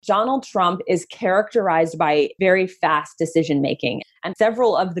Donald Trump is characterized by very fast decision making, and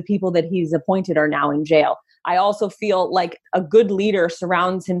several of the people that he's appointed are now in jail. I also feel like a good leader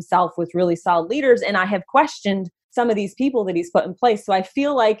surrounds himself with really solid leaders, and I have questioned some of these people that he's put in place. So I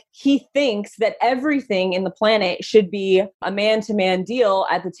feel like he thinks that everything in the planet should be a man-to-man deal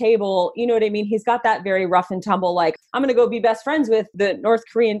at the table. You know what I mean? He's got that very rough and tumble, like, I'm going to go be best friends with the North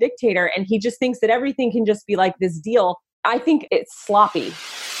Korean dictator. And he just thinks that everything can just be like this deal. I think it's sloppy.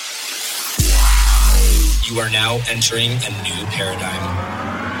 You are now entering a new paradigm.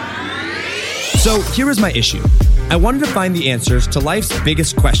 So here is my issue. I wanted to find the answers to life's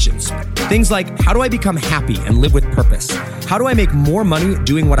biggest questions. Things like, how do I become happy and live with purpose? How do I make more money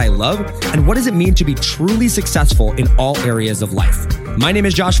doing what I love? And what does it mean to be truly successful in all areas of life? My name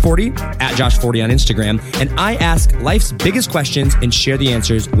is Josh Forti, at Josh Forti on Instagram, and I ask life's biggest questions and share the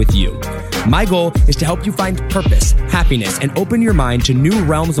answers with you. My goal is to help you find purpose, happiness, and open your mind to new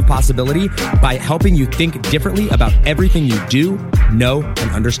realms of possibility by helping you think differently about everything you do, know,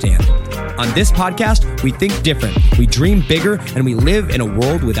 and understand. On this podcast, we think different, we dream bigger, and we live in a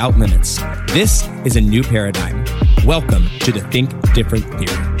world without limits. This is a new paradigm. Welcome to the Think Different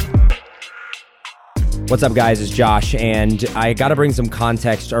Theory. What's up, guys? It's Josh, and I got to bring some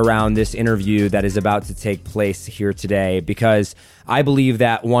context around this interview that is about to take place here today, because I believe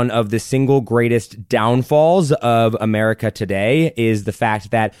that one of the single greatest downfalls of America today is the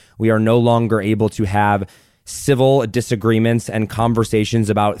fact that we are no longer able to have civil disagreements and conversations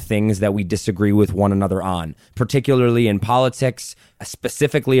about things that we disagree with one another on, particularly in politics,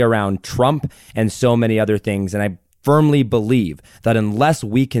 specifically around Trump and so many other things. And I firmly believe that unless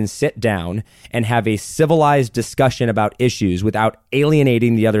we can sit down and have a civilized discussion about issues without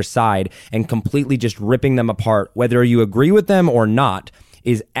alienating the other side and completely just ripping them apart, whether you agree with them or not,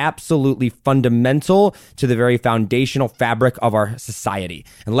 is absolutely fundamental to the very foundational fabric of our society.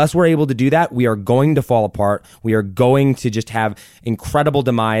 Unless we're able to do that, we are going to fall apart. We are going to just have incredible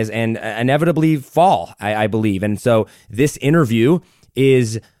demise and inevitably fall, I believe. And so this interview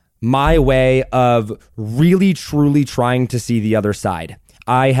is my way of really, truly trying to see the other side.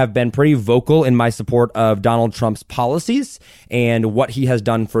 I have been pretty vocal in my support of Donald Trump's policies and what he has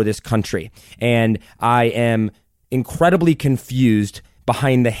done for this country. And I am incredibly confused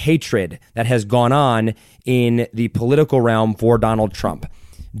behind the hatred that has gone on in the political realm for Donald Trump.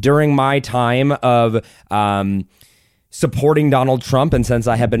 During my time of supporting Donald Trump, and since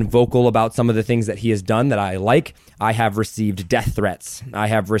I have been vocal about some of the things that he has done that I like, I have received death threats. I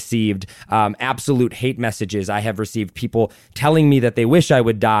have received absolute hate messages. I have received people telling me that they wish I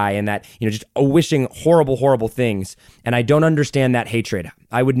would die and that, just wishing horrible, horrible things. And I don't understand that hatred.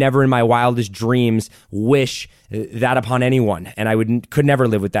 I would never in my wildest dreams wish that upon anyone. And I could never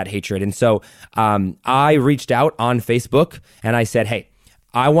live with that hatred. And so I reached out on Facebook and I said, hey,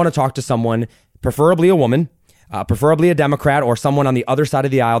 I want to talk to someone, preferably a woman, preferably a Democrat or someone on the other side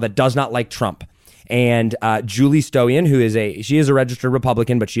of the aisle that does not like Trump. And Julie Stoian, she is a registered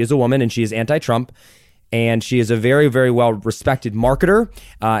Republican, but she is a woman and she is anti-Trump. And she is a very, very well-respected marketer.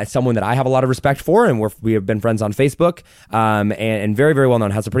 It's someone that I have a lot of respect for, and we have been friends on Facebook, and very, very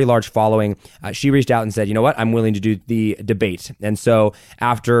well-known, has a pretty large following. She reached out and said, you know what, I'm willing to do the debate. And so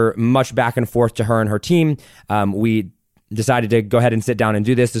after much back and forth to her and her team, we decided to go ahead and sit down and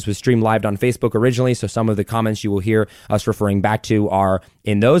do this. This was streamed live on Facebook originally, so some of the comments you will hear us referring back to are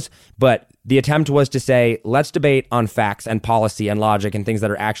in those. But the attempt was to say, let's debate on facts and policy and logic and things that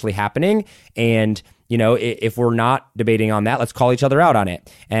are actually happening. And if we're not debating on that, let's call each other out on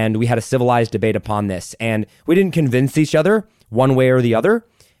it. And we had a civilized debate upon this. And we didn't convince each other one way or the other,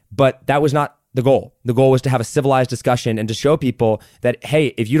 but that was not the goal. The goal was to have a civilized discussion and to show people that, hey,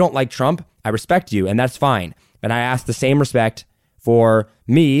 if you don't like Trump, I respect you, and that's fine. And I ask the same respect for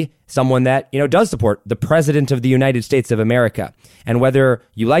me, someone that, does support the president of the United States of America. And whether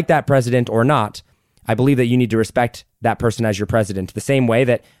you like that president or not, I believe that you need to respect that person as your president, the same way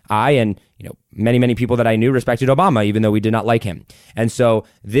that I and many, many people that I knew respected Obama, even though we did not like him. And so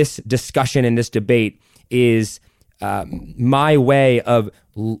this discussion and this debate is my way of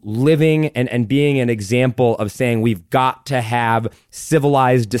living and being an example of saying we've got to have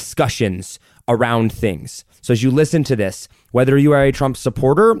civilized discussions around things. So as you listen to this, whether you are a Trump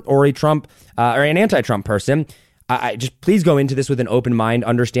supporter or a Trump or an anti-Trump person, I just please go into this with an open mind,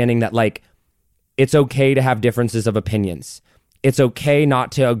 understanding that it's okay to have differences of opinions. It's okay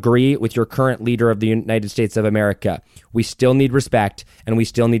not to agree with your current leader of the United States of America. We still need respect, and we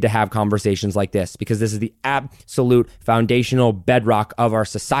still need to have conversations like this, because this is the absolute foundational bedrock of our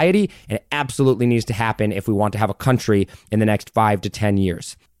society, and it absolutely needs to happen if we want to have a country in the next 5 to 10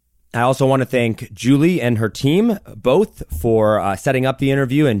 years. I also want to thank Julie and her team both for setting up the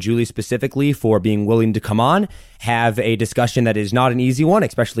interview, and Julie specifically for being willing to come on, have a discussion that is not an easy one,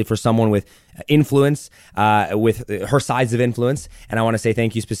 especially for someone with influence, with her size of influence. And I want to say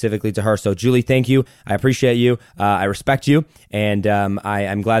thank you specifically to her. So Julie, thank you. I appreciate you. I respect you. And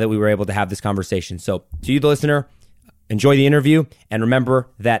I'm glad that we were able to have this conversation. So to you, the listener, enjoy the interview, and remember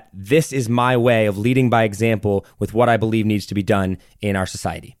that this is my way of leading by example with what I believe needs to be done in our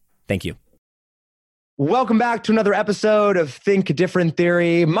society. Thank you. Welcome back to another episode of Think Different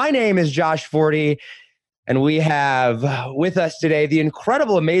Theory. My name is Josh Forti, and we have with us today the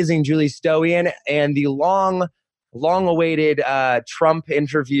incredible, amazing Julie Stoian and the long-awaited Trump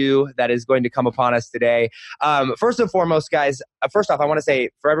interview that is going to come upon us today. First and foremost, guys, first off, I want to say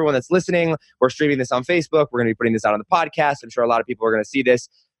for everyone that's listening, we're streaming this on Facebook. We're going to be putting this out on the podcast. I'm sure a lot of people are going to see this.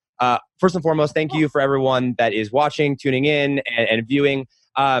 First and foremost, thank you for everyone that is watching, tuning in, and viewing.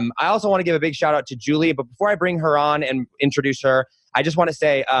 I also want to give a big shout out to Julie, but before I bring her on and introduce her, I just want to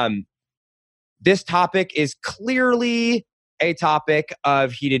say this topic is clearly a topic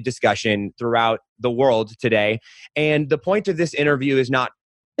of heated discussion throughout the world today. And the point of this interview is not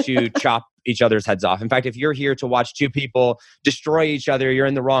to chop each other's heads off. In fact, if you're here to watch two people destroy each other, you're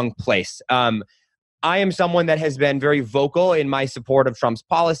in the wrong place. I am someone that has been very vocal in my support of Trump's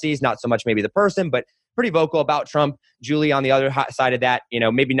policies, not so much maybe the person, but pretty vocal about Trump. Julie, on the other side of that,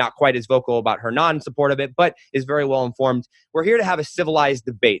 maybe not quite as vocal about her non-support of it, but is very well informed. We're here to have a civilized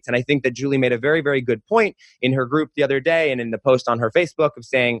debate. And I think that Julie made a very, very good point in her group the other day and in the post on her Facebook of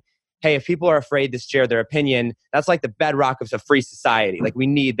saying, hey, if people are afraid to share their opinion, that's like the bedrock of a free society. Like, we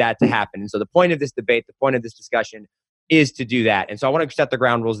need that to happen. And so the point of this debate, the point of this discussion is to do that. And so I want to set the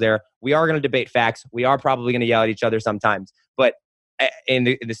ground rules there. We are going to debate facts. We are probably going to yell at each other sometimes. But in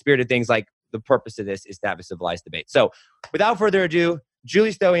the spirit of things, like, the purpose of this is to have a civilized debate. So without further ado,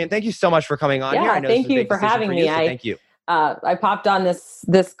 Julie Stoian, thank you so much for coming on here. Yeah, thank you for having me. Thank you. I popped on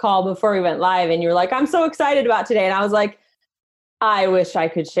this call before we went live, and you were like, I'm so excited about today. And I was like, I wish I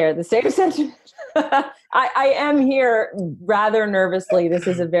could share the same sentiment. I am here rather nervously. This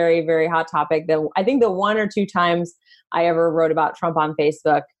is a very, very hot topic that I think the one or two times I ever wrote about Trump on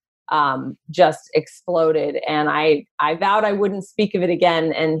Facebook just exploded. And I vowed I wouldn't speak of it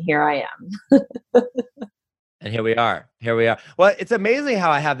again. And here I am. And here we are. Well, it's amazing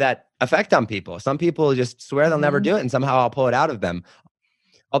how I have that effect on people. Some people just swear they'll never do it, and somehow I'll pull it out of them.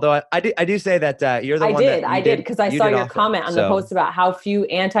 Although I do say that you're the one that I did, because I saw your comment on the post about how few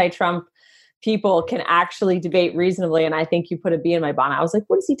anti-Trump people can actually debate reasonably. And I think you put a bee in my bonnet. I was like,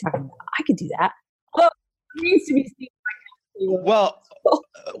 what is he talking about? I could do that. Although it needs to be seen.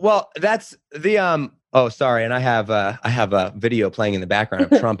 Well, that's the oh, sorry, and I have a video playing in the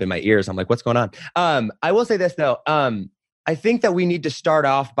background of Trump in my ears. I'm like, what's going on? I will say this though. I think that we need to start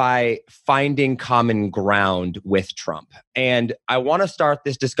off by finding common ground with Trump, and I want to start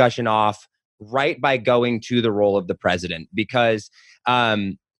this discussion off right by going to the role of the president, because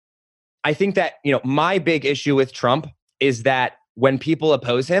I think that my big issue with Trump is that when people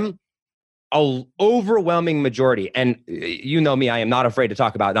oppose him, an overwhelming majority, and you know me, I am not afraid to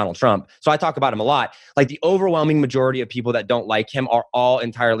talk about Donald Trump, so I talk about him a lot. Like, the overwhelming majority of people that don't like him are all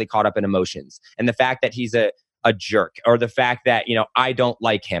entirely caught up in emotions. And the fact that he's a jerk, or the fact that, I don't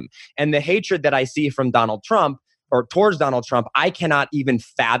like him. And the hatred that I see from Donald Trump, or towards Donald Trump, I cannot even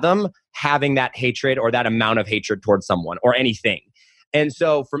fathom having that hatred or that amount of hatred towards someone or anything. And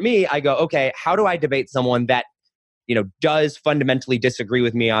so for me, I go, okay, how do I debate someone that does fundamentally disagree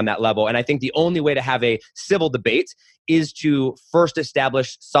with me on that level? And I think the only way to have a civil debate is to first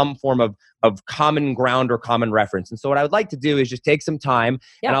establish some form of common ground or common reference. And so what I would like to do is just take some time,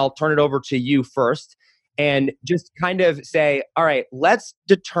 and I'll turn it over to you first, and just kind of say, all right, let's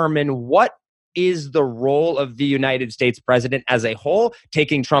determine what is the role of the United States president as a whole,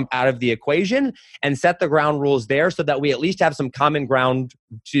 taking Trump out of the equation, and set the ground rules there so that we at least have some common ground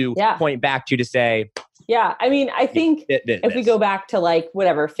to point back to say, yeah, I mean, I think if we go back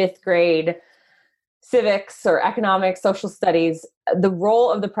to fifth grade civics or economics, social studies, the role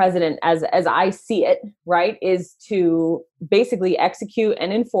of the president, as I see it, right, is to basically execute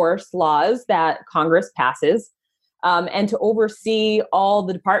and enforce laws that Congress passes, and to oversee all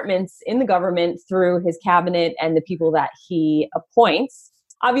the departments in the government through his cabinet and the people that he appoints.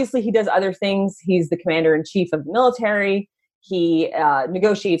 Obviously, he does other things. He's the commander-in-chief of the military. He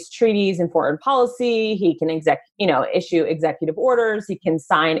negotiates treaties and foreign policy. He can issue executive orders. He can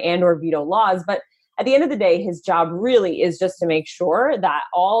sign and or veto laws. But at the end of the day, his job really is just to make sure that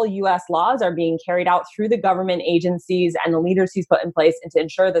all U.S. laws are being carried out through the government agencies and the leaders he's put in place, and to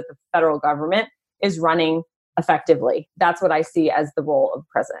ensure that the federal government is running effectively. That's what I see as the role of the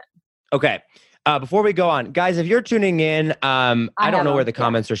president. Okay. Before we go on, guys, if you're tuning in, I don't know where the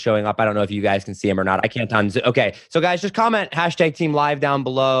comments are showing up. I don't know if you guys can see them or not. I can't Okay. So guys, just comment #team live down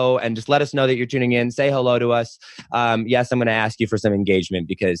below and just let us know that you're tuning in. Say hello to us. Yes, I'm going to ask you for some engagement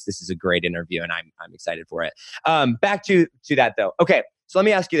because this is a great interview and I'm excited for it. Back to that though. Okay. So let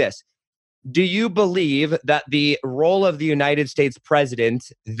me ask you this. Do you believe that the role of the United States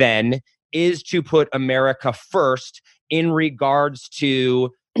president then is to put America first in regards to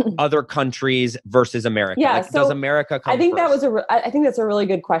other countries versus America? Yeah, like, does America come I think first? I think that's a really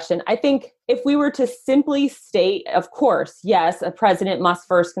good question. I think if we were to simply state, of course, yes, a president must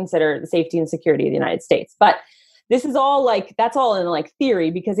first consider the safety and security of the United States. But this is all that's all in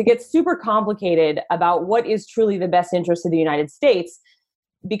theory, because it gets super complicated about what is truly the best interest of the United States.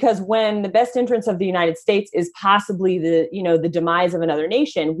 Because when the best interest of the United States is possibly the demise of another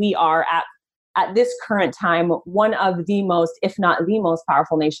nation, we are at this current time one of the most, if not the most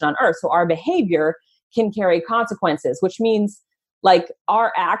powerful nation on earth. So our behavior can carry consequences, which means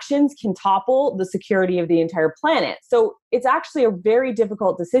our actions can topple the security of the entire planet. So it's actually a very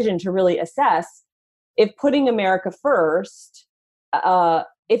difficult decision to really assess if putting America first,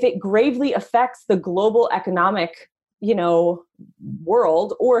 if it gravely affects the global economic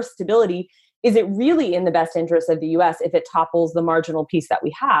world or stability, is it really in the best interest of the US if it topples the marginal piece that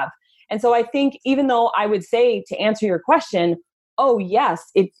we have? And so I think, even though I would say, to answer your question, oh yes,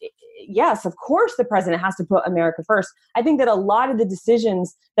 yes, of course the president has to put America first. I think that a lot of the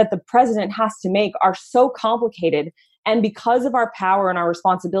decisions that the president has to make are so complicated, and because of our power and our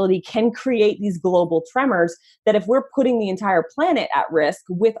responsibility, can create these global tremors that if we're putting the entire planet at risk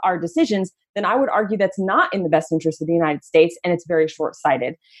with our decisions, then I would argue that's not in the best interest of the United States, and it's very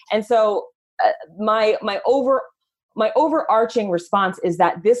short-sighted. And so my overarching response is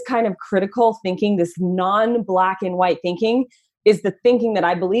that this kind of critical thinking, this non-black and white thinking, is the thinking that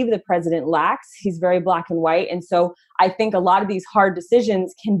I believe the president lacks. He's very black and white. And so I think a lot of these hard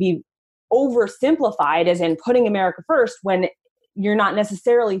decisions can be oversimplified as in putting America first, when you're not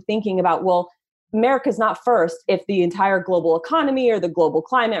necessarily thinking about, well, America's not first if the entire global economy or the global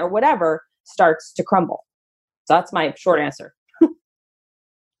climate or whatever starts to crumble. So that's my short answer.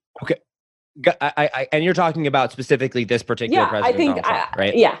 Okay. And you're talking about specifically this particular president, I think, Donald Trump,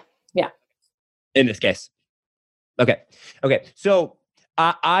 right? Yeah. In this case. Okay. So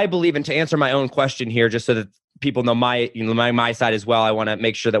I believe, and to answer my own question here, just so that people know my side as well, I want to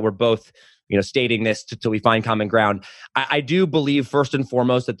make sure that we're both, stating this till we find common ground. I do believe, first and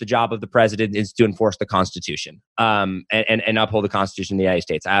foremost, that the job of the president is to enforce the Constitution, and uphold the Constitution of the United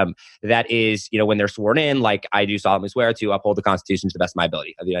States. That is, when they're sworn in, I do solemnly swear to uphold the Constitution to the best of my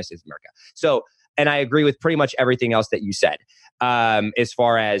ability of the United States of America. So, and I agree with pretty much everything else that you said, as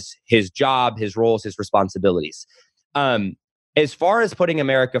far as his job, his roles, his responsibilities. As far as putting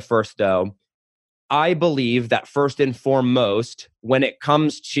America first, though, I believe that first and foremost, when it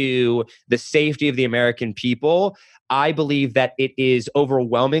comes to the safety of the American people, I believe that it is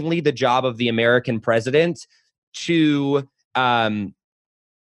overwhelmingly the job of the American president to, when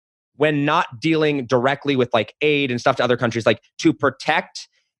not dealing directly with aid and stuff to other countries, to protect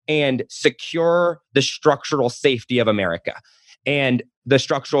and secure the structural safety of America and the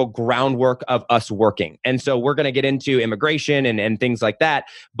structural groundwork of us working. And so we're going to get into immigration and things like that.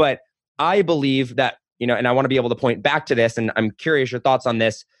 But I believe that, and I want to be able to point back to this, and I'm curious your thoughts on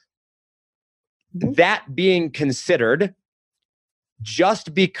this, that being considered,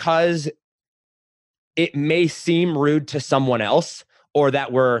 just because it may seem rude to someone else, or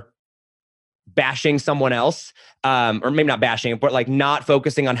that we're bashing someone else, or maybe not bashing, but not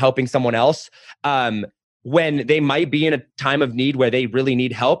focusing on helping someone else, when they might be in a time of need where they really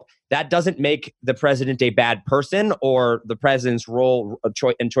need help, that doesn't make the president a bad person or the president's role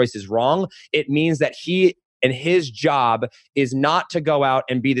and choice is wrong. It means that he and his job is not to go out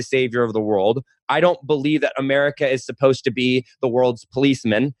and be the savior of the world. I don't believe that America is supposed to be the world's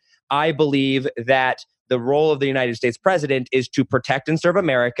policeman. I believe that the role of the United States president is to protect and serve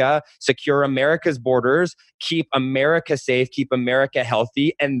America, secure America's borders, keep America safe, keep America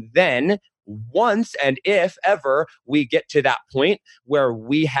healthy, and then once and if ever we get to that point where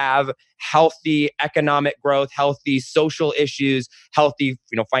we have healthy economic growth, healthy social issues, healthy,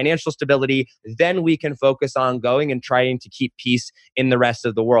 financial stability, then we can focus on going and trying to keep peace in the rest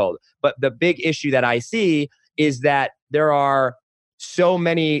of the world. But the big issue that I see is that there are so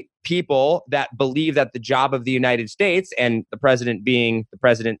many people that believe that the job of the United States, and the president being the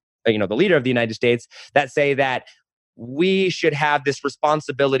president, the leader of the United States, that say that we should have this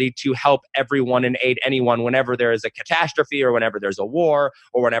responsibility to help everyone and aid anyone whenever there is a catastrophe or whenever there's a war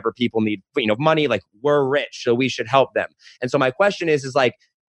or whenever people need, money. We're rich, so we should help them. And so my question is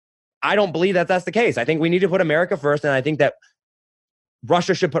I don't believe that that's the case. I think we need to put America first. And I think that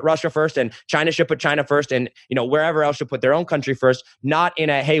Russia should put Russia first, and China should put China first, and wherever else should put their own country first, not in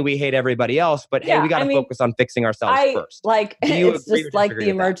a, hey, we hate everybody else, but hey, we got to focus on fixing ourselves first. It's just like the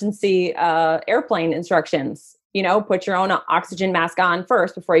emergency airplane instructions. Put your own oxygen mask on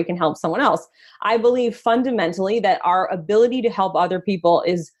first before you can help someone else. I believe fundamentally that our ability to help other people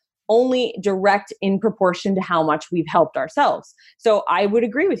is only direct in proportion to how much we've helped ourselves. So I would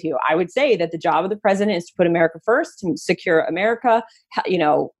agree with you. I would say that the job of the president is to put America first, to secure America,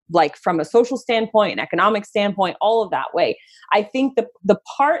 like from a social standpoint, an economic standpoint, all of that way. I think the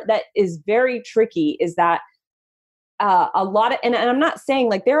part that is very tricky is that a lot of, and I'm not saying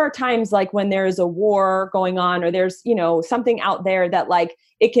like there are times like when there's a war going on or there's, something out there that like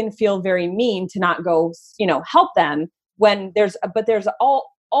it can feel very mean to not go, help them when there's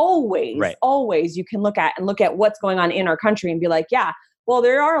always you can look at what's going on in our country and be like, yeah, well,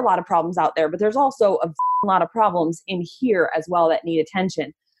 there are a lot of problems out there, but there's also a lot of problems in here as well that need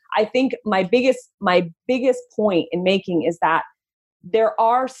attention. I think my biggest point in making is that there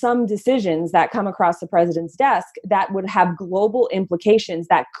are some decisions that come across the president's desk that would have global implications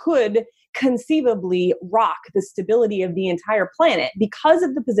that could conceivably rock the stability of the entire planet because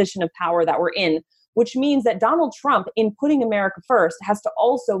of the position of power that we're in, which means that Donald Trump, in putting America first, has to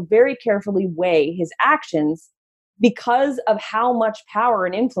also very carefully weigh his actions because of how much power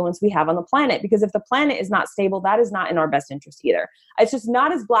and influence we have on the planet. Because if the planet is not stable, that is not in our best interest either. It's just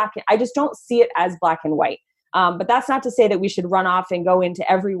not as black. I just don't see it as black and white. But that's not to say that we should run off and go into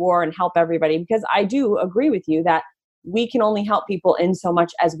every war and help everybody, because I do agree with you that we can only help people in so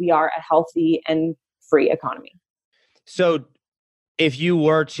much as we are a healthy and free economy. So if you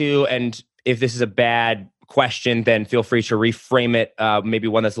were to, and if this is a bad question, then feel free to reframe it, maybe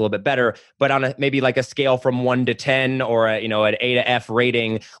one that's a little bit better, but on maybe like a scale from 1 to 10 or an A to F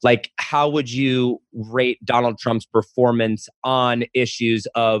rating, like how would you rate Donald Trump's performance on issues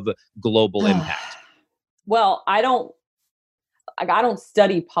of global impact? Well, I don't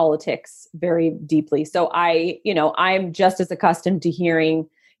study politics very deeply. So I'm just as accustomed to hearing,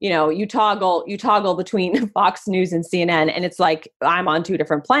 you toggle between Fox News and CNN, and it's like I'm on two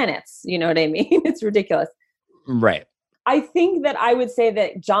different planets. You know what I mean? It's ridiculous. Right. I think that I would say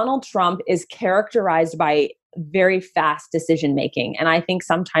that Donald Trump is characterized by very fast decision making. And I think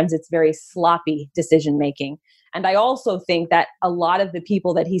sometimes it's very sloppy decision making. And I also think that a lot of the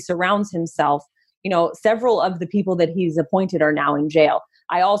people that he surrounds himself, several of the people that he's appointed are now in jail.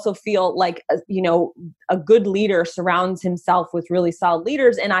 I also feel like, a good leader surrounds himself with really solid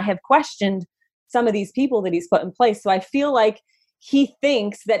leaders. And I have questioned some of these people that he's put in place. So I feel like he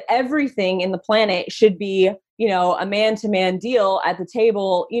thinks that everything in the planet should be, a man-to-man deal at the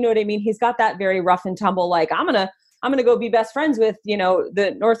table. You know what I mean? He's got that very rough and tumble, like, I'm going to go be best friends with,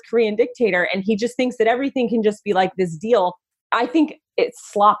 the North Korean dictator. And he just thinks that everything can just be like this deal. I think it's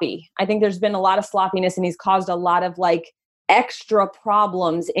sloppy. I think there's been a lot of sloppiness, and he's caused a lot of like extra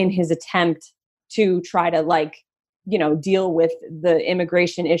problems in his attempt to try to deal with the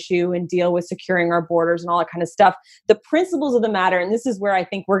immigration issue and deal with securing our borders and all that kind of stuff. The principles of the matter, and this is where I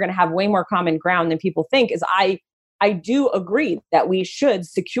think we're going to have way more common ground than people think, is I do agree that we should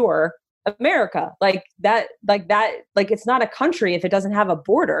secure America. Like it's not a country if it doesn't have a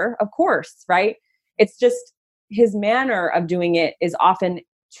border, of course, right? It's just his manner of doing it is often,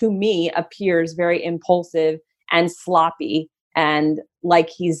 to me, appears very impulsive and sloppy, and like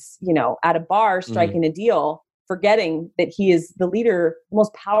he's, at a bar striking a deal, forgetting that he is the leader,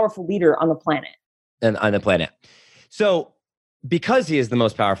 most powerful leader on the planet. So because he is the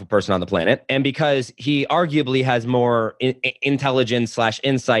most powerful person on the planet, and because he arguably has more intelligence /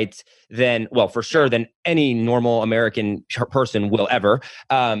 insights than any normal American person will ever,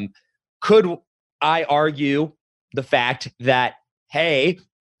 could I argue the fact that, hey,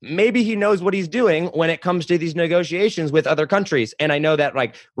 maybe he knows what he's doing when it comes to these negotiations with other countries? And I know that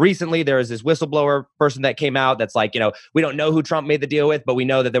like recently there was this whistleblower person that came out that's like, we don't know who Trump made the deal with, but we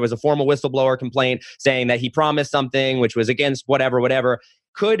know that there was a formal whistleblower complaint saying that he promised something which was against whatever.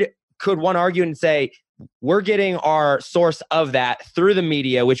 Could one argue and say, we're getting our source of that through the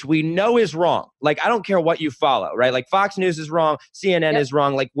media, which we know is wrong? Like, I don't care what you follow, right? Like Fox News is wrong, CNN is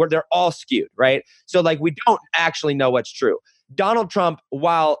wrong, like they're all skewed, right? So like we don't actually know what's true. Donald Trump,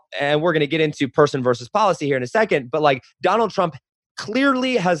 and we're going to get into person versus policy here in a second, but like Donald Trump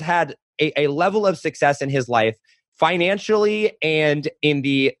clearly has had a level of success in his life financially and in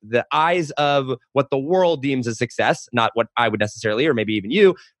the eyes of what the world deems a success, not what I would necessarily, or maybe even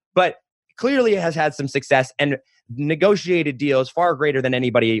you, but clearly has had some success and negotiated deals far greater than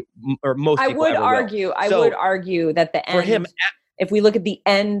anybody or most people ever will. I would argue that the end, for him, if we look at the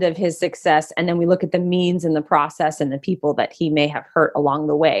end of his success and then we look at the means and the process and the people that he may have hurt along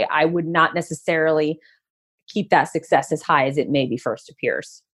the way, I would not necessarily keep that success as high as it maybe first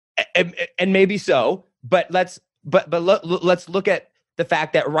appears. And maybe so, but let's look at the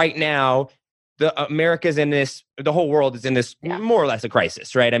fact that right now America's in this, the whole world is in this more or less a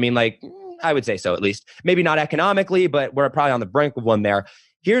crisis, right? I mean, like, I would say so, at least. Maybe not economically, but we're probably on the brink of one there.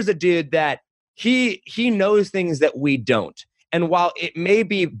 Here's a dude that he knows things that we don't. And while it may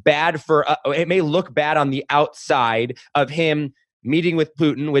be bad it may look bad on the outside of him meeting with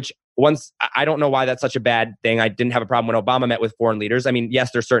Putin, which I don't know why that's such a bad thing. I didn't have a problem when Obama met with foreign leaders. I mean,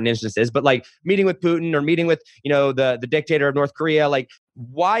 yes, there's certain instances, but like meeting with Putin or meeting with, the dictator of North Korea, like,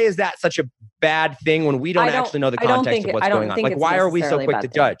 why is that such a bad thing when we don't actually know the context of what's going on? Like, why are we so quick to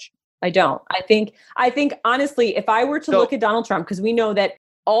judge? I don't. I think honestly, if I were to look at Donald Trump, because we know that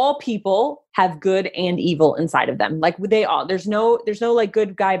all people have good and evil inside of them. Like they all, there's no like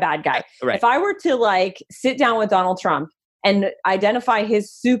good guy, bad guy. Right. If I were to like sit down with Donald Trump and identify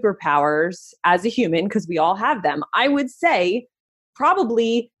his superpowers as a human, because we all have them, I would say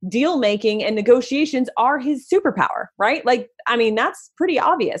probably deal making and negotiations are his superpower, right? Like, I mean, that's pretty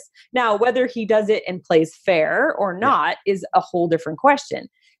obvious. Now, whether he does it and plays fair or not is a whole different question.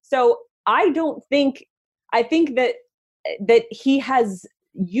 So I think that he has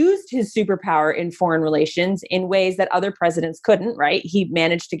used his superpower in foreign relations in ways that other presidents couldn't, right? He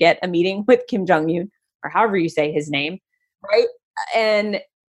managed to get a meeting with Kim Jong-un, or however you say his name, right? And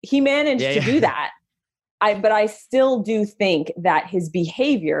he managed to do that. But I still do think that his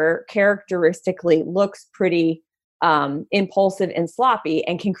behavior characteristically looks pretty impulsive and sloppy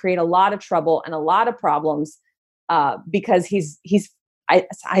and can create a lot of trouble and a lot of problems because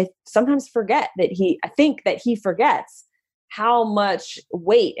I sometimes forget that I think that he forgets how much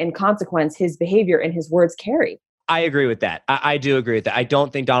weight and consequence his behavior and his words carry. I agree with that. I do agree with that. I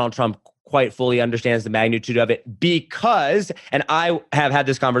don't think Donald Trump quite fully understands the magnitude of it because, and I have had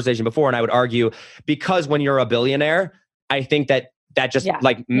this conversation before, and I would argue because when you're a billionaire, I think that just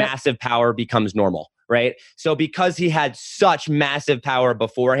like massive power becomes normal, right? So because he had such massive power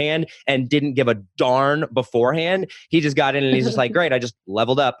beforehand and didn't give a darn beforehand, he just got in and he's just like, great, I just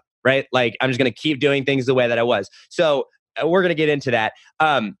leveled up, right? Like, I'm just going to keep doing things the way that I was. So we're going to get into that.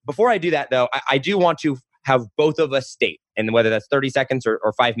 Before I do that, though, I do want to have both of us state, and whether that's 30 seconds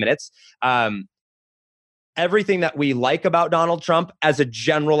or 5 minutes, everything that we like about Donald Trump as a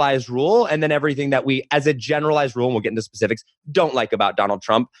generalized rule, and then everything that we, as a generalized rule, and we'll get into specifics, don't like about Donald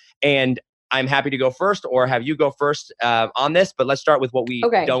Trump. And I'm happy to go first, or have you go first on this, but let's start with what we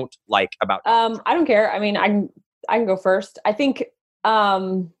don't like about Donald Trump. I don't care. I mean, I can go first. I think,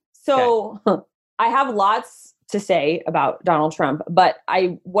 I have lots to say about Donald Trump, but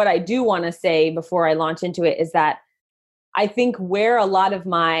what I do want to say before I launch into it is that I think where a lot of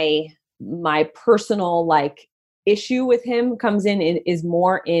my personal like issue with him comes in is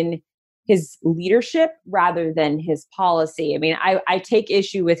more in his leadership rather than his policy. I mean, I take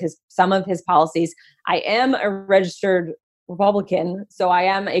issue with some of his policies. I am a registered Republican, so I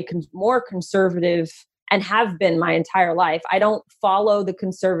am a more conservative and have been my entire life. I don't follow the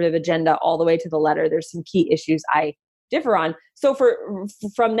conservative agenda all the way to the letter. There's some key issues I differ on. So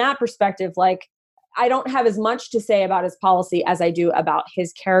from that perspective, like, I don't have as much to say about his policy as I do about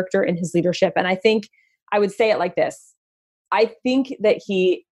his character and his leadership. And I think I would say it like this. I think that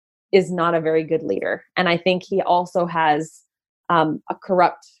he is not a very good leader. And I think he also has a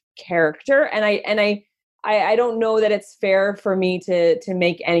corrupt character. And I don't know that it's fair for me to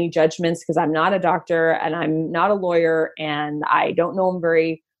make any judgments because I'm not a doctor and I'm not a lawyer and I don't know him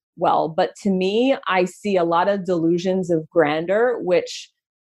very well. But to me, I see a lot of delusions of grandeur, which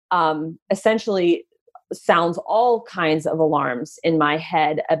essentially sounds all kinds of alarms in my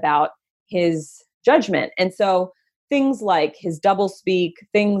head about his judgment. And so things like his doublespeak,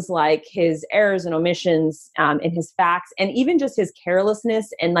 things like his errors and omissions in his facts, and even just his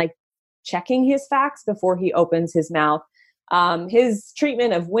carelessness and like checking his facts before he opens his mouth, his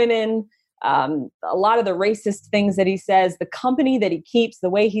treatment of women, a lot of the racist things that he says, the company that he keeps, the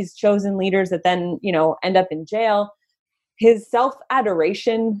way he's chosen leaders that then, end up in jail, his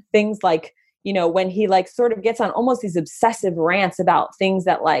self-adoration, things like, when he like sort of gets on almost these obsessive rants about things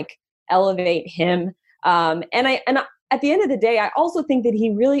that like elevate him. And at the end of the day, I also think that he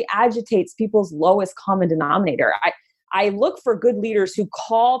really agitates people's lowest common denominator. I look for good leaders who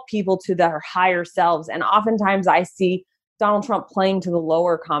call people to their higher selves. And oftentimes I see Donald Trump playing to the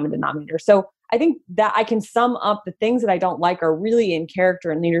lower common denominator. So I think that I can sum up the things that I don't like are really in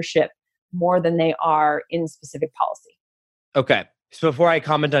character and leadership more than they are in specific policy. Okay. So before I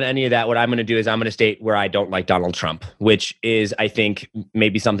comment on any of that, what I'm going to do is I'm going to state where I don't like Donald Trump, which is, I think,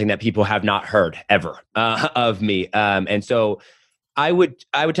 maybe something that people have not heard ever of me. And so I would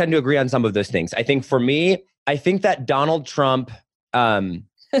tend to agree on some of those things. I think for me, I think that Donald Trump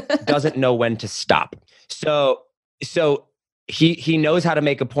doesn't know when to stop. So he knows how to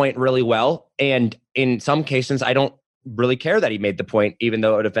make a point really well, and in some cases, I don't really care that he made the point, even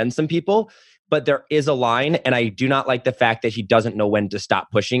though it offends some people. But there is a line, and I do not like the fact that he doesn't know when to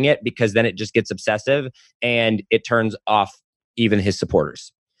stop pushing it, because then it just gets obsessive and it turns off even his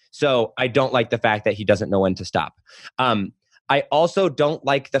supporters. So I don't like the fact that he doesn't know when to stop. I also don't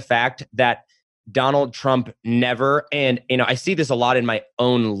like the fact that Donald Trump never, and I see this a lot in my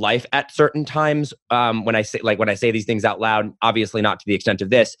own life at certain times, when I say these things out loud, obviously not to the extent of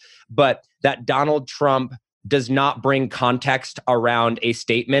this, but that Donald Trump does not bring context around a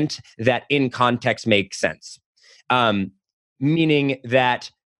statement that in context makes sense. Meaning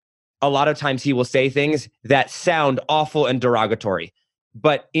that a lot of times he will say things that sound awful and derogatory,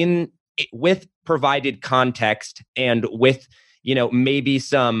 but with provided context and with maybe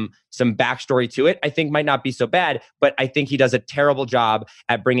some backstory to it, I think might not be so bad, but I think he does a terrible job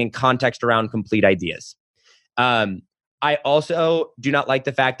at bringing context around complete ideas. I also do not like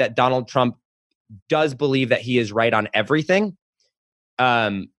the fact that Donald Trump does believe that he is right on everything.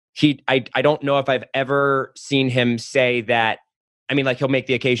 I don't know if I've ever seen him say that. I mean, like, he'll make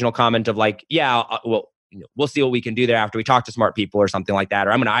the occasional comment of like, yeah, we'll see what we can do there after we talk to smart people or something like that,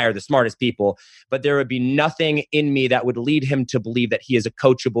 or I'm going to hire the smartest people. But there would be nothing in me that would lead him to believe that he is a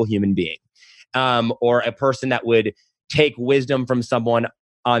coachable human being, or a person that would take wisdom from someone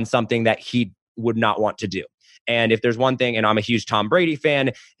on something that he would not want to do. And if there's one thing, and I'm a huge Tom Brady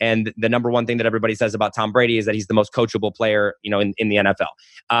fan, and the number one thing that everybody says about Tom Brady is that he's the most coachable player, in the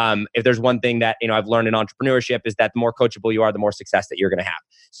NFL. If there's one thing that, I've learned in entrepreneurship, is that the more coachable you are, the more success that you're going to have.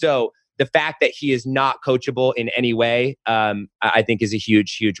 So the fact that he is not coachable in any way, I think is a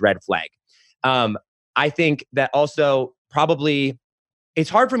huge, huge red flag. I think that also probably,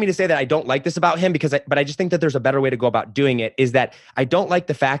 it's hard for me to say that I don't like this about him, but I just think that there's a better way to go about doing it, is that I don't like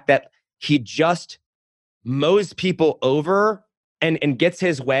the fact that he just mows people over and gets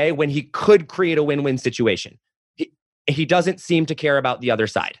his way when he could create a win-win situation. He doesn't seem to care about the other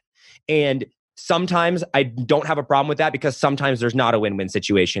side. And sometimes I don't have a problem with that, because sometimes there's not a win-win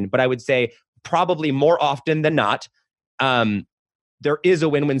situation. But I would say probably more often than not, there is a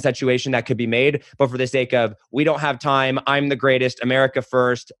win-win situation that could be made. But for the sake of, we don't have time, I'm the greatest, America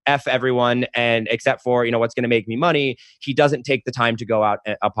first, F everyone, and except for, what's going to make me money, he doesn't take the time to go out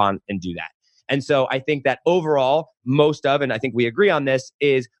and do that. And so I think that overall, and I think we agree on this,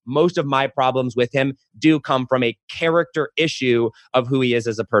 is most of my problems with him do come from a character issue of who he is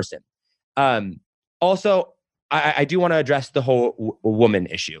as a person. Also, I do want to address the whole woman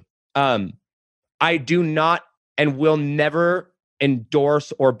issue. I do not and will never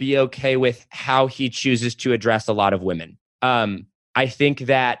endorse or be okay with how he chooses to address a lot of women. I think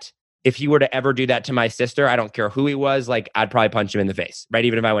that if he were to ever do that to my sister, I don't care who he was, like, I'd probably punch him in the face, right?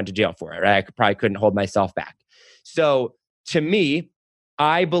 Even if I went to jail for it, right? I probably couldn't hold myself back. So to me,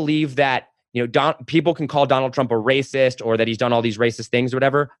 I believe that, people can call Donald Trump a racist, or that he's done all these racist things or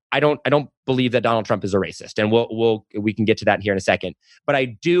whatever. I don't believe that Donald Trump is a racist. And we can get to that here in a second. But I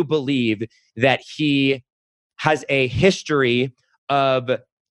do believe that he has a history of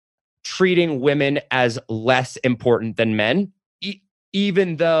treating women as less important than men.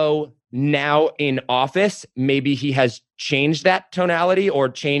 Even though now in office, maybe he has changed that tonality, or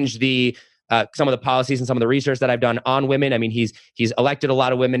changed the some of the policies and some of the research that I've done on women. I mean, he's elected a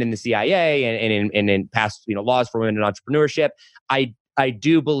lot of women in the CIA and in passed laws for women in entrepreneurship. I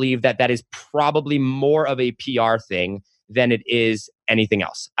do believe that is probably more of a PR thing than it is anything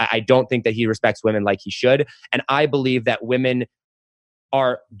else. I don't think that he respects women like he should, and I believe that women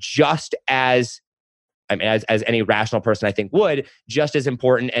are just as any rational person I think would, just as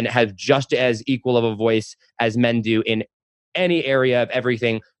important and have just as equal of a voice as men do in any area of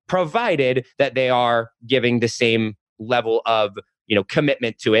everything, provided that they are giving the same level of,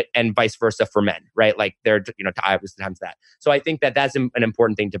 commitment to it, and vice versa for men, right? Like, they're, times that. So I think that that's an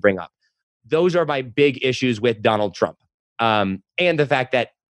important thing to bring up. Those are my big issues with Donald Trump. And the fact that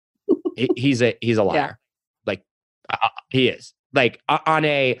he's a liar. Yeah. Like, he is. Like, on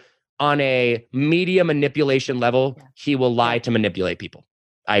a media manipulation level, he will lie to manipulate people.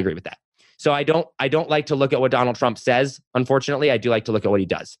 I agree with that. So I don't like to look at what Donald Trump says. Unfortunately, I do like to look at what he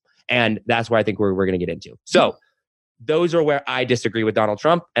does. And that's where I think we're going to get into. So those are where I disagree with Donald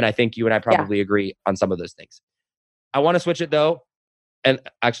Trump. And I think you and I probably agree on some of those things. I want to switch it though. And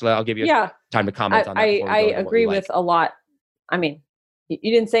actually, I'll give you time to comment on that. I agree with a lot I mean,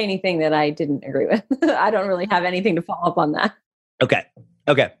 you didn't say anything that I didn't agree with. I don't really have anything to follow up on that. Okay.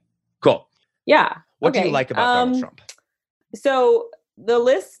 Cool. Yeah. What do you like about Donald Trump? So the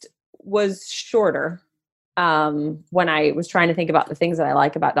list was shorter when I was trying to think about the things that I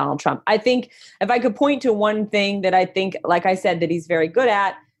like about Donald Trump. I think if I could point to one thing that I think, like I said, that he's very good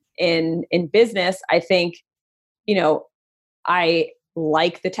at in business, I think, I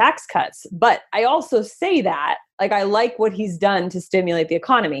like the tax cuts. But I also say that, like, I like what he's done to stimulate the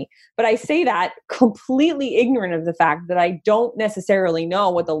economy. But I say that completely ignorant of the fact that I don't necessarily know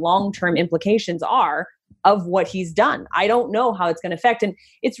what the long-term implications are of what he's done. I don't know how it's going to affect. And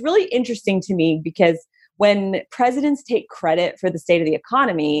it's really interesting to me because when presidents take credit for the state of the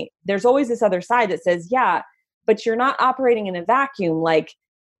economy, there's always this other side that says, yeah, but you're not operating in a vacuum.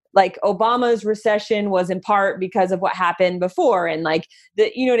 Like Obama's recession was in part because of what happened before. And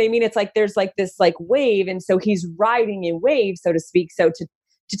you know what I mean? It's like, there's like this like wave. And so he's riding a wave, so to speak. So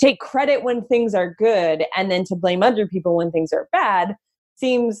to take credit when things are good and then to blame other people when things are bad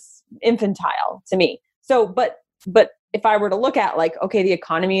seems infantile to me. So, but if I were to look at okay, the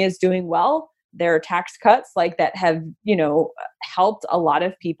economy is doing well, there are tax cuts that have, helped a lot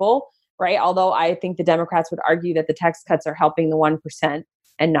of people, right? Although I think the Democrats would argue that the tax cuts are helping the 1%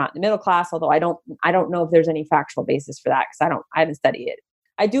 and not the middle class. Although I don't know if there's any factual basis for that because I haven't studied it.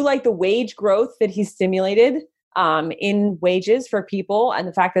 I do like the wage growth that he stimulated in wages for people, and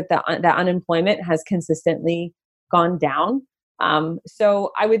the fact that the unemployment has consistently gone down.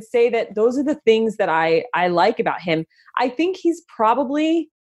 So I would say that those are the things that I like about him. I think he's probably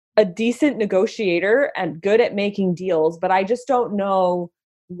a decent negotiator and good at making deals, but I just don't know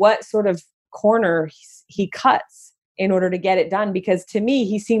what sort of corner he cuts in order to get it done. Because to me,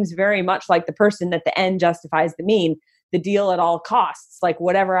 he seems very much like the person that the end justifies the mean, the deal at all costs. Like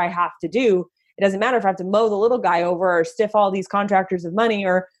whatever I have to do, it doesn't matter if I have to mow the little guy over or stiff all these contractors of money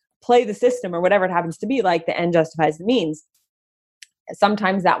or play the system or whatever it happens to be, like the end justifies the means.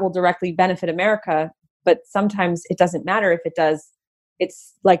 Sometimes that will directly benefit America, but sometimes it doesn't matter if it does.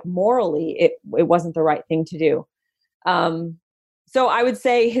 It's like morally, it wasn't the right thing to do. So I would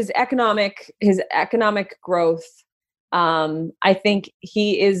say his economic growth, I think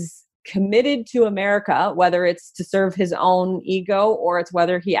he is committed to America, whether it's to serve his own ego or it's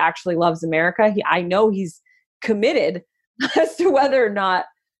whether he actually loves America. I know he's committed. As to whether or not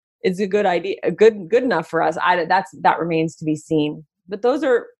it's a good idea, good enough for us, that remains to be seen. But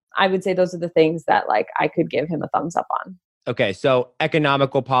I would say those are the things that I could give him a thumbs up on. Okay, so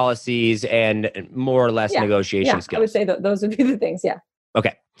economical policies and more or less negotiation skills. I would say those would be the things. Yeah.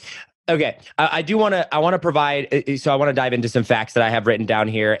 Okay. I want to provide, so I want to dive into some facts that I have written down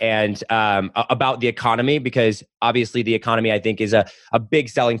here and about the economy, because obviously the economy, I think, is a big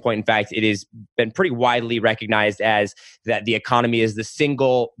selling point. In fact, it has been pretty widely recognized as that the economy is the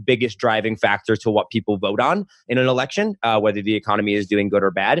single biggest driving factor to what people vote on in an election, whether the economy is doing good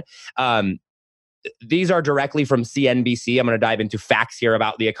or bad. These are directly from CNBC. I'm going to dive into facts here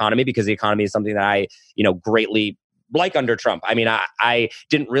about the economy because the economy is something that I, greatly like under Trump. I mean, I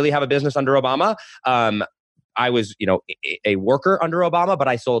didn't really have a business under Obama. I was, a worker under Obama, but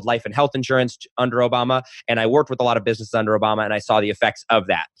I sold life and health insurance under Obama, and I worked with a lot of businesses under Obama, and I saw the effects of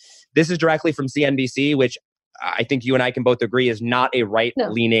that. This is directly from CNBC, which I think you and I can both agree is not a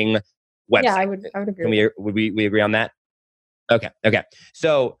right-leaning website. Yeah, I would agree. Would we agree on that? Okay.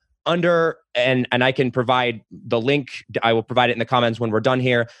 So under, and I can provide the link, I will provide it in the comments when we're done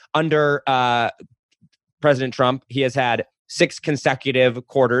here. Under President Trump, he has had 6 consecutive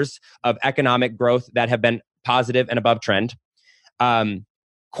quarters of economic growth that have been positive and above trend.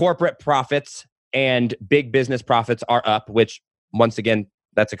 Corporate profits and big business profits are up, which once again,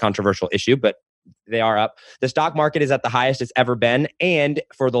 that's a controversial issue, but they are up. The stock market is at the highest it's ever been, and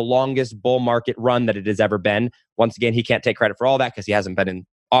for the longest bull market run that it has ever been. Once again, he can't take credit for all that because he hasn't been in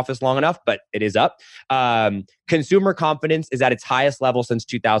office long enough, but it is up. Consumer confidence is at its highest level since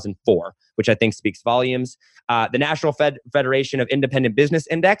 2004, which I think speaks volumes. The National Federation of Independent Business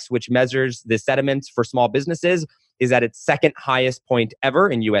Index, which measures the sentiments for small businesses, is at its second highest point ever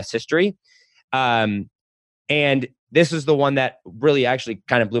in U.S. history. And this is the one that really actually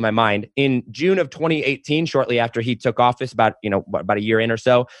kind of blew my mind. In June of 2018, shortly after he took office, about a year in or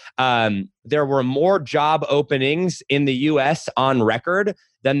so, there were more job openings in the U.S. on record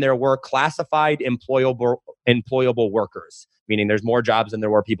than there were classified employable workers, meaning there's more jobs than there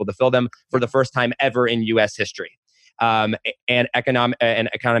were people to fill them for the first time ever in U.S. history. And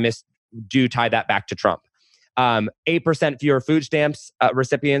economists do tie that back to Trump. 8% fewer food stamps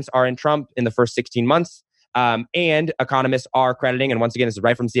recipients are in Trump in the first 16 months. And economists are crediting, and once again, this is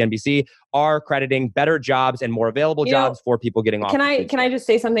right from CNBC, are crediting better jobs and more available jobs for people getting off. Can I just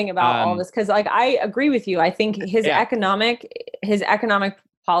say something about all this? Because like I agree with you. I think his economic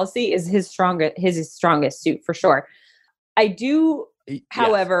policy is his strongest suit for sure. I do,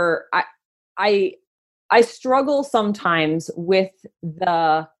 however, I struggle sometimes with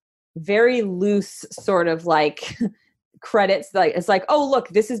the very loose sort of like credits. Like it's like, oh look,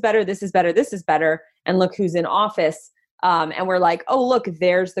 this is better, this is better, this is better, and look who's in office. And we're like, oh look,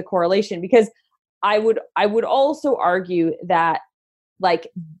 there's the correlation. Because I would also argue that like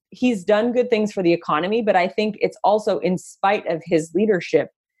he's done good things for the economy, but I think it's also in spite of his leadership,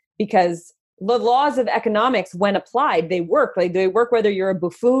 because the laws of economics, when applied, they work. Like they work whether you're a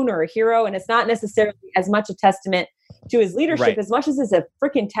buffoon or a hero, and it's not necessarily as much a testament to his leadership as much as it's a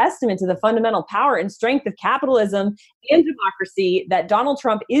freaking testament to the fundamental power and strength of capitalism and democracy that Donald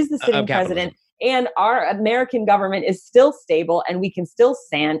Trump is the sitting president, and our American government is still stable and we can still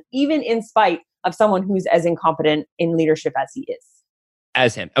stand even in spite of someone who's as incompetent in leadership as he is.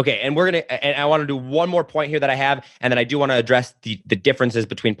 As him. Okay. And and I want to do one more point here that I have, and then I do want to address the differences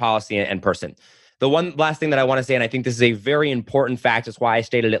between policy and person. The one last thing that I want to say, and I think this is a very important fact, that's why I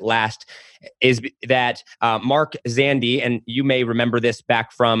stated it last, is that Mark Zandi, and you may remember this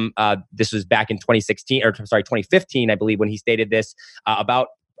back from, this was back in 2015, I believe, when he stated this about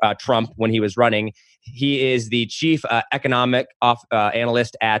Trump when he was running. He is the chief economic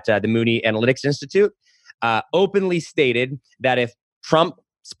analyst at the Moody Analytics Institute, openly stated that if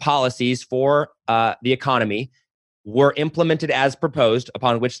Trump's policies for the economy were implemented as proposed,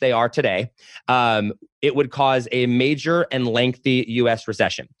 upon which they are today, it would cause a major and lengthy U.S.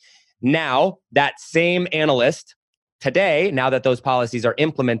 recession. Now, that same analyst today, now that those policies are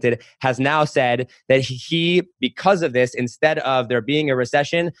implemented, has now said that he, because of this, instead of there being a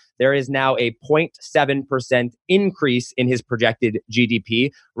recession, there is now a 0.7% increase in his projected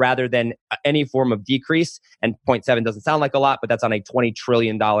GDP rather than any form of decrease. And 0.7 doesn't sound like a lot, but that's on a $20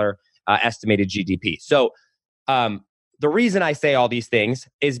 trillion estimated GDP. So the reason I say all these things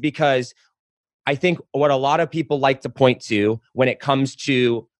is because I think what a lot of people like to point to when it comes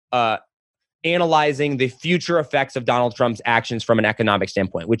to analyzing the future effects of Donald Trump's actions from an economic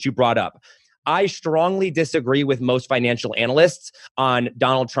standpoint, which you brought up. I strongly disagree with most financial analysts on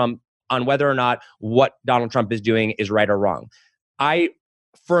Donald Trump, on whether or not what Donald Trump is doing is right or wrong. I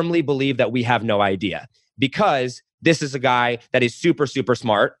firmly believe that we have no idea, because this is a guy that is super, super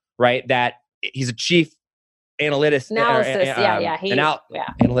smart, right? That he's a chief analytical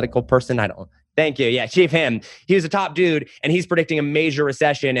person. Thank you. Yeah, Chief him. He was a top dude, and he's predicting a major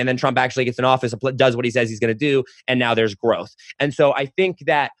recession, and then Trump actually gets in office, does what he says he's going to do, and now there's growth. And so I think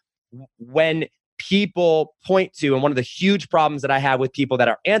that when people point to, and one of the huge problems that I have with people that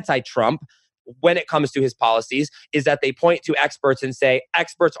are anti-Trump when it comes to his policies, is that they point to experts and say,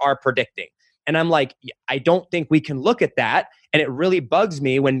 experts are predicting. And I'm like, I don't think we can look at that. And it really bugs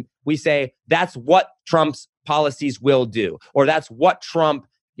me when we say that's what Trump's policies will do, or that's what Trump,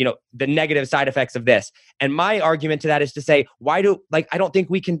 the negative side effects of this. And my argument to that is to say, I don't think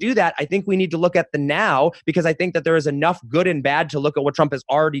we can do that. I think we need to look at the now, because I think that there is enough good and bad to look at what Trump has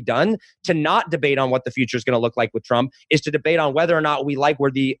already done. To not debate on what the future is going to look like with Trump is to debate on whether or not we like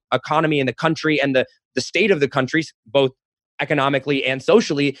where the economy and the country and the state of the country, both economically and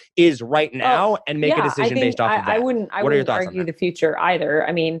socially, is right now, and make a decision based off of that. I wouldn't argue the future either.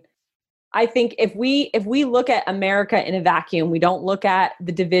 I mean, I think if we look at America in a vacuum, we don't look at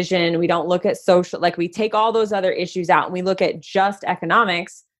the division, we don't look at social, like we take all those other issues out and we look at just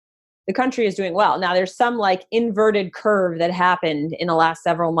economics, the country is doing well. Now there's some like inverted curve that happened in the last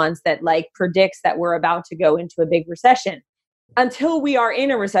several months that like predicts that we're about to go into a big recession. Until we are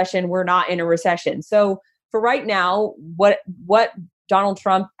in a recession, we're not in a recession. So for right now, what Donald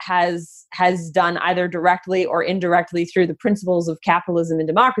Trump has done either directly or indirectly through the principles of capitalism and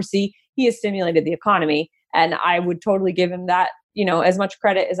democracy, he has stimulated the economy. And I would totally give him that, as much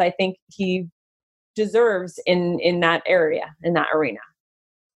credit as I think he deserves in that area, in that arena.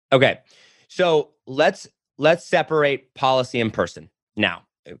 Okay. So let's separate policy and person now,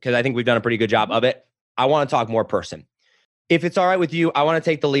 because I think we've done a pretty good job of it. I want to talk more person. If it's all right with you, I want to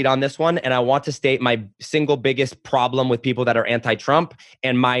take the lead on this one, and I want to state my single biggest problem with people that are anti-Trump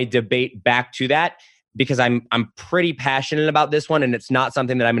and my debate back to that, because I'm pretty passionate about this one, and it's not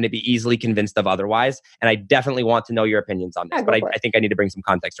something that I'm going to be easily convinced of otherwise. And I definitely want to know your opinions on this, but I think I need to bring some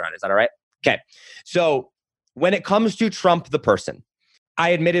context around it. Is that all right? Okay. So when it comes to Trump, the person, I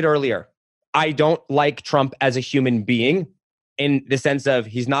admitted earlier, I don't like Trump as a human being, in the sense of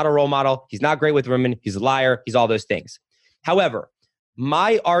he's not a role model, he's not great with women, he's a liar, he's all those things. However,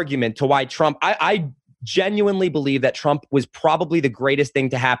 my argument to why Trump, I genuinely believe that Trump was probably the greatest thing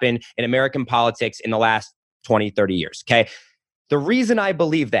to happen in American politics in the last 20, 30 years. Okay. The reason I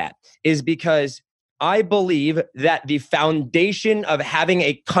believe that is because I believe that the foundation of having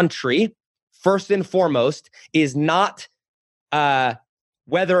a country, first and foremost, is not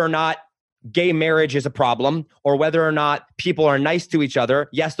whether or not gay marriage is a problem or whether or not people are nice to each other.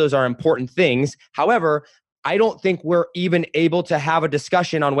 Yes, those are important things. However, I don't think we're even able to have a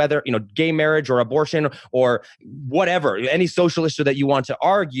discussion on whether, gay marriage or abortion or whatever, any social issue that you want to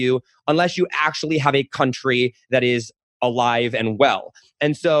argue, unless you actually have a country that is alive and well.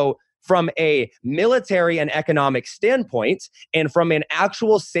 And so from a military and economic standpoint, and from an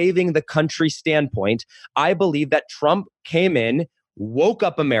actual saving the country standpoint, I believe that Trump came in, woke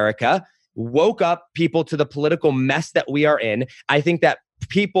up America, woke up people to the political mess that we are in. I think that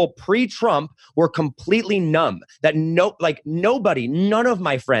people pre-Trump were completely numb, that nobody, none of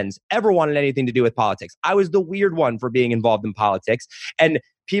my friends ever wanted anything to do with politics. I was the weird one for being involved in politics. And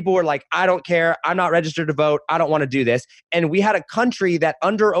people were like, I don't care. I'm not registered to vote. I don't want to do this. And we had a country that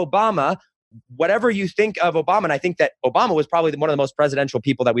under Obama, whatever you think of Obama, and I think that Obama was probably one of the most presidential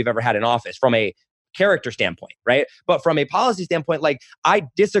people that we've ever had in office from a character standpoint, right? But from a policy standpoint, I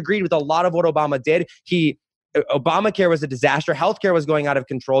disagreed with a lot of what Obama did. Obamacare was a disaster. Healthcare was going out of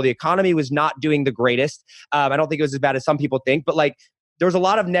control. The economy was not doing the greatest. I don't think it was as bad as some people think, but there was a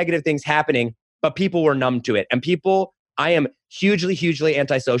lot of negative things happening, but people were numb to it. And I am hugely, hugely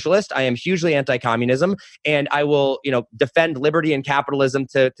anti-socialist. I am hugely anti-communism, and I will, defend liberty and capitalism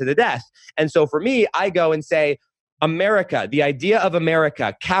to the death. And so for me, I go and say, America, the idea of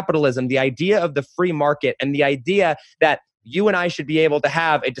America, capitalism, the idea of the free market, and the idea that you and I should be able to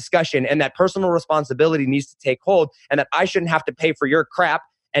have a discussion and that personal responsibility needs to take hold and that I shouldn't have to pay for your crap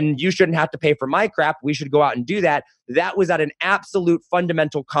and you shouldn't have to pay for my crap. We should go out and do that. That was at an absolute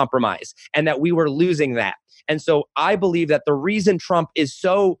fundamental compromise and that we were losing that. And so I believe that the reason Trump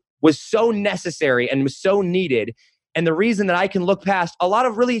was so necessary and was so needed, and the reason that I can look past a lot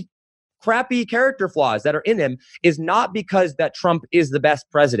of really crappy character flaws that are in him is not because that Trump is the best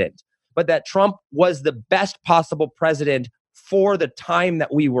president, but that Trump was the best possible president for the time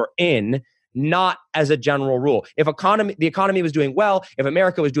that we were in, not as a general rule. If the economy was doing well, if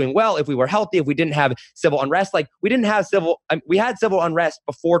America was doing well, if we were healthy, if we didn't have civil unrest, we had civil unrest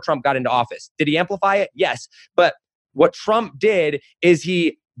before Trump got into office. Did he amplify it? Yes. But what Trump did is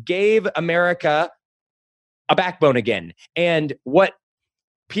he gave America a backbone again. And what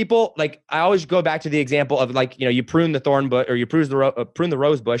people I always go back to the example of you prune the thorn bush or you prune the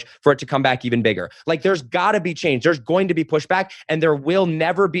rose bush for it to come back even bigger. There's got to be change. There's going to be pushback, and there will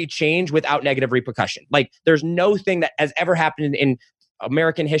never be change without negative repercussion. There's no thing that has ever happened in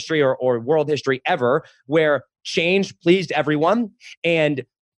American history or world history ever where change pleased everyone and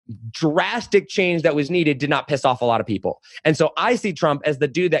drastic change that was needed did not piss off a lot of people. And so I see Trump as the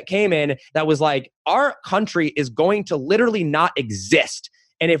dude that came in that was like, our country is going to literally not exist.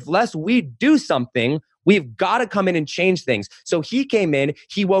 And unless we do something, we've got to come in and change things. So he came in,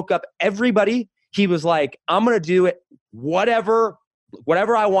 he woke up everybody. He was like, I'm going to do it, whatever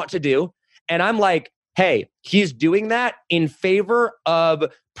I want to do. And I'm like, hey, he's doing that in favor of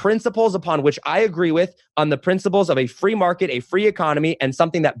principles upon which I agree with, on the principles of a free market, a free economy, and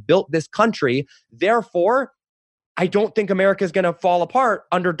something that built this country. Therefore, I don't think America is going to fall apart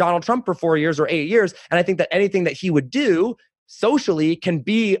under Donald Trump for 4 years or 8 years. And I think that anything that he would do socially can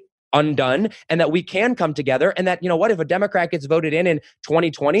be undone, and that we can come together, and that, if a Democrat gets voted in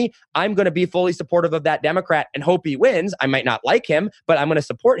 2020, I'm going to be fully supportive of that Democrat and hope he wins. I might not like him, but I'm going to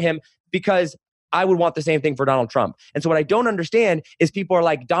support him because I would want the same thing for Donald Trump. And so what I don't understand is people are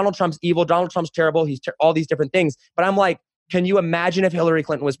like, Donald Trump's evil, Donald Trump's terrible, he's all these different things. But I'm like, can you imagine if Hillary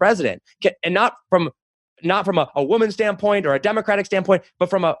Clinton was president? And not from a woman's standpoint or a Democratic standpoint, but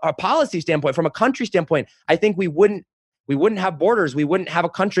from a policy standpoint, from a country standpoint, I think we wouldn't have borders. We wouldn't have a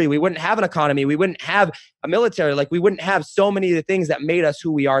country. We wouldn't have an economy. We wouldn't have a military. We wouldn't have so many of the things that made us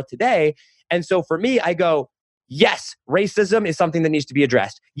who we are today. And so for me, I go, yes, racism is something that needs to be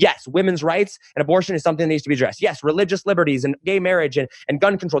addressed. Yes, women's rights and abortion is something that needs to be addressed. Yes, religious liberties and gay marriage and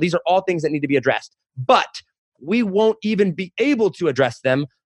gun control. These are all things that need to be addressed. But we won't even be able to address them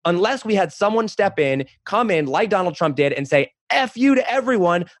unless we had someone step in, come in like Donald Trump did and say, F you to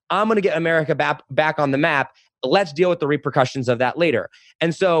everyone. I'm going to get America back on the map. Let's deal with the repercussions of that later.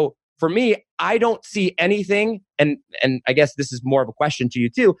 And so for me, I don't see anything, and I guess this is more of a question to you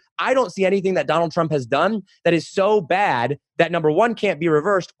too. I don't see anything that Donald Trump has done that is so bad that number one, can't be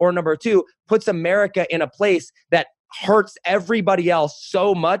reversed, or number two, puts America in a place that hurts everybody else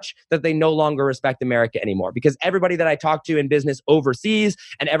so much that they no longer respect America anymore. Because everybody that I talk to in business overseas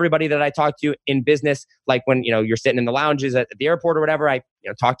and everybody that I talk to in business, like when, you're sitting in the lounges at the airport or whatever, I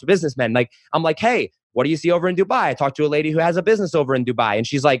talk to businessmen. Like, I'm like, hey, what do you see over in Dubai? I talked to a lady who has a business over in Dubai and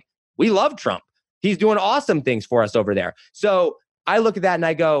she's like, we love Trump. He's doing awesome things for us over there. So I look at that and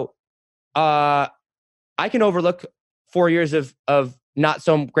I go, I can overlook 4 years of not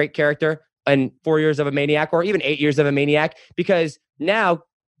so great character and 4 years of a maniac, or even 8 years of a maniac, because now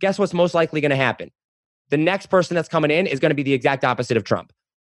guess what's most likely going to happen? The next person that's coming in is going to be the exact opposite of Trump.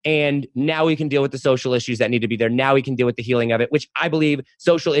 And now we can deal with the social issues that need to be there. Now we can deal with the healing of it, which I believe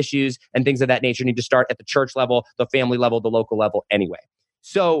social issues and things of that nature need to start at the church level, the family level, the local level anyway.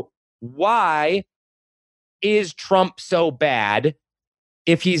 So why is Trump so bad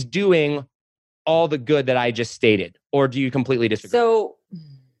if he's doing all the good that I just stated? Or do you completely disagree? So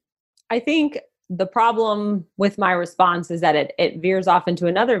I think the problem with my response is that it veers off into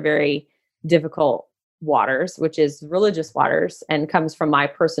another very difficult waters, which is religious waters, and comes from my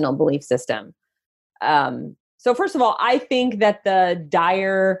personal belief system. So first of all, I think that the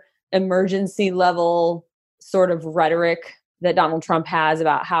dire emergency level sort of rhetoric that Donald Trump has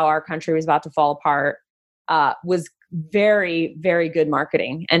about how our country was about to fall apart was very, very good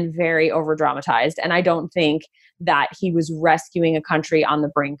marketing and very over dramatized. And I don't think that he was rescuing a country on the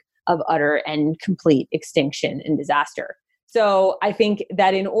brink of utter and complete extinction and disaster. So I think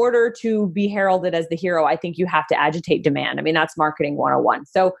that in order to be heralded as the hero, I think you have to agitate demand. I mean, that's marketing 101.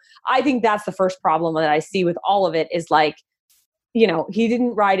 So I think that's the first problem that I see with all of it is like, he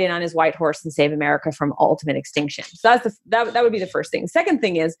didn't ride in on his white horse and save America from ultimate extinction. So that would be the first thing. Second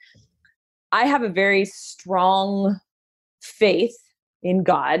thing is, I have a very strong faith in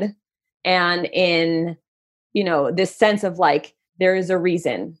God and in, this sense of like, there is a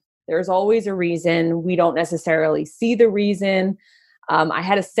reason. There's always a reason. We don't necessarily see the reason. I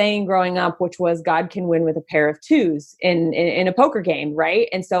had a saying growing up, which was God can win with a pair of twos in a poker game, right?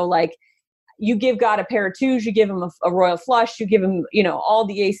 And so like, you give God a pair of twos, you give him a royal flush, you give him, all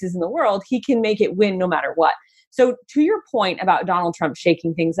the aces in the world, he can make it win no matter what. So to your point about Donald Trump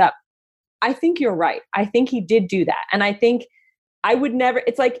shaking things up, I think you're right. I think he did do that. And I think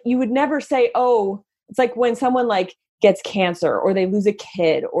it's like, you would never say, oh, it's like when someone like gets cancer or they lose a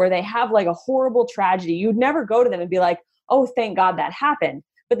kid or they have like a horrible tragedy, you'd never go to them and be like, oh, thank God that happened.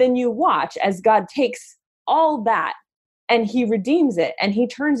 But then you watch as God takes all that and he redeems it and he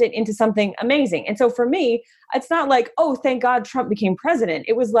turns it into something amazing. And so for me, it's not like, oh, thank God Trump became president.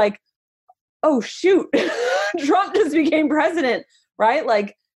 It was like, oh, shoot, Trump just became president, right?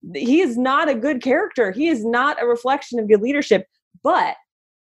 Like, he is not a good character. He is not a reflection of good leadership, but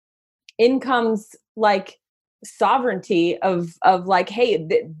in comes like sovereignty of like, hey,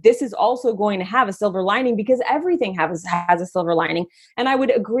 this is also going to have a silver lining because everything has a silver lining. And I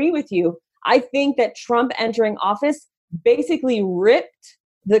would agree with you. I think that Trump entering office basically ripped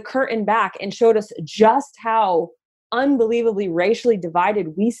the curtain back and showed us just how unbelievably racially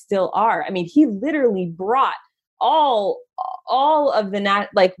divided we still are. I mean, he literally brought all of the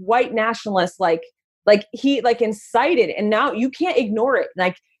white nationalists, like he like incited, and now you can't ignore it.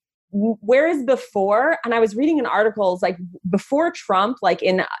 Like, whereas before, and I was reading in articles like before Trump, like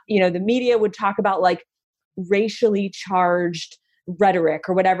in, the media would talk about like racially charged rhetoric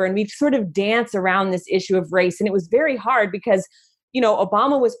or whatever. And we'd sort of dance around this issue of race. And it was very hard because,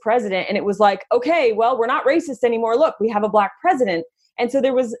 Obama was president and it was like, okay, well, we're not racist anymore. Look, we have a black president. And so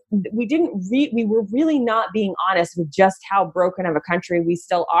we were really not being honest with just how broken of a country we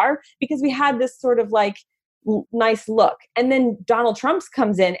still are because we had this sort of like nice look. And then Donald Trump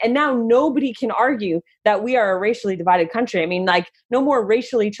comes in and now nobody can argue that we are a racially divided country. I mean, like no more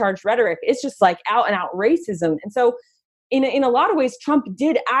racially charged rhetoric. It's just like out and out racism. And so in a lot of ways, Trump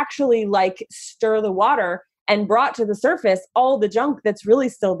did actually like stir the water and brought to the surface all the junk that's really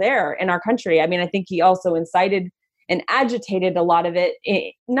still there in our country. I mean, I think he also incited and agitated a lot of it.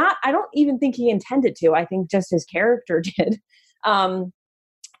 I don't even think he intended to. I think just his character did. And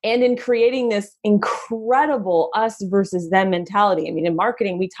in creating this incredible us versus them mentality. I mean, in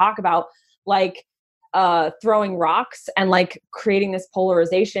marketing, we talk about like throwing rocks and like creating this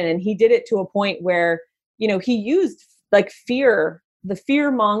polarization. And he did it to a point where, he used like fear. The fear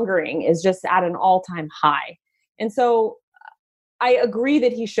mongering is just at an all-time high. And so I agree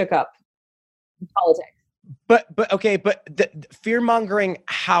that he shook up politics. But the fear mongering,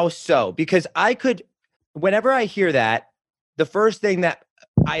 how so? Because whenever I hear that, the first thing that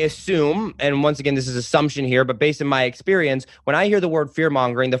I assume, and once again, this is assumption here, but based on my experience, when I hear the word fear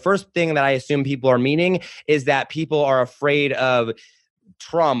mongering, the first thing that I assume people are meaning is that people are afraid of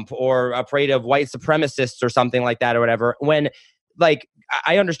Trump or afraid of white supremacists or something like that or whatever, when like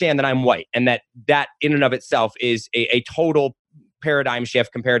I understand that I'm white and that in and of itself is a total paradigm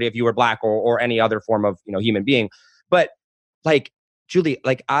shift compared to if you were black or any other form of, human being. But like, Julie,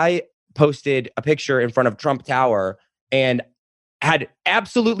 like I posted a picture in front of Trump Tower and had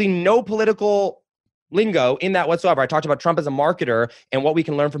absolutely no political lingo in that whatsoever. I talked about Trump as a marketer and what we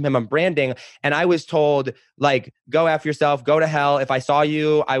can learn from him on branding. And I was told, like, go F yourself, go to hell. If I saw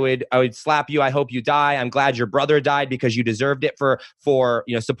you, I would slap you. I hope you die. I'm glad your brother died because you deserved it for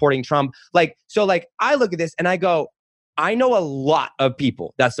supporting Trump. Like, so like I look at this and I go, I know a lot of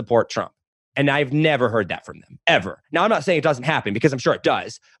people that support Trump. And I've never heard that from them, ever. Now, I'm not saying it doesn't happen because I'm sure it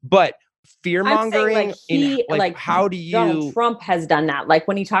does, but fear-mongering, how do you... Donald Trump has done that. Like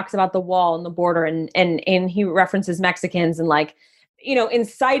when he talks about the wall and the border and he references Mexicans and like,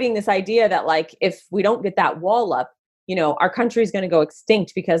 inciting this idea that like, if we don't get that wall up, our country is going to go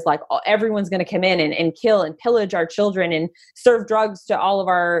extinct because like everyone's going to come in and kill and pillage our children and serve drugs to all of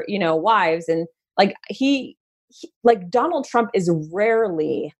our, wives. And like he Donald Trump is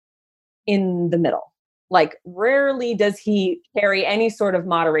rarely in the middle. Like rarely does he carry any sort of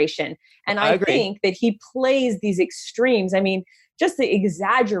moderation. And I think that he plays these extremes. I mean, just the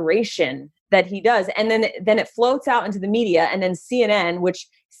exaggeration that he does. And then it floats out into the media, and then CNN, which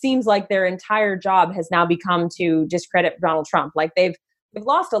seems like their entire job has now become to discredit Donald Trump. Like they've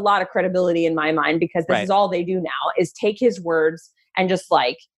lost a lot of credibility in my mind because this is all they do now is take his words and just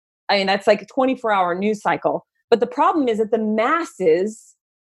like, I mean, that's like a 24-hour news cycle. But the problem is that the masses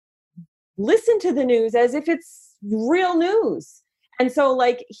listen to the news as if it's real news. And so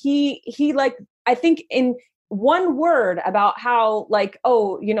like he like, I think in one word about how like,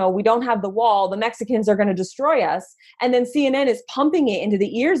 we don't have the wall, the Mexicans are going to destroy us. And then CNN is pumping it into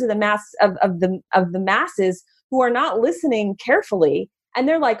the ears of the of the masses who are not listening carefully. And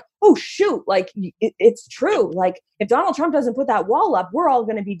they're like, oh shoot, like it's true. Like if Donald Trump doesn't put that wall up, we're all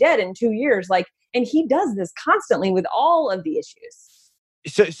going to be dead in 2 years. Like, and he does this constantly with all of the issues.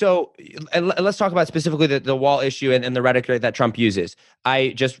 So and let's talk about specifically the wall issue and the rhetoric that Trump uses. I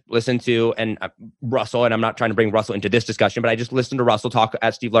just listened to Russell, and I'm not trying to bring Russell into this discussion, but I just listened to Russell talk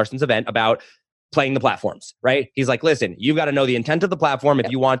at Steve Larson's event about playing the platforms, right? He's like, listen, you've got to know the intent of the platform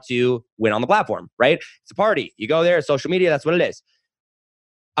if you want to win on the platform, right? It's a party. You go there, it's social media, that's what it is.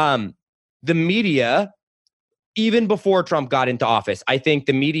 The media, even before Trump got into office, I think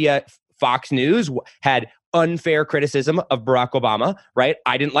the media, Fox News had unfair criticism of Barack Obama, right?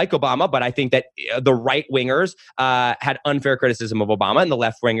 I didn't like Obama, but I think that the right wingers had unfair criticism of Obama and the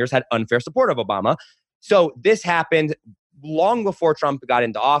left wingers had unfair support of Obama. So this happened long before Trump got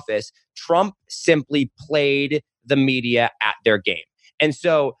into office. Trump simply played the media at their game. And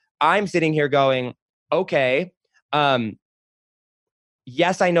so I'm sitting here going, okay,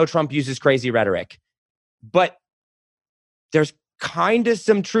 yes, I know Trump uses crazy rhetoric, but there's kind of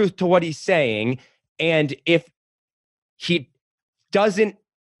some truth to what he's saying. And if he doesn't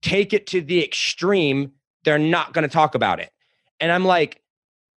take it to the extreme, they're not going to talk about it. And I'm like,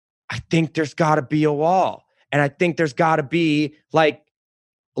 I think there's got to be a wall. And I think there's got to be like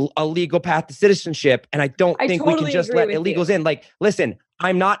a legal path to citizenship. And I don't think we can just let illegals in. Like, listen,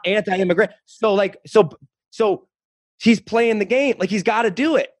 I'm not anti-immigrant. So he's playing the game. Like he's got to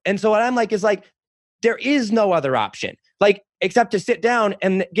do it. And so what I'm like is like, there is no other option, like, except to sit down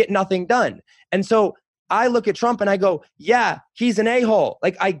and get nothing done. And so I look at Trump and I go, yeah, he's an a-hole.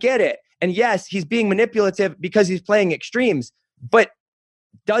 Like, I get it. And yes, he's being manipulative because he's playing extremes. But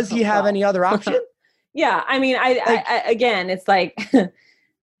does he have any other option? Yeah. I mean, I again, it's like,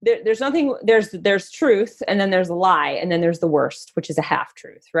 there's nothing, there's truth, and then there's a lie, and then there's the worst, which is a half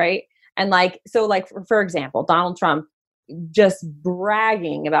truth. Right. And like, so like, for example, Donald Trump just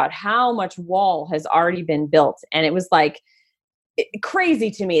bragging about how much wall has already been built. And it was like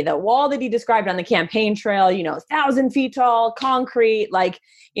crazy to me, the wall that he described on the campaign trail, 1,000 feet tall, concrete, like,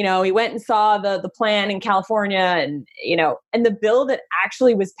 he went and saw the plan in California, and, and the bill that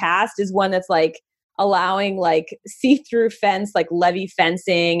actually was passed is one that's like allowing like see-through fence, like levee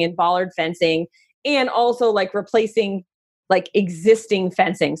fencing and bollard fencing, and also like replacing like existing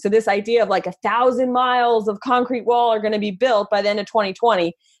fencing. So this idea of like 1,000 miles of concrete wall are going to be built by the end of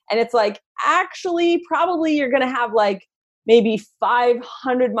 2020. And it's like, actually, probably you're going to have like maybe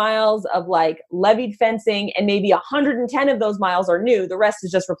 500 miles of like levied fencing, and maybe 110 of those miles are new. The rest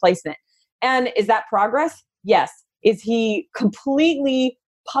is just replacement. And is that progress? Yes. Is he completely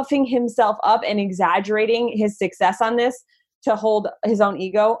puffing himself up and exaggerating his success on this to hold his own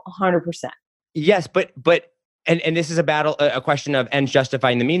ego? 100%. Yes, but and this is a question of ends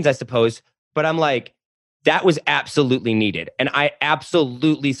justifying the means, I suppose. But I'm like, that was absolutely needed. And I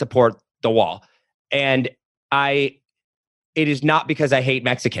absolutely support the wall. And it is not because I hate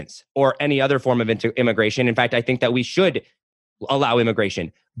Mexicans or any other form of immigration. In fact, I think that we should allow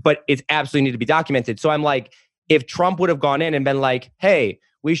immigration, but it's absolutely need to be documented. So I'm like, if Trump would have gone in and been like, hey,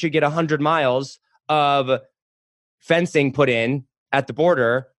 we should get 100 miles of fencing put in at the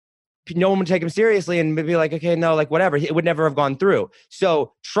border, no one would take him seriously and be like, okay, no, like whatever. It would never have gone through.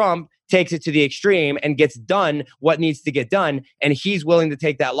 So Trump takes it to the extreme and gets done what needs to get done. And he's willing to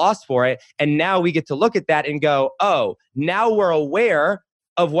take that loss for it. And now we get to look at that and go, oh, now we're aware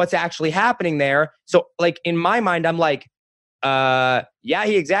of what's actually happening there. So like in my mind, I'm like, yeah,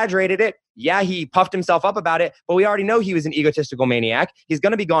 he exaggerated it. Yeah, he puffed himself up about it, but we already know he was an egotistical maniac. He's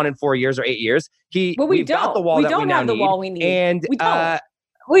going to be gone in 4 years or 8 years. We've got the wall we that don't we now have the need. wall we need. And we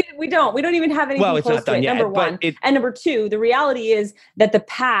don't. We don't even have anything it's close not to done it, yet, number one. And number two, the reality is that the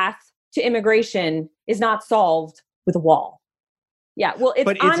path to immigration is not solved with a wall. Yeah, well, it's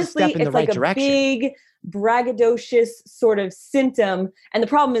honestly, it's like a big braggadocious sort of symptom. And the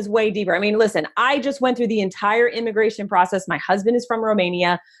problem is way deeper. I mean, listen, I just went through the entire immigration process. My husband is from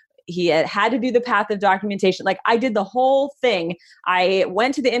Romania. He had to do the path of documentation. Like I did the whole thing. I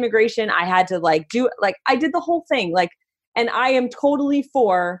went to the immigration. I had to I did the whole thing. And I am totally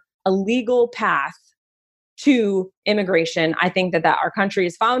for a legal path to immigration. I think that our country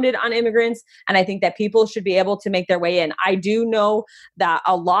is founded on immigrants, and I think that people should be able to make their way in. I do know that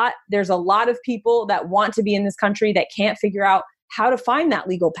there's a lot of people that want to be in this country that can't figure out how to find that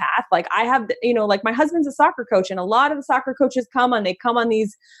legal path. Like I have, my husband's a soccer coach, and a lot of the soccer coaches come on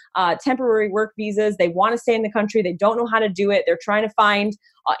these temporary work visas. They want to stay in the country. They don't know how to do it. They're trying to find,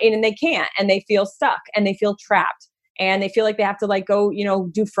 and they can't, and they feel stuck and they feel trapped. And they feel like they have to go,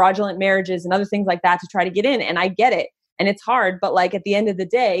 do fraudulent marriages and other things like that to try to get in. And I get it. And it's hard. But at the end of the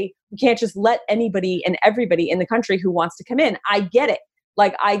day, we can't just let anybody and everybody in the country who wants to come in. I get it.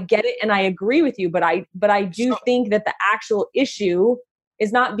 I get it. And I agree with you. But I do think that the actual issue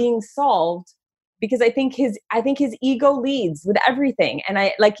is not being solved because I think his ego leads with everything. And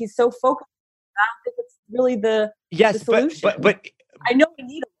he's so focused. I don't think it's really the solution. But I know we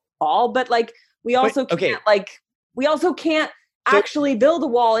need a wall, but we also can't actually build a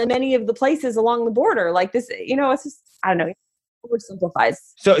wall in many of the places along the border. It's just, I don't know, oversimplifies.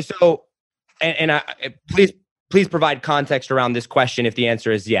 So, and I please provide context around this question if the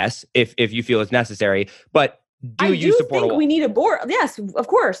answer is yes, if you feel it's necessary. But do you support a wall? We need a border. Yes, of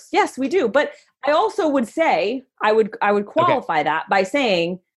course. Yes, we do. But I also would say, I would qualify that by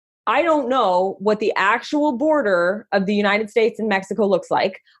saying, I don't know what the actual border of the United States and Mexico looks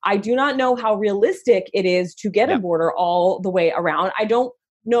like. I do not know how realistic it is to get a border all the way around. I don't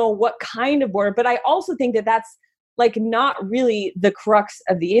know what kind of border, but I also think that that's not really the crux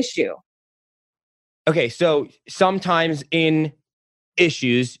of the issue. Okay, so sometimes in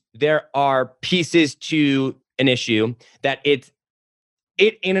issues, there are pieces to an issue that it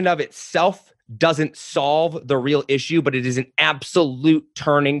in and of itself doesn't solve the real issue, but it is an absolute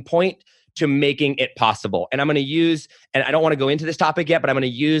turning point to making it possible. And I'm going to use, and I don't want to go into this topic yet, but I'm going to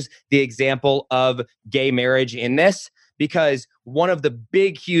use the example of gay marriage in this, because one of the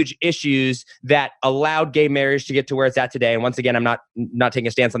big, huge issues that allowed gay marriage to get to where it's at today, and once again, I'm not taking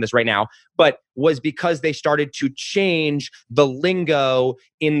a stance on this right now, but was because they started to change the lingo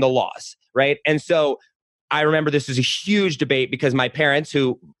in the laws, right? And so I remember this was a huge debate because my parents,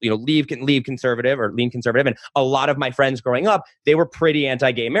 who lean conservative, and a lot of my friends growing up, they were pretty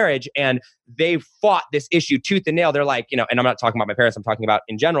anti-gay marriage, and they fought this issue tooth and nail. They're like, and I'm not talking about my parents, I'm talking about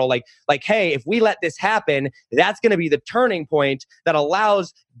in general, like, hey, if we let this happen, that's going to be the turning point that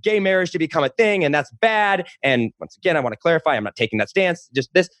allows gay marriage to become a thing, and that's bad. And once again, I want to clarify, I'm not taking that stance,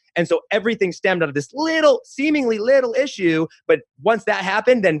 just this. And so everything stemmed out of this seemingly little issue, but once that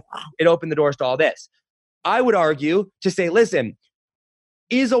happened, then it opened the doors to all this. I would argue to say, listen,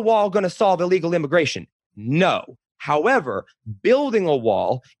 is a wall going to solve illegal immigration? No. However, building a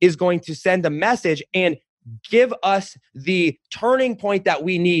wall is going to send a message and give us the turning point that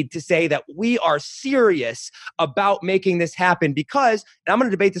we need to say that we are serious about making this happen. Because, and I'm going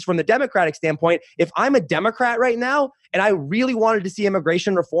to debate this from the Democratic standpoint, if I'm a Democrat right now and I really wanted to see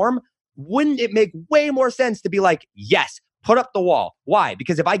immigration reform, wouldn't it make way more sense to be like, yes, put up the wall? Why?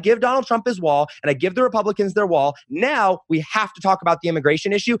 Because if I give Donald Trump his wall and I give the Republicans their wall, now we have to talk about the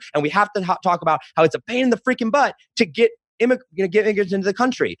immigration issue, and we have to talk about how it's a pain in the freaking butt to get immigrants into the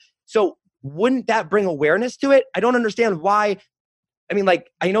country. So wouldn't that bring awareness to it? I don't understand why. I mean,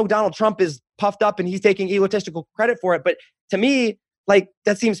 I know Donald Trump is puffed up and he's taking egotistical credit for it, but to me,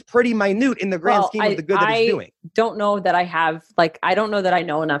 that seems pretty minute in the grand scheme of the good that he's doing. I don't know that I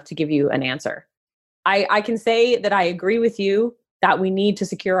know enough to give you an answer. I can say that I agree with you that we need to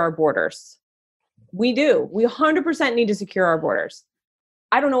secure our borders. We do. We 100% need to secure our borders.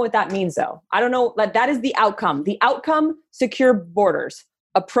 I don't know what that means though. I don't know. That is the outcome. The outcome, secure borders.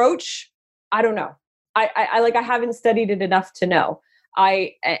 Approach, I don't know. I haven't studied it enough to know.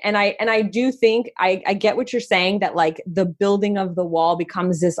 I do think I get what you're saying, that like the building of the wall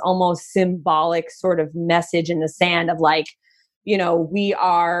becomes this almost symbolic sort of message in the sand of like, we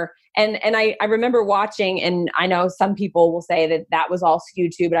are, and I remember watching, and I know some people will say that was all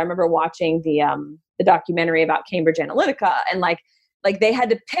skewed too, but I remember watching the documentary about Cambridge Analytica, and like they had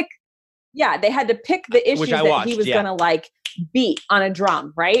to pick the issues that he was going to like beat on a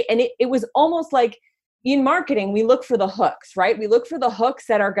drum. Right. And it was almost like, in marketing, we look for the hooks, right? We look for the hooks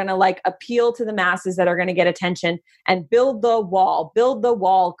that are going to like appeal to the masses, that are going to get attention, and build the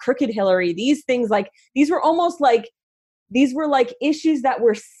wall, crooked Hillary, these things, like these were like issues that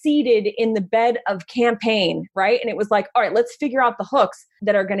were seeded in the bed of campaign, right? And it was like, all right, let's figure out the hooks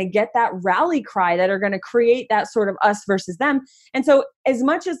that are going to get that rally cry, that are going to create that sort of us versus them. And so as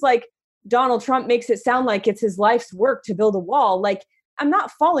much as like Donald Trump makes it sound like it's his life's work to build a wall, like I'm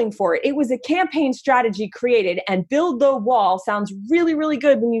not falling for it. It was a campaign strategy created, and build the wall sounds really, really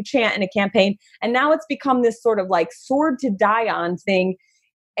good when you chant in a campaign. And now it's become this sort of like sword to die on thing.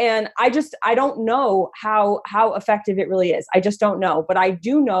 And I don't know how effective it really is. I just don't know. But I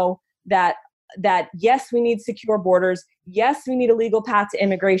do know that yes, we need secure borders. Yes, we need a legal path to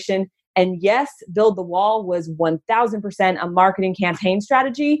immigration. And yes, build the wall was 1000% a marketing campaign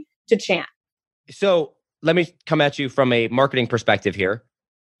strategy to chant. So let me come at you from a marketing perspective here.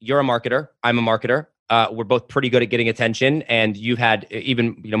 You're a marketer. I'm a marketer. We're both pretty good at getting attention, and you've had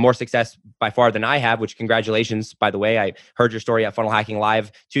even more success by far than I have, which congratulations, by the way. I heard your story at Funnel Hacking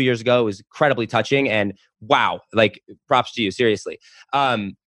Live 2 years ago. It was incredibly touching, and wow, like props to you, seriously.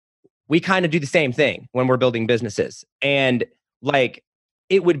 We kind of do the same thing when we're building businesses, and like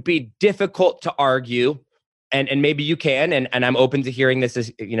it would be difficult to argue, and maybe you can, and I'm open to hearing this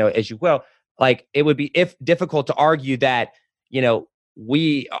as you will. Like it would be difficult to argue that,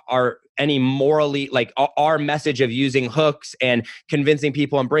 we are any morally, like our message of using hooks and convincing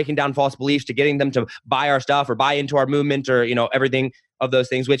people and breaking down false beliefs to getting them to buy our stuff or buy into our movement, or, everything of those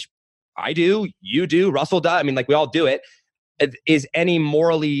things, which I do, you do, Russell does. I mean, like we all do it, is any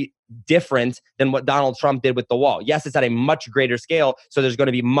morally different than what Donald Trump did with the wall. Yes, it's at a much greater scale, so there's going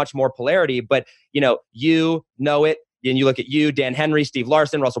to be much more polarity, but you know it. And you look at you, Dan Henry, Steve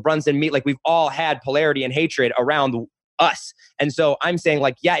Larson, Russell Brunson, me, like we've all had polarity and hatred around us. And so I'm saying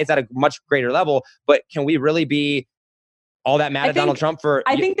like, yeah, it's at a much greater level, but can we really be all that mad at Donald Trump for,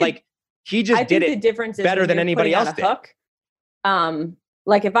 he just did it better than anybody else did.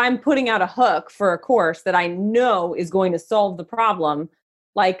 Like if I'm putting out a hook for a course that I know is going to solve the problem,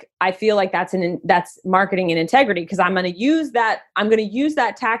 like I feel like that's marketing and integrity, because I'm going to use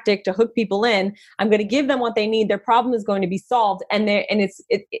that tactic to hook people in. I'm going to give them what they need. Their problem is going to be solved,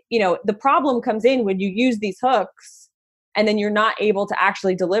 the problem comes in when you use these hooks and then you're not able to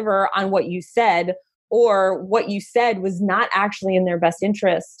actually deliver on what you said, or what you said was not actually in their best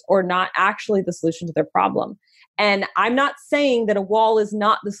interest, or not actually the solution to their problem. And I'm not saying that a wall is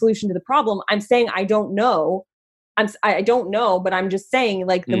not the solution to the problem. I'm saying I don't know. I don't know, but I'm just saying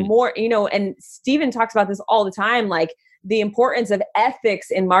like the more, and Stephen talks about this all the time, like the importance of ethics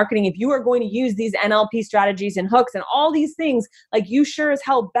in marketing. If you are going to use these NLP strategies and hooks and all these things, like you sure as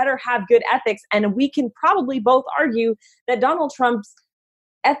hell better have good ethics. And we can probably both argue that Donald Trump's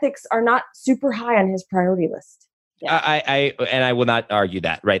ethics are not super high on his priority list. Yeah. I will not argue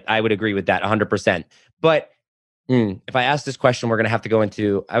that, right? I would agree with that 100%. But if I ask this question, we're going to have to go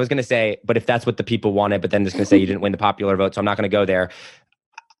into, I was going to say, but if that's what the people wanted, but then just going to say you didn't win the popular vote. So I'm not going to go there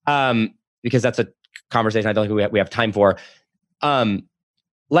because that's a conversation I don't think we have time for.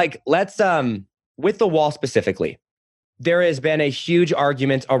 Let's, with the wall specifically, there has been a huge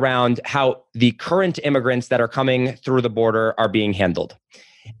argument around how the current immigrants that are coming through the border are being handled.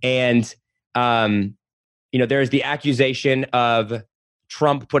 And, there's the accusation of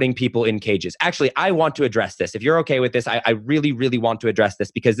Trump putting people in cages. Actually, I want to address this. If you're okay with this, I really, really want to address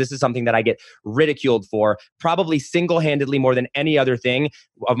this, because this is something that I get ridiculed for, probably single-handedly more than any other thing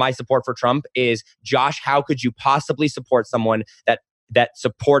of my support for Trump is, Josh, how could you possibly support someone that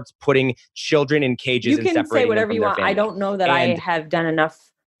supports putting children in cages and separating them from their family? You can say whatever you want. I don't know that I have done enough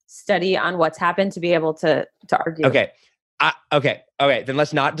study on what's happened to be able to argue. Okay. Okay. Then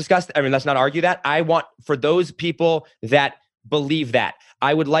let's not discuss, let's not argue that. I want for those people that believe that.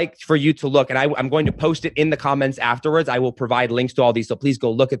 I would like for you to look, and I'm going to post it in the comments afterwards. I will provide links to all these, so please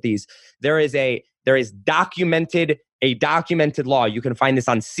go look at these. There is documented law. You can find this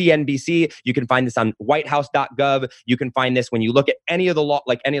on CNBC. You can find this on whitehouse.gov. You can find this when you look at any of the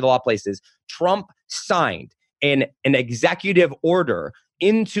law places. Trump signed an executive order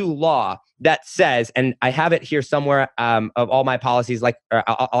into law that says, and I have it here somewhere, of all my policies,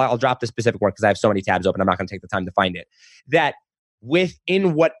 I'll drop the specific one because I have so many tabs open. I'm not going to take the time to find it. That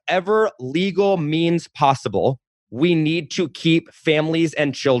within whatever legal means possible, we need to keep families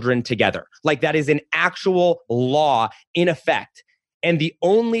and children together. Like, that is an actual law in effect. And the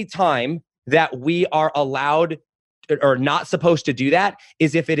only time that we are allowed or not supposed to do that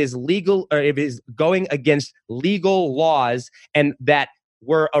is if it is legal, or if it is going against legal laws, and that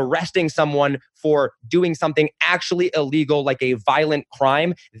we're arresting someone for doing something actually illegal, like a violent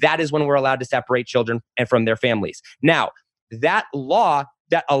crime. That is when we're allowed to separate children and from their families. Now, that law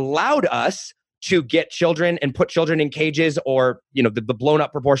that allowed us to get children and put children in cages, or, the blown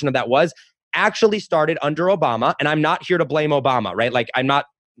up proportion of that was actually started under Obama. And I'm not here to blame Obama, right? Like, I'm not,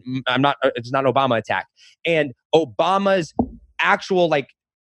 it's not an Obama attack. And Obama's actual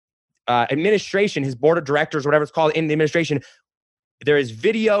administration, his board of directors, whatever it's called in the administration, there is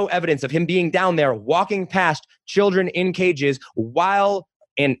video evidence of him being down there walking past children in cages while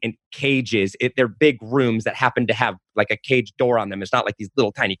in cages. They're big rooms that happen to have like a cage door on them. It's not like these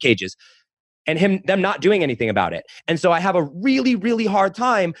little tiny cages. And them not doing anything about it. And so I have a really, really hard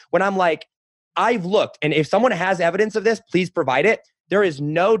time when I'm like, I've looked, and if someone has evidence of this, please provide it. There is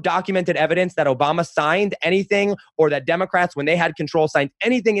no documented evidence that Obama signed anything, or that Democrats, when they had control, signed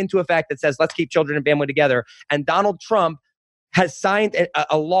anything into effect that says, let's keep children and family together. And Donald Trump has signed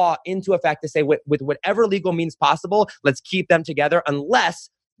a law into effect to say, with whatever legal means possible, let's keep them together unless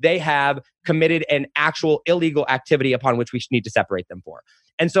they have committed an actual illegal activity upon which we need to separate them for.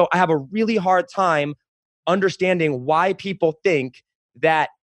 And so I have a really hard time understanding why people think that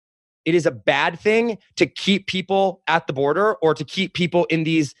it is a bad thing to keep people at the border, or to keep people in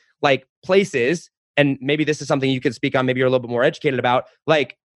these places. And maybe this is something you could speak on, maybe you're a little bit more educated about.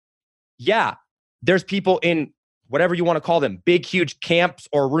 Yeah, there's people in whatever you want to call them, big, huge camps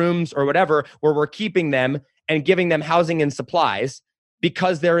or rooms or whatever, where we're keeping them and giving them housing and supplies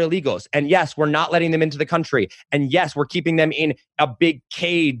because they're illegals. And yes, we're not letting them into the country. And yes, we're keeping them in a big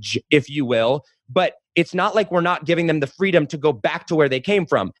cage, if you will. But it's not like we're not giving them the freedom to go back to where they came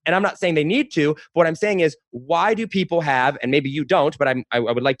from. And I'm not saying they need to, but what I'm saying is, why do people have, and maybe you don't, but I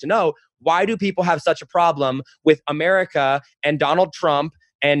would like to know, why do people have such a problem with America and Donald Trump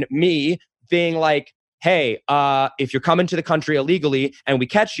and me being like, hey, if you're coming to the country illegally and we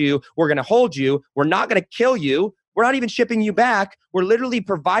catch you, we're going to hold you. We're not going to kill you. We're not even shipping you back. We're literally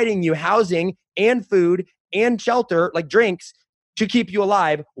providing you housing and food and shelter, like drinks, to keep you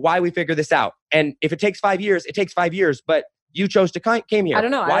alive while we figure this out. And if it takes 5 years, it takes 5 years, but you chose to came here. I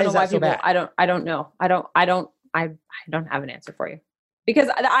don't know. Why I don't is know why that so people, bad? I don't know. I don't have an answer for you. Because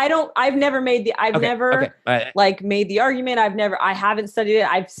I've never made the made the argument. I haven't studied it.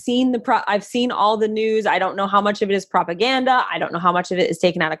 I've seen all the news. I don't know how much of it is propaganda. I don't know how much of it is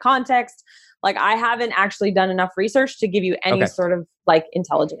taken out of context. I haven't actually done enough research to give you any sort of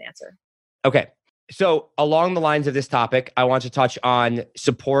intelligent answer. Okay. So along the lines of this topic, I want to touch on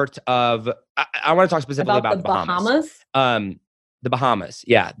support of, I want to talk specifically about the Bahamas. The Bahamas.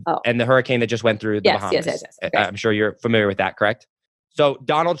 Yeah. Oh. And the hurricane that just went through the Bahamas. Yes. Okay. I'm sure you're familiar with that, correct? So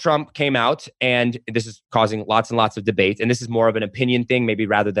Donald Trump came out, and this is causing lots and lots of debate. And this is more of an opinion thing, maybe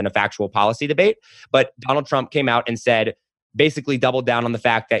rather than a factual policy debate. But Donald Trump came out and said, basically doubled down on the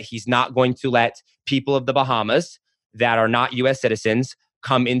fact that he's not going to let people of the Bahamas that are not U.S. citizens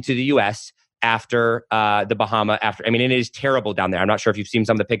come into the U.S. after it is terrible down there. I'm not sure if you've seen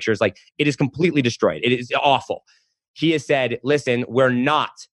some of the pictures. It is completely destroyed. It is awful. He has said, listen, we're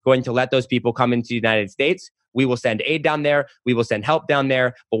not going to let those people come into the United States. We will send aid down there. We will send help down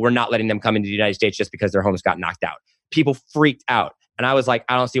there, but we're not letting them come into the United States just because their homes got knocked out. People freaked out. And I was like,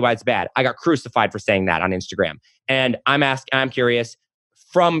 I don't see why it's bad. I got crucified for saying that on Instagram. And I'm curious,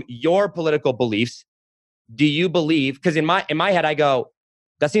 from your political beliefs, do you believe, because in my head, I go,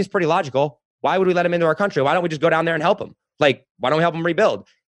 that seems pretty logical. Why would we let them into our country? Why don't we just go down there and help them? Why don't we help them rebuild?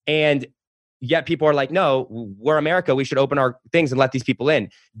 And yet people are like, no, we're America. We should open our things and let these people in.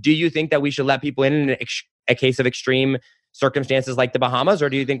 Do you think that we should let people in a case of extreme circumstances like the Bahamas, or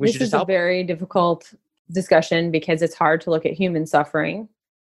do you think we should just help? This is a very difficult discussion because it's hard to look at human suffering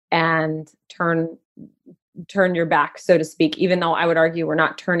and turn your back, so to speak, even though I would argue we're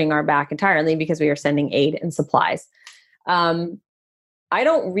not turning our back entirely because we are sending aid and supplies. I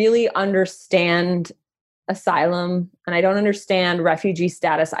don't really understand asylum and I don't understand refugee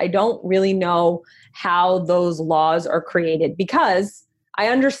status. I don't really know how those laws are created, because I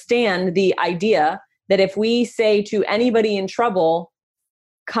understand the idea that if we say to anybody in trouble,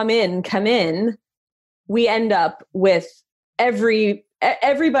 come in, we end up with every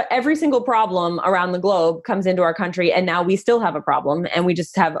single problem around the globe comes into our country, and now we still have a problem and we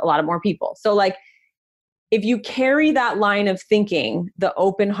just have a lot of more people. So like, if you carry that line of thinking, the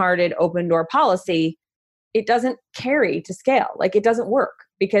open-hearted, open-door policy, it doesn't carry to scale. Like, it doesn't work,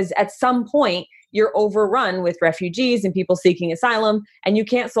 because at some point you're overrun with refugees and people seeking asylum, and you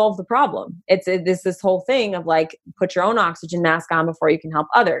can't solve the problem. It's this whole thing of like, put your own oxygen mask on before you can help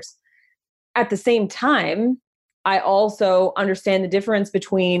others. At the same time, I also understand the difference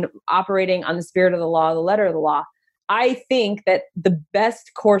between operating on the spirit of the law, the letter of the law. I think that the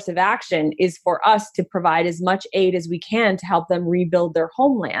best course of action is for us to provide as much aid as we can to help them rebuild their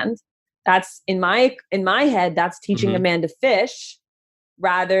homeland. That's in my head, that's teaching a man to fish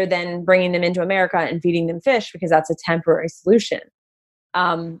rather than bringing them into America and feeding them fish, because that's a temporary solution.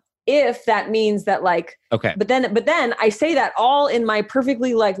 If that means that like, okay, but then I say that all in my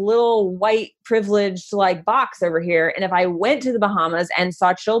perfectly like little white privileged like box over here. And if I went to the Bahamas and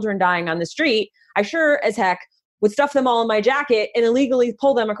saw children dying on the street, I sure as heck would stuff them all in my jacket and illegally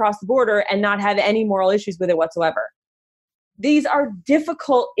pull them across the border and not have any moral issues with it whatsoever. These are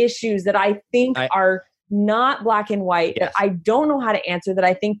difficult issues that I think are not black and white, yes, that I don't know how to answer, that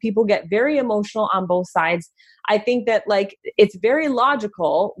I think people get very emotional on both sides. I think that like, it's very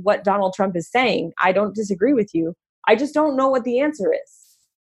logical what Donald Trump is saying. I don't disagree with you. I just don't know what the answer is.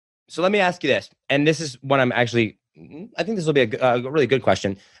 So let me ask you this, and this is what I think this will be a really good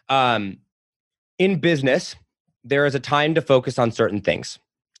question. In business, there is a time to focus on certain things.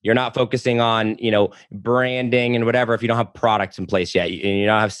 You're not focusing on, branding and whatever if you don't have products in place yet. You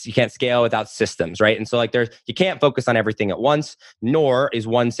can't scale without systems, right? And so like you can't focus on everything at once, nor is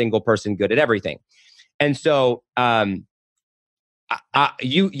one single person good at everything. And so I'm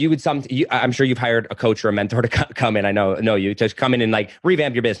sure you've hired a coach or a mentor to come in. I know you to come in and like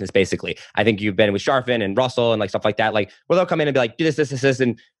revamp your business. Basically, I think you've been with Sharfin and Russell and like stuff like that. Like, where they'll come in and be like, do this,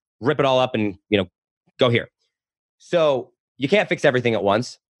 and rip it all up and go here. So you can't fix everything at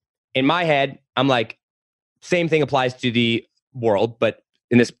once. In my head, I'm like, same thing applies to the world, but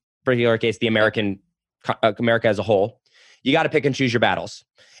in this particular case, the America as a whole. You got to pick and choose your battles,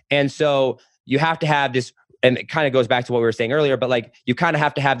 and so you have to have this. And it kind of goes back to what we were saying earlier, but like, you kind of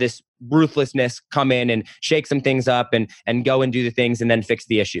have to have this ruthlessness come in and shake some things up and go and do the things and then fix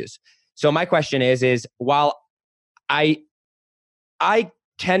the issues. So my question is while I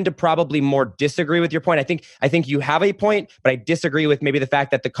tend to probably more disagree with your point. I think you have a point, but I disagree with maybe the fact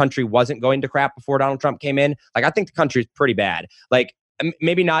that the country wasn't going to crap before Donald Trump came in. Like, I think the country is pretty bad. Like,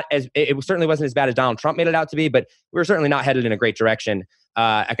 maybe not it certainly wasn't as bad as Donald Trump made it out to be, but we were certainly not headed in a great direction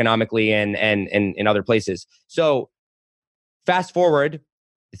economically and in other places. So fast forward,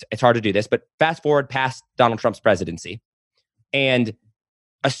 it's hard to do this, but fast forward past Donald Trump's presidency, and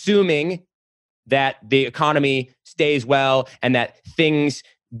assuming that the economy stays well and that things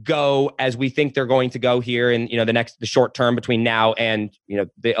go as we think they're going to go here in the short term between now and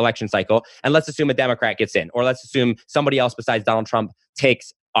the election cycle, and let's assume a Democrat gets in, or let's assume somebody else besides Donald Trump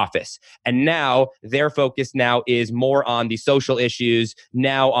takes office, and now their focus now is more on the social issues,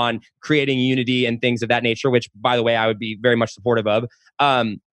 now on creating unity and things of that nature, which, by the way, I would be very much supportive of.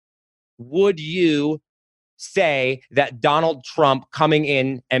 Would you say that Donald Trump coming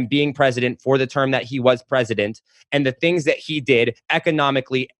in and being president for the term that he was president, and the things that he did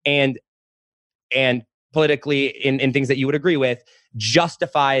economically and politically in things that you would agree with,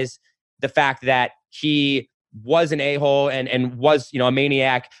 justifies the fact that he was an a-hole and was a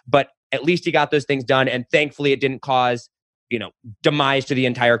maniac, but at least he got those things done, and thankfully it didn't cause demise to the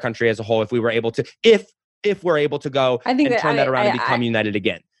entire country as a whole if we're able to go and turn that around and become united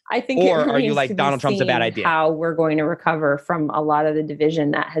again? I think, or are you like Donald Trump's a bad idea? How we're going to recover from a lot of the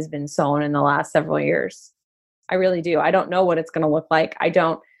division that has been sown in the last several years. I really do. I don't know what it's going to look like.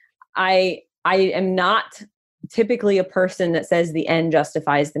 I am not typically a person that says the end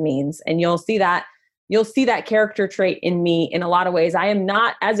justifies the means, and you'll see that character trait in me in a lot of ways. I am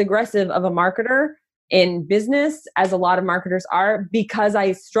not as aggressive of a marketer in business as a lot of marketers are, because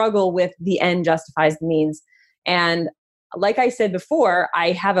I struggle with the end justifies the means. And like I said before,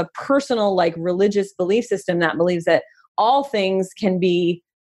 I have a personal religious belief system that believes that all things can be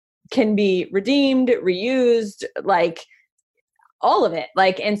redeemed, reused, all of it.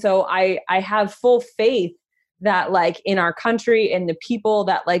 And so I have full faith that in our country and the people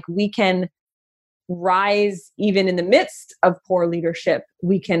that we can rise even in the midst of poor leadership,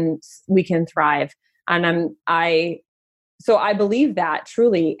 we can thrive. And so I believe that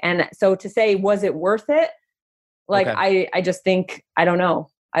truly. And so to say, was it worth it? Like, okay. I just think, I don't know.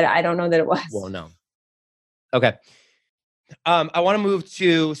 I don't know that it was. Well, no. Okay. I want to move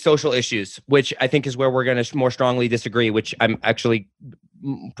to social issues, which I think is where we're going to more strongly disagree, which I'm actually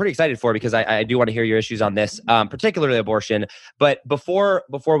pretty excited for, because I do want to hear your issues on this, particularly abortion. But before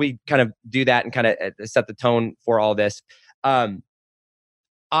we kind of do that and kind of set the tone for all this,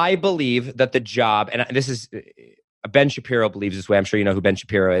 I believe that the job, and this is Ben Shapiro believes this way. I'm sure you know who Ben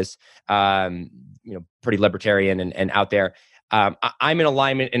Shapiro is. Pretty libertarian and out there. I'm in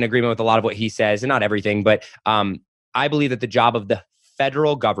alignment and agreement with a lot of what he says, and not everything, but I believe that the job of the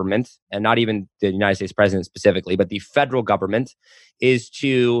federal government, and not even the United States president specifically, but the federal government, is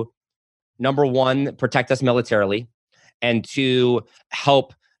to, number one, protect us militarily, and to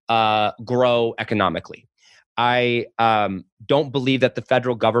help grow economically. I don't believe that the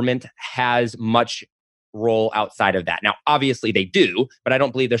federal government has much role outside of that. Now, obviously they do, but I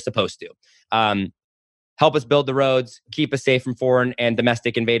don't believe they're supposed to. Help us build the roads, keep us safe from foreign and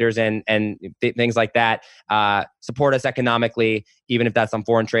domestic invaders and things like that. Support us economically, even if that's on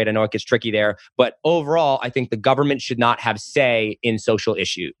foreign trade. I know it gets tricky there. But overall, I think the government should not have say in social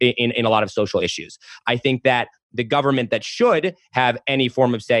issue, in a lot of social issues. I think that the government that should have any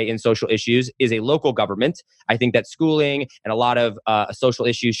form of say in social issues is a local government. I think that schooling and a lot of social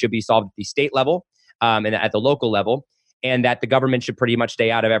issues should be solved at the state level and at the local level, and that the government should pretty much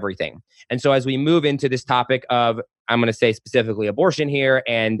stay out of everything. And so as we move into this topic of, I'm going to say specifically abortion here,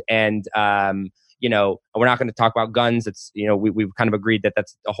 and we're not going to talk about guns. It's, we've kind of agreed that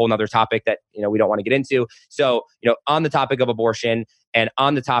that's a whole nother topic that, we don't want to get into. So, on the topic of abortion and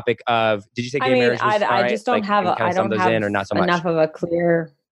on the topic of, did you say gay marriage? I just don't have, I don't have in or not so much? Enough of a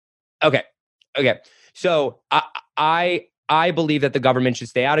clear. Okay. So I believe that the government should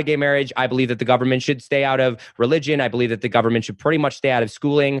stay out of gay marriage. I believe that the government should stay out of religion. I believe that the government should pretty much stay out of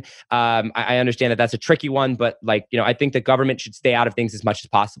schooling. I understand that that's a tricky one, but I think the government should stay out of things as much as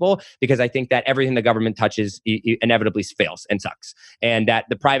possible, because I think that everything the government touches inevitably fails and sucks. And that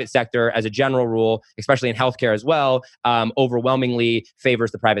the private sector, as a general rule, especially in healthcare as well, overwhelmingly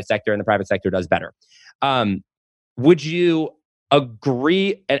favors the private sector, and the private sector does better. Would you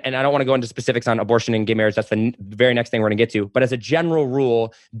agree, and I don't want to go into specifics on abortion and gay marriage, that's the very next thing we're going to get to, but as a general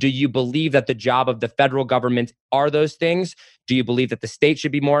rule, do you believe that the job of the federal government are those things? Do you believe that the state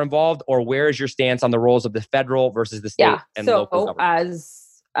should be more involved, or where is your stance on the roles of the federal versus the state and local government?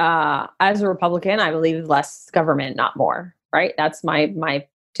 As a Republican, I believe less government, not more, right? That's my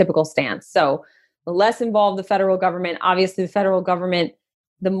typical stance. So the less involved the federal government. Obviously the federal government,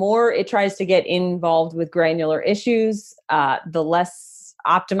 the more it tries to get involved with granular issues, the less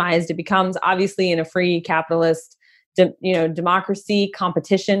optimized it becomes. Obviously, in a free capitalist, democracy,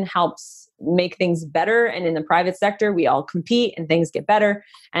 competition helps make things better. And in the private sector, we all compete and things get better.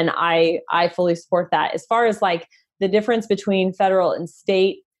 And I fully support that. As far as the difference between federal and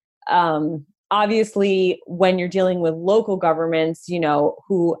state, obviously, when you're dealing with local governments,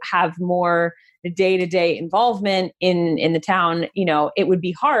 who have more day-to-day involvement in the town, it would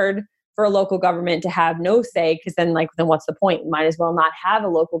be hard for a local government to have no say, because then what's the point? We might as well not have a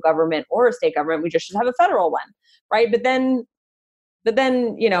local government or a state government. We just should have a federal one, right? But then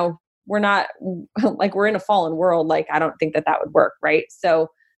we're not we're in a fallen world. I don't think that would work, right? So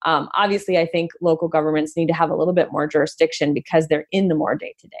obviously, I think local governments need to have a little bit more jurisdiction because they're in the more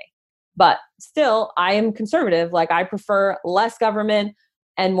day-to-day. But still, I am conservative. I prefer less government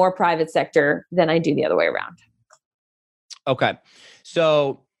and more private sector than I do the other way around. Okay.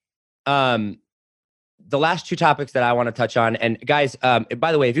 So the last two topics that I want to touch on, and guys,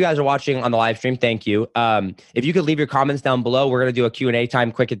 by the way, if you guys are watching on the live stream, thank you. If you could leave your comments down below, we're going to do a Q&A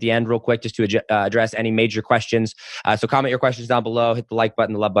time quick at the end, real quick, just to address any major questions. So comment your questions down below, hit the like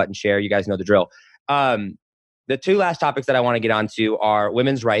button, the love button, share. You guys know the drill. The two last topics that I want to get onto are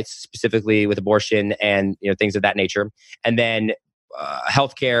women's rights, specifically with abortion and things of that nature. And then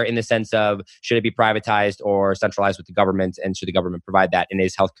healthcare, in the sense of, should it be privatized or centralized with the government, and should the government provide that, and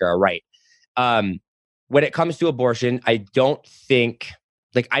is healthcare a right? When it comes to abortion, I don't think,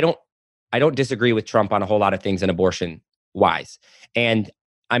 I don't disagree with Trump on a whole lot of things in abortion wise. And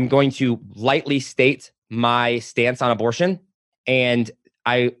I'm going to lightly state my stance on abortion. And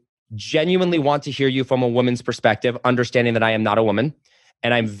I genuinely want to hear you from a woman's perspective, understanding that I am not a woman.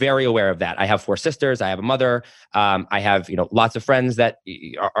 And I'm very aware of that. I have 4 sisters. I have a mother. I have, lots of friends that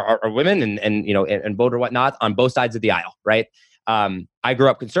are women and vote or whatnot on both sides of the aisle, right? I grew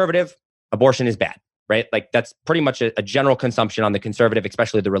up conservative. Abortion is bad, right? That's pretty much a general consumption on the conservative,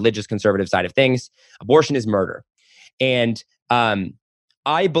 especially the religious conservative side of things. Abortion is murder. And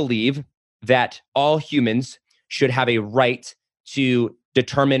I believe that all humans should have a right to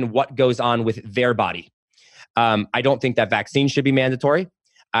determine what goes on with their body. I don't think that vaccines should be mandatory.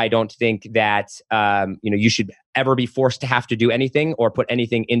 I don't think that you should ever be forced to have to do anything or put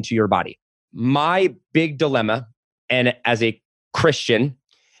anything into your body. My big dilemma, and as a Christian,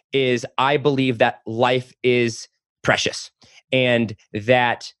 is I believe that life is precious, and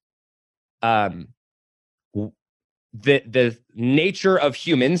that the nature of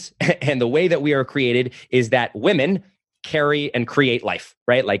humans and the way that we are created is that women carry and create life,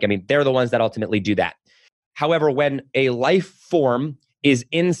 right? They're the ones that ultimately do that. However, when a life form is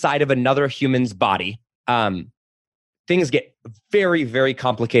inside of another human's body, things get very, very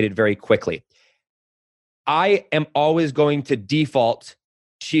complicated very quickly. I am always going to default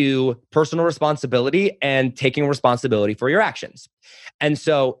to personal responsibility and taking responsibility for your actions. And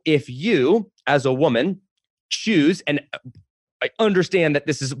so if you, as a woman, choose, and I understand that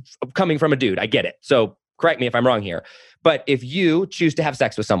this is coming from a dude, I get it. So correct me if I'm wrong here. But if you choose to have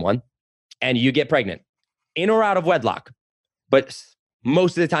sex with someone and you get pregnant, in or out of wedlock, but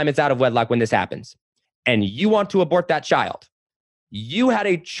most of the time it's out of wedlock when this happens, and you want to abort that child, you had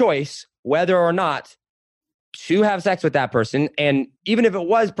a choice whether or not to have sex with that person. And even if it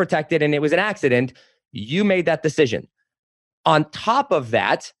was protected and it was an accident, you made that decision. On top of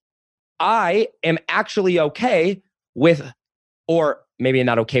that, I am actually okay with, or maybe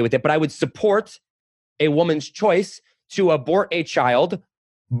not okay with it, but I would support a woman's choice to abort a child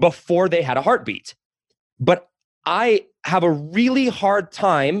before they had a heartbeat. But I have a really hard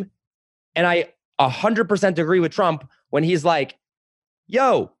time, and I 100% agree with Trump when he's like,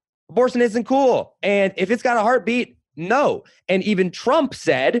 yo, abortion isn't cool. And if it's got a heartbeat, no. And even Trump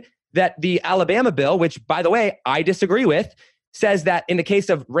said that the Alabama bill, which by the way, I disagree with, says that in the case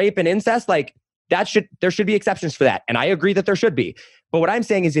of rape and incest, there should be exceptions for that. And I agree that there should be. But what I'm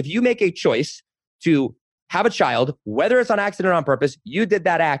saying is if you make a choice to have a child, whether it's on accident or on purpose, you did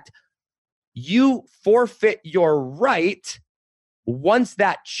that act, you forfeit your right once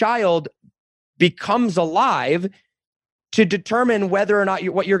that child becomes alive to determine whether or not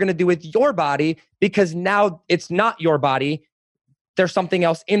what you're going to do with your body, because now it's not your body. There's something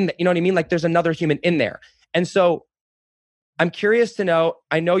else in there. You know what I mean? There's another human in there. And so I'm curious to know,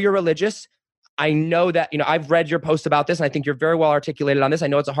 I know you're religious. I know that, I've read your post about this and I think you're very well articulated on this. I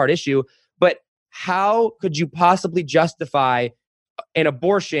know it's a hard issue, but how could you possibly justify an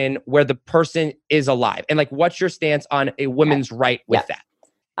abortion where the person is alive? And what's your stance on a woman's right with that?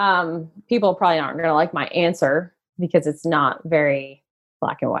 People probably aren't going to like my answer because it's not very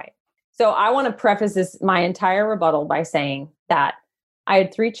black and white. So I want to preface my entire rebuttal by saying that I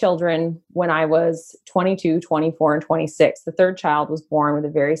had 3 children when I was 22, 24, and 26. The third child was born with a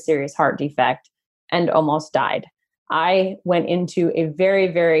very serious heart defect and almost died. I went into a very,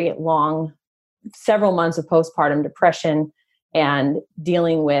 very long, several months of postpartum depression and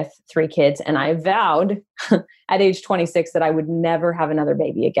dealing with 3 kids. And I vowed at age 26 that I would never have another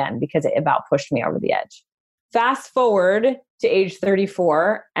baby again because it about pushed me over the edge. Fast forward to age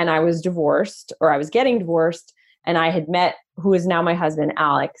 34 and I was divorced, or I was getting divorced, and I had met who is now my husband,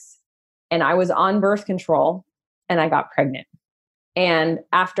 Alex, and I was on birth control and I got pregnant. And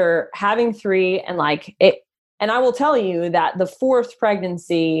after having 3 and I will tell you that the 4th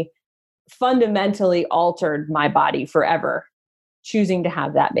pregnancy fundamentally altered my body forever, choosing to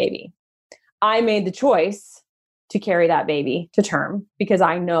have that baby. I made the choice to carry that baby to term because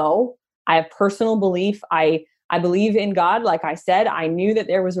I know I have personal belief. I believe in God. Like I said, I knew that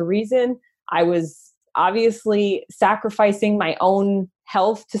there was a reason. I was obviously sacrificing my own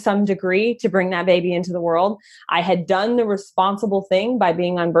health to some degree to bring that baby into the world. I had done the responsible thing by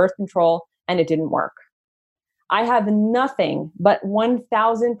being on birth control and it didn't work. I have nothing but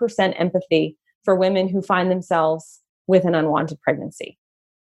 1000% empathy for women who find themselves with an unwanted pregnancy.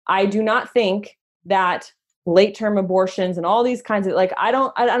 I do not think that late-term abortions and all these kinds of I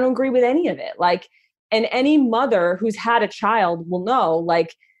don't agree with any of it. And any mother who's had a child will know,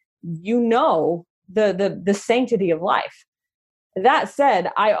 the sanctity of life. That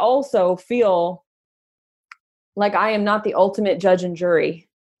said, I also feel like I am not the ultimate judge and jury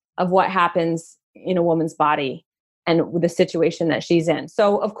of what happens in a woman's body and the situation that she's in.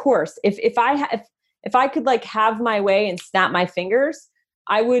 So of course, if I could have my way and snap my fingers,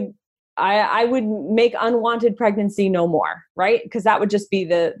 I would make unwanted pregnancy no more, right? Because that would be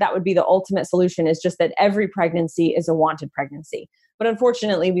the ultimate solution, is just that every pregnancy is a wanted pregnancy. But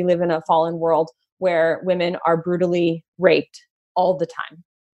unfortunately, we live in a fallen world where women are brutally raped all the time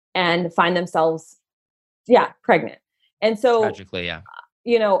and find themselves, pregnant. And so tragically,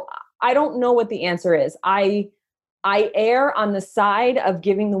 I don't know what the answer is. I I err on the side of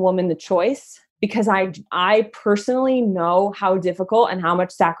giving the woman the choice because I personally know how difficult and how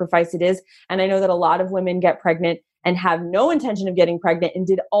much sacrifice it is. And I know that a lot of women get pregnant and have no intention of getting pregnant and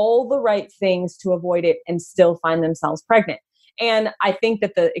did all the right things to avoid it and still find themselves pregnant. And I think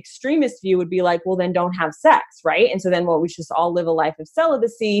that the extremist view would be like, well, then don't have sex, right? And so then, well, we should just all live a life of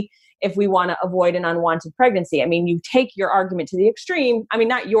celibacy if we want to avoid an unwanted pregnancy. I mean, you take your argument to the extreme. I mean,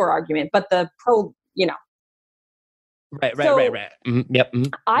 not your argument, but the pro, Right. Yep. No,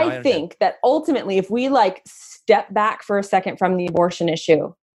 I think that ultimately, if we like step back for a second from the abortion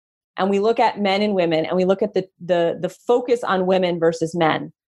issue and we look at men and women and we look at the focus on women versus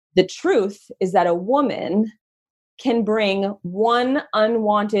men, the truth is that a woman can bring one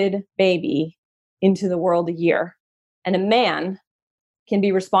unwanted baby into the world a year, and a man can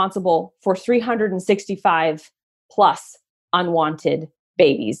be responsible for 365 plus unwanted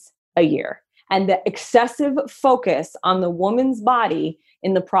babies a year. And the excessive focus on the woman's body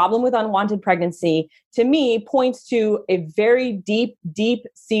in the problem with unwanted pregnancy, to me, points to a very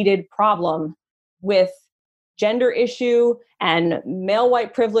deep-seated problem with gender issue and male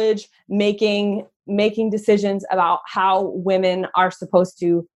white privilege making decisions about how women are supposed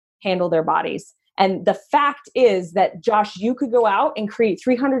to handle their bodies. And the fact is that, Josh, you could go out and create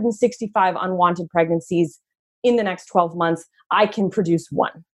 365 unwanted pregnancies in the next 12 months. I can produce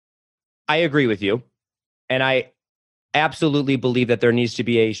one. I agree with you. And I absolutely believe that there needs to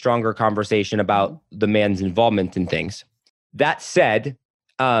be a stronger conversation about the man's involvement in things. That said,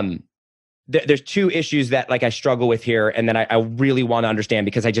 there's two issues that like I struggle with here and then I really want to understand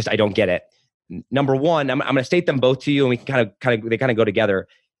because I don't get it. Number one, I'm going to state them both to you and we can they kind of go together.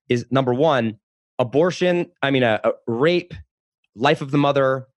 Is number one, abortion, rape, life of the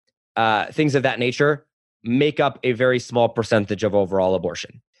mother, things of that nature make up a very small percentage of overall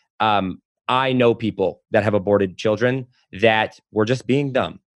abortion. I know people that have aborted children that were just being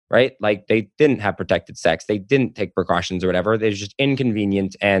dumb, right? Like they didn't have protected sex. They didn't take precautions or whatever. They're just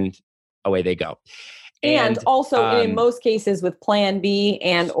inconvenient and away they go. And also in most cases with Plan B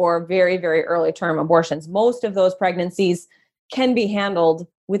and or very, very early term abortions, most of those pregnancies can be handled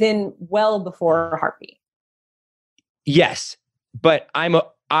within well before a heartbeat. Yes, but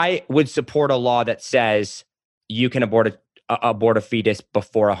I would support a law that says you can abort a fetus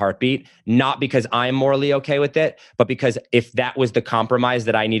before a heartbeat, not because I'm morally okay with it, but because if that was the compromise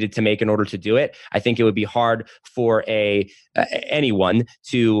that I needed to make in order to do it, I think it would be hard for anyone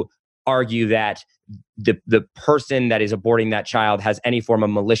to argue that the person that is aborting that child has any form of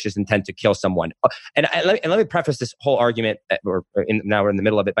malicious intent to kill someone. And let me preface this whole argument, now we're in the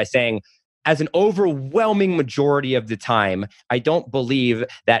middle of it, by saying, as an overwhelming majority of the time, I don't believe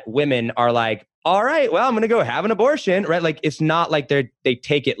that women are like, all right, well, I'm going to go have an abortion, right? Like, it's not like they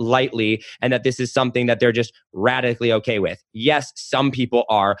take it lightly and that this is something that they're just radically okay with. Yes, some people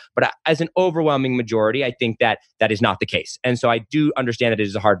are, but as an overwhelming majority, I think that is not the case. And so I do understand that it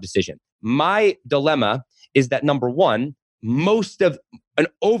is a hard decision. My dilemma is that, number one, most of an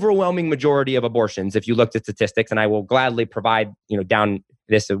overwhelming majority of abortions, if you looked at statistics, and I will gladly provide, down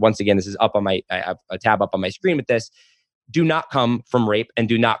this, once again, this is up on I have a tab up on my screen with this, do not come from rape and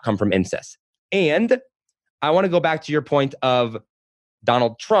do not come from incest. And I want to go back to your point of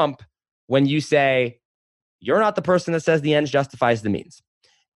Donald Trump when you say you're not the person that says the ends justifies the means.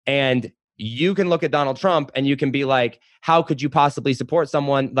 And you can look at Donald Trump and you can be like, how could you possibly support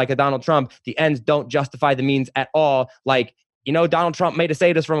someone like a Donald Trump? The ends don't justify the means at all. Like, Donald Trump made us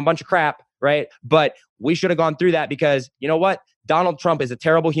say this from a bunch of crap, right? But we should have gone through that because you know what? Donald Trump is a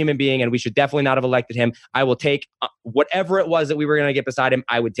terrible human being and we should definitely not have elected him. I will take whatever it was that we were going to get beside him.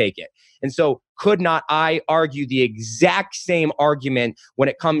 I would take it. And so could not I argue the exact same argument when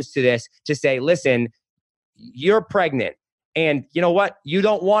it comes to this to say, listen, you're pregnant and you know what? You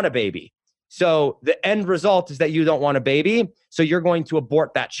don't want a baby. So the end result is that you don't want a baby. So you're going to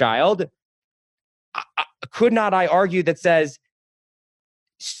abort that child. Could not I argue that says,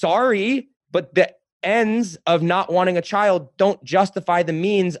 sorry, but the ends of not wanting a child don't justify the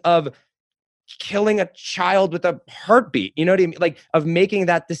means of killing a child with a heartbeat, you know what I mean? Like, of making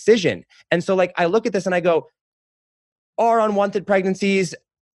that decision. And so like, I look at this and I go, are unwanted pregnancies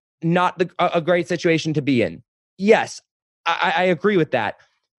not a great situation to be in? Yes, I agree with that.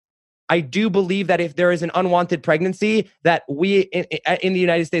 I do believe that if there is an unwanted pregnancy, that we in the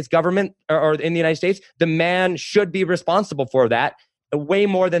United States government or in the United States, the man should be responsible for that way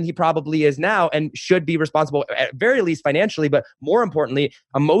more than he probably is now, and should be responsible at very least financially, but more importantly,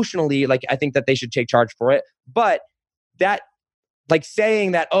 emotionally. Like, I think that they should take charge for it. But that, like,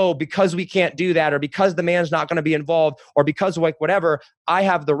 saying that, oh, because we can't do that, or because the man's not going to be involved, or because like whatever, I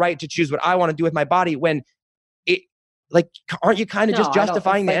have the right to choose what I want to do with my body, when like, aren't you kind of just No, I don't.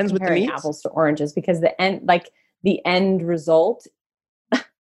 justifying It's the like ends with the comparing means? apples to oranges, because the end result,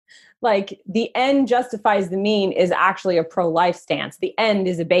 like the end justifies the mean, is actually a pro-life stance. The end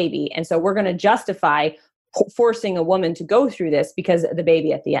is a baby. And so we're going to justify forcing a woman to go through this because of the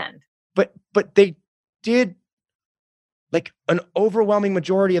baby at the end. But they did, like an overwhelming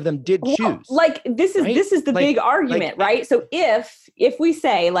majority of them did choose. Well, like this is the big argument, right? So if we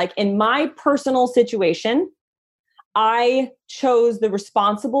say, like, in my personal situation, I chose the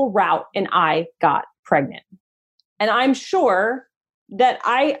responsible route and I got pregnant, and I'm sure that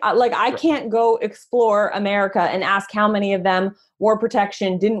I can't go explore America and ask how many of them wore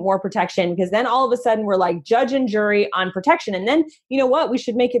protection, didn't wear protection, because then all of a sudden we're like judge and jury on protection. And then, you know what, we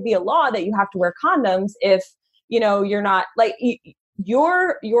should make it be a law that you have to wear condoms if, you know, you're not, like,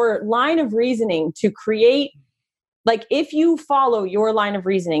 your line of reasoning to create, like, if you follow your line of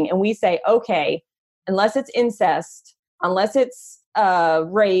reasoning and we say, okay, unless it's incest, unless it's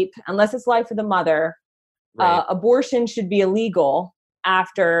rape, unless it's life of the mother, right, abortion should be illegal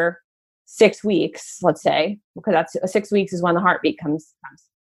after 6 weeks, let's say, because that's 6 weeks is when the heartbeat comes.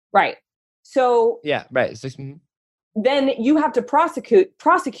 Right. So yeah, right. Then you have to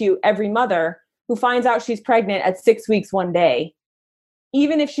prosecute every mother who finds out she's pregnant at 6 weeks one day,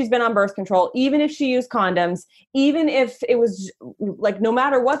 even if she's been on birth control, even if she used condoms, even if it was, like, no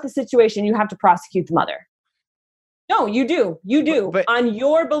matter what the situation, you have to prosecute the mother. No, you do. But on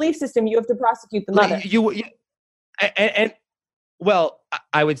your belief system, you have to prosecute the mother. Well,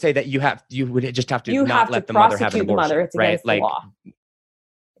 I would say that you would just have to not let the mother have an abortion. The mother. It's against the law.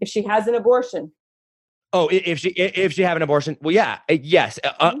 If she has an abortion. Oh, if she have an abortion, well, yeah, yes.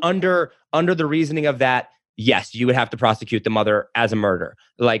 Under the reasoning of that, yes, you would have to prosecute the mother as a murder,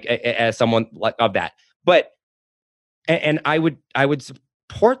 like as someone like of that. But and I would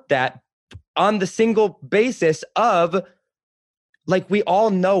support that on the single basis of, like, we all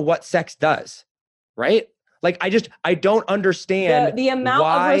know what sex does, right? Like, I don't understand the amount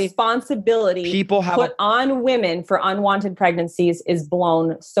of responsibility people put on women for unwanted pregnancies is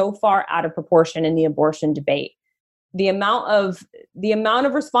blown so far out of proportion in the abortion debate. The amount of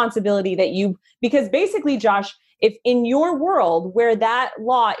responsibility that because basically, Josh, if in your world where that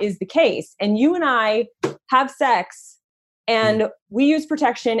law is the case and you and I have sex and we use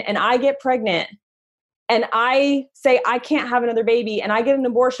protection and I get pregnant and I say I can't have another baby and I get an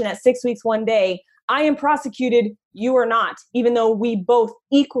abortion at 6 weeks one day, I am prosecuted, you are not, even though we both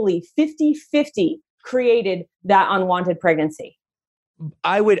equally 50-50 created that unwanted pregnancy.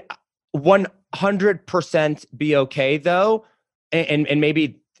 I would 100% be okay, though. And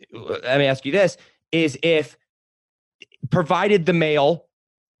maybe, let me ask you this, is if, provided the male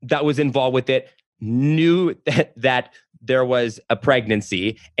that was involved with it knew that there was a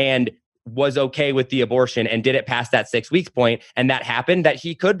pregnancy and was okay with the abortion and did it past that 6 weeks point, and that happened, that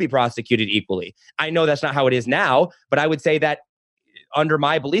he could be prosecuted equally. I know that's not how it is now, but I would say that under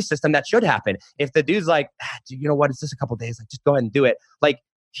my belief system, that should happen. If the dude's like, you know what, it's just a couple days, like, just go ahead and do it. Like,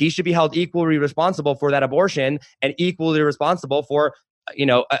 he should be held equally responsible for that abortion and equally responsible for, you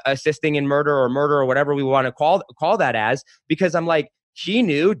know, assisting in murder or whatever we want to call that as, because I'm like, he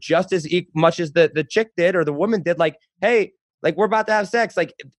knew just as much as the chick did or the woman did, like, hey, like, we're about to have sex.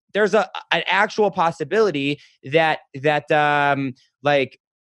 Like, there's an actual possibility that like,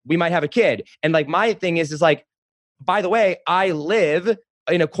 we might have a kid. And, like, my thing is like, by the way, I live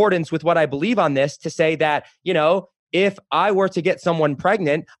in accordance with what I believe on this to say that, you know, if I were to get someone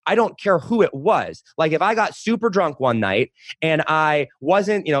pregnant, I don't care who it was. Like, if I got super drunk one night and I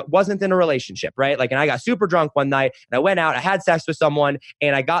wasn't in a relationship, right? Like, and I got super drunk one night and I went out, I had sex with someone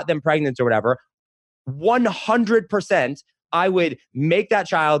and I got them pregnant or whatever, 100%, I would make that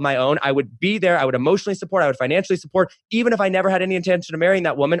child my own. I would be there. I would emotionally support. I would financially support, even if I never had any intention of marrying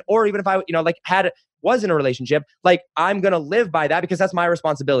that woman, or even if I, you know, like, was in a relationship. Like, I'm going to live by that because that's my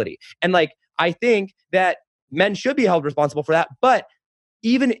responsibility. And, like, I think that men should be held responsible for that. But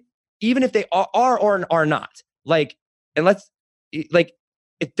even if they are or are not, like, and like,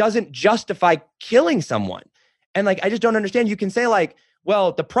 it doesn't justify killing someone. And, like, I just don't understand. You can say, like,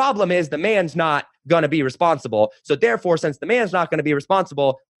 well, the problem is the man's not going to be responsible. So therefore, since the man's not going to be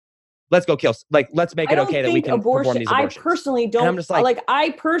responsible, let's go kill. Like, let's make it okay that we can perform these abortions. I personally don't. I'm just like,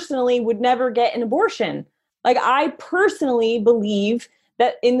 I personally would never get an abortion. Like, I personally believe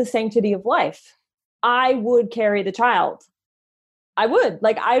that in the sanctity of life, I would carry the child. I would.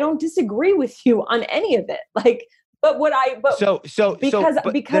 Like, I don't disagree with you on any of it. Like, because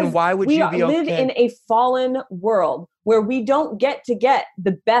then why would you be live in a fallen world where we don't get to get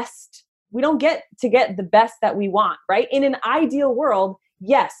the best. We don't get to get the best that we want, right? In an ideal world,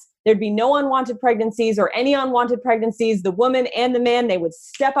 yes, There'd be no unwanted pregnancies or any unwanted pregnancies. The woman and the man, they would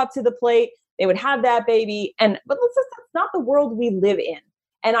step up to the plate. They would have that baby. But that's not the world we live in.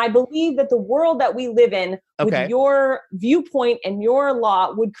 And I believe that the world that we live in with your viewpoint and your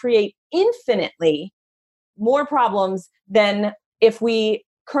law would create infinitely more problems than if we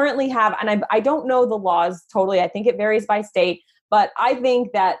currently have. And I don't know the laws totally. I think it varies by state. But I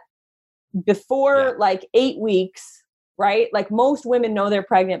think that before like 8 weeks, right? Like most women know they're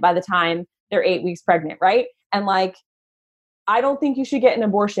pregnant by the time they're 8 weeks pregnant, right? And like, I don't think you should get an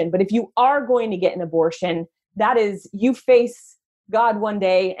abortion. But if you are going to get an abortion, that is, you face God one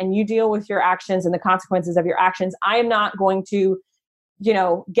day and you deal with your actions and the consequences of your actions. I am not going to,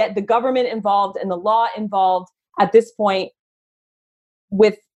 get the government involved and the law involved at this point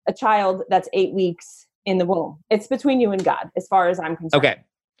with a child that's 8 weeks in the womb. It's between you and God, as far as I'm concerned.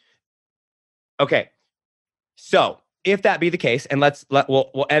 Okay. So if that be the case, and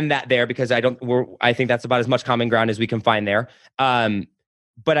we'll end that there because I think that's about as much common ground as we can find there.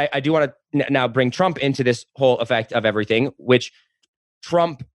 But I do want to now bring Trump into this whole effect of everything, which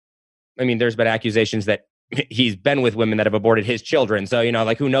Trump, there's been accusations that he's been with women that have aborted his children. So,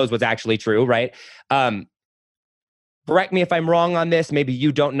 who knows what's actually true, right? Correct me if I'm wrong on this. Maybe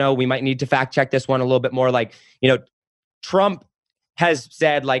you don't know. We might need to fact check this one a little bit more. Trump has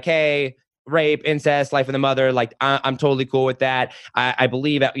said hey, rape, incest, life of the mother, I'm totally cool with that. I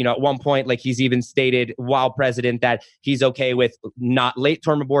believe at one point, he's even stated while president that he's okay with not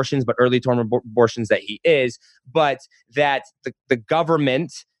late-term abortions, but early-term abortions that he is, but that the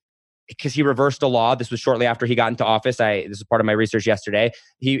government, because he reversed a law, this was shortly after he got into office. This is part of my research yesterday.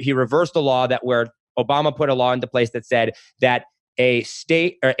 He reversed a law where Obama put a law into place that said that a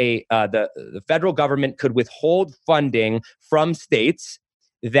state or the federal government could withhold funding from states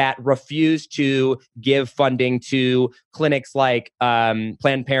that refuse to give funding to clinics like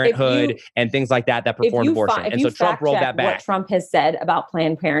Planned Parenthood and things like that perform abortion. And so Trump rolled that back. What Trump has said about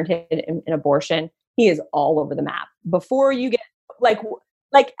Planned Parenthood and abortion, he is all over the map. Before you get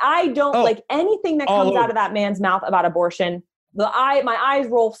I don't like anything that comes out of that man's mouth about abortion. My eyes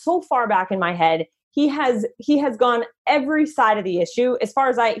roll so far back in my head. He has gone every side of the issue. As far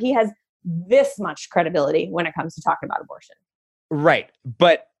as he has this much credibility when it comes to talking about abortion. Right.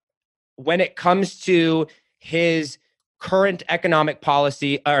 But when it comes to his current economic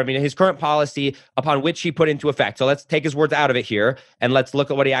policy, his current policy upon which he put into effect. So let's take his words out of it here and let's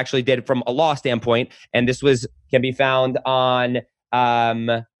look at what he actually did from a law standpoint. And this can be found on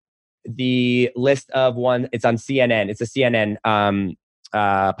the list of one. It's on CNN. It's a CNN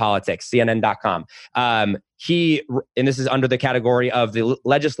politics, CNN.com. And this is under the category of the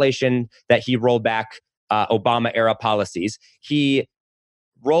legislation that he rolled back Obama era policies. He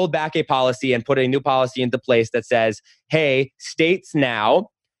rolled back a policy and put a new policy into place that says, hey, states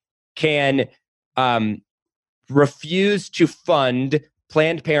now can refuse to fund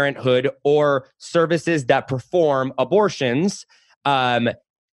Planned Parenthood or services that perform abortions and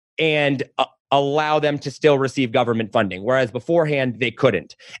allow them to still receive government funding, whereas beforehand they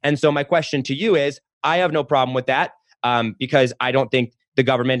couldn't. And so my question to you is, I have no problem with that because I don't think the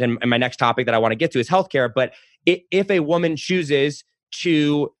government, and my next topic that I want to get to is healthcare, but if a woman chooses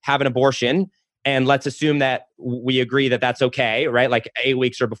to have an abortion, and let's assume that we agree that that's okay, right? 8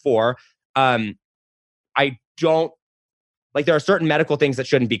 weeks or before, I don't, there are certain medical things that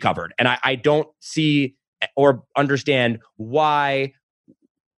shouldn't be covered. And I don't see or understand why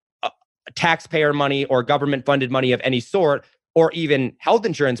taxpayer money or government funded money of any sort, or even health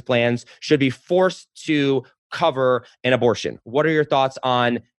insurance plans, should be forced to cover an abortion. What are your thoughts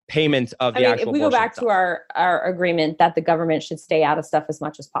on payments of the actual abortion? If we go back to our agreement that the government should stay out of stuff as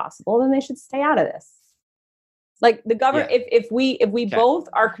much as possible, then they should stay out of this. The government, if we both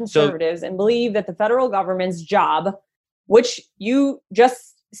are conservatives and believe that the federal government's job, which you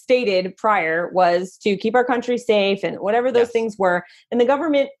just stated prior, was to keep our country safe and whatever those things were, and the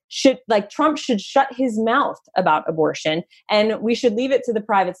government should, Trump should shut his mouth about abortion, and we should leave it to the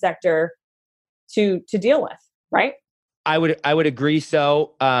private sector to deal with, right? I would agree.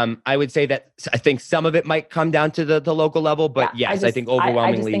 So I would say that I think some of it might come down to the local level, but I think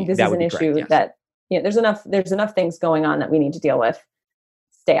overwhelmingly I think this is an issue that there's enough things going on that we need to deal with.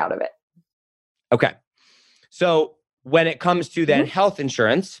 Stay out of it. Okay. So when it comes to then health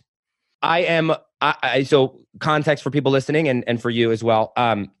insurance, so context for people listening and for you as well.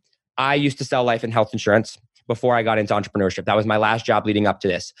 I used to sell life and health insurance before I got into entrepreneurship. That was my last job leading up to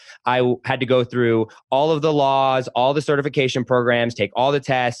this. I had to go through all of the laws, all the certification programs, take all the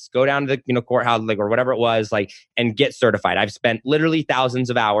tests, go down to the courthouse or whatever it was, and get certified. I've spent literally thousands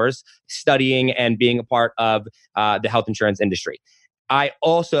of hours studying and being a part of the health insurance industry. I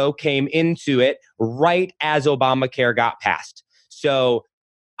also came into it right as Obamacare got passed. So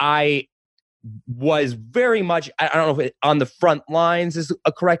I was very much, I don't know if on the front lines is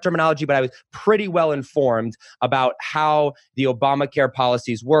a correct terminology, but I was pretty well informed about how the Obamacare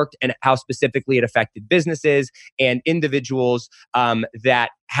policies worked and how specifically it affected businesses and individuals that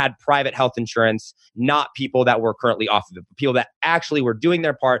had private health insurance, not people that were currently off of it, but people that actually were doing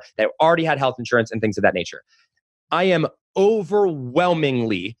their part, that already had health insurance and things of that nature. I am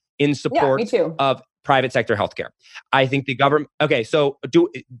overwhelmingly in support of private sector healthcare. I think the government,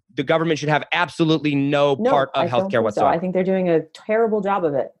 the government should have absolutely no part of healthcare whatsoever. So. I think they're doing a terrible job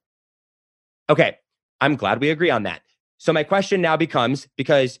of it. Okay. I'm glad we agree on that. So my question now becomes,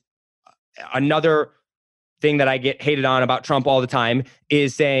 because another thing that I get hated on about Trump all the time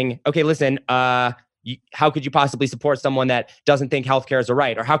is saying, okay, listen, how could you possibly support someone that doesn't think healthcare is a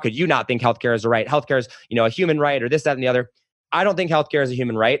right? Or how could you not think healthcare is a right? Healthcare is, a human right, or this, that, and the other. I don't think healthcare is a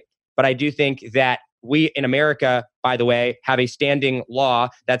human right, but I do think that we in America, by the way, have a standing law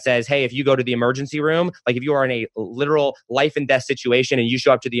that says, hey, if you go to the emergency room, like if you are in a literal life and death situation and you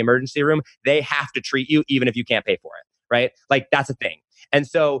show up to the emergency room, they have to treat you even if you can't pay for it, right? Like that's a thing. And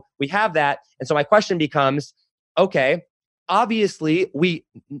so we have that. And so my question becomes, okay, obviously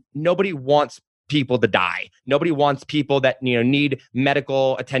nobody wants people to die. Nobody wants people that need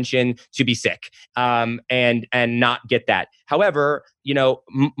medical attention to be sick and not get that. However,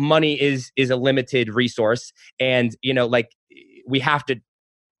 money is a limited resource, and we have to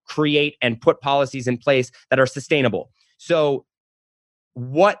create and put policies in place that are sustainable. So,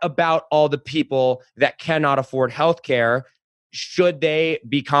 what about all the people that cannot afford healthcare? Should they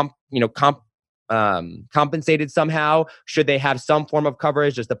be compensated somehow? Should they have some form of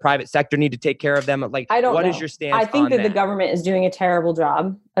coverage? Does the private sector need to take care of them? Like, I don't know. What is your stance? I think that the government is doing a terrible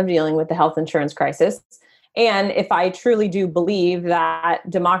job of dealing with the health insurance crisis. And if I truly do believe that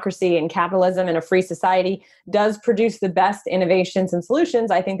democracy and capitalism and a free society does produce the best innovations and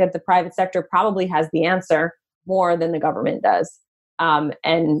solutions, I think that the private sector probably has the answer more than the government does.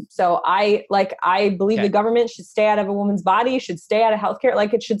 And so I believe the government should stay out of a woman's body, should stay out of healthcare.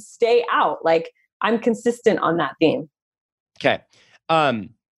 Like it should stay out. Like I'm consistent on that theme. Okay.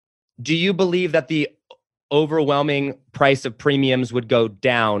 Do you believe that the overwhelming price of premiums would go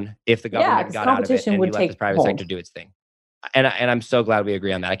down if the government got out of it and you let the private sector do its thing? And I'm so glad we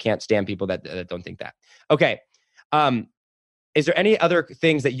agree on that. I can't stand people that don't think that. Okay. Is there any other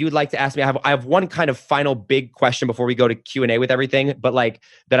things that you'd like to ask me? I have one kind of final big question before we go to Q&A with everything, but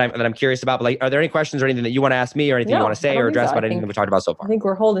that I'm curious about. But are there any questions or anything that you want to ask me or anything you want to say or address about anything that we talked about so far? I think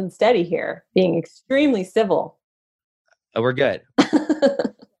we're holding steady here, being extremely civil. We're good.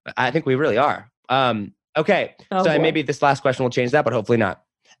 I think we really are. Okay. Maybe this last question will change that, but hopefully not.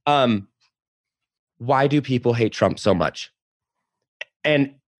 Why do people hate Trump so much?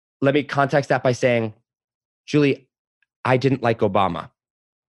 And let me context that by saying, Julie, I didn't like Obama.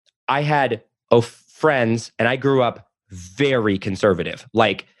 I had friends, and I grew up very conservative.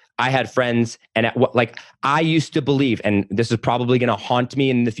 Like I had friends, and I used to believe, and this is probably going to haunt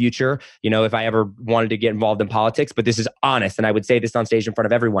me in the future, if I ever wanted to get involved in politics, but this is honest, and I would say this on stage in front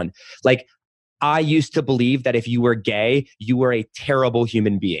of everyone. Like I used to believe that if you were gay, you were a terrible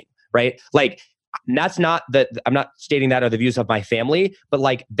human being, right? Like that's not I'm not stating that are the views of my family, but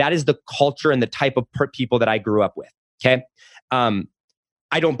like that is the culture and the type of people that I grew up with. Okay.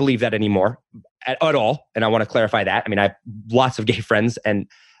 I don't believe that anymore at all. And I want to clarify that. I mean, I have lots of gay friends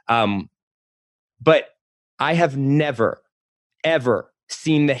but I have never, ever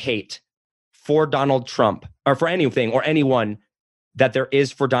seen the hate for Donald Trump or for anything or anyone that there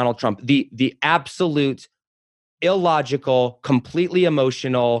is for Donald Trump. The absolute illogical, completely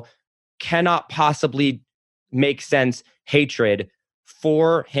emotional, cannot possibly make sense hatred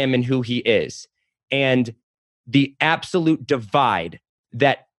for him and who he is. And the absolute divide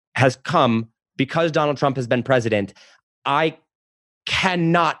that has come because Donald Trump has been president, I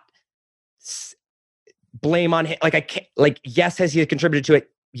cannot blame on him. Like I can't, yes, has he contributed to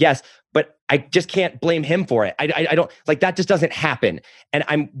it? Yes, but I just can't blame him for it. I don't that just doesn't happen. And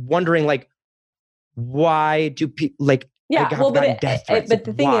I'm wondering why do people but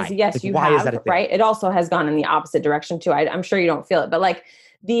the thing is, yes, you have, right? It also has gone in the opposite direction too. I'm sure you don't feel it, but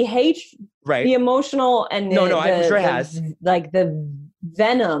the hate, right? The emotional and I'm sure it has. The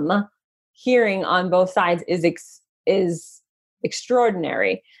venom hearing on both sides is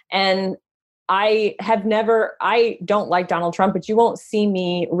extraordinary. And I don't like Donald Trump, but you won't see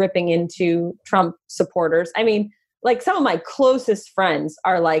me ripping into Trump supporters. I mean, some of my closest friends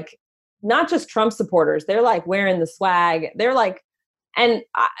are not just Trump supporters. They're wearing the swag. They're and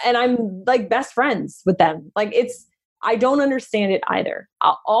I'm best friends with them. I don't understand it either.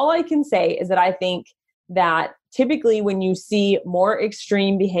 All I can say is that I think that typically when you see more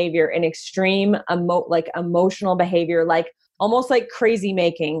extreme behavior and extreme emotional behavior, like almost like crazy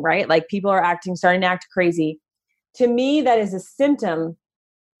making, right? Like people are starting to act crazy. To me, that is a symptom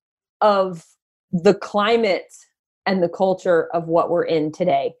of the climate and the culture of what we're in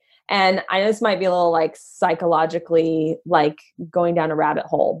today. And I know this might be a little like psychologically like going down a rabbit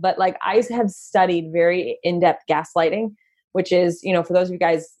hole, but like I have studied very in-depth gaslighting, which is, for those of you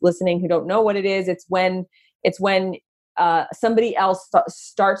guys listening who don't know what it is, it's when somebody else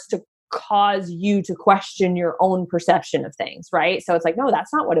starts to cause you to question your own perception of things, right? So it's like, no,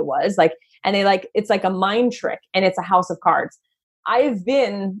 that's not what it was. Like, and it's like a mind trick and it's a house of cards. I've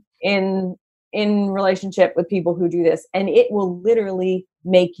been in relationship with people who do this, and it will literally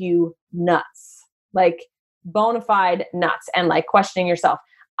make you nuts, like bona fide nuts, and like questioning yourself.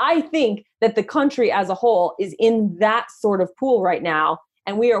 I think that the country as a whole is in that sort of pool right now.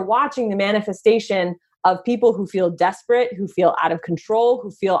 And we are watching the manifestation of people who feel desperate, who feel out of control,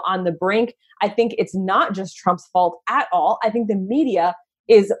 who feel on the brink. I think it's not just Trump's fault at all. I think the media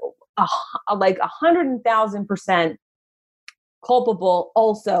is like 100,000% culpable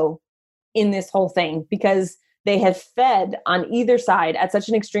also in this whole thing, because they have fed on either side at such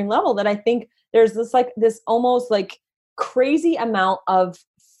an extreme level that I think there's this almost like crazy amount of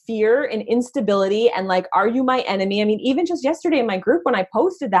fear and instability and like, are you my enemy? I mean, even just yesterday in my group when I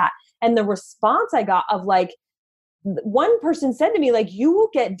posted that, and the response I got of like, one person said to me, like, you will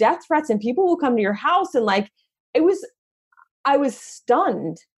get death threats and people will come to your house. And like, I was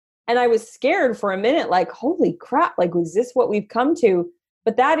stunned and I was scared for a minute, like, holy crap, like, was this what we've come to?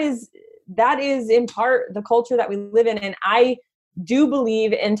 But that is in part the culture that we live in. And I do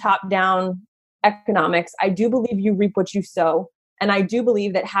believe in top-down economics. I do believe you reap what you sow. And I do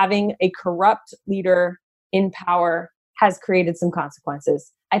believe that having a corrupt leader in power has created some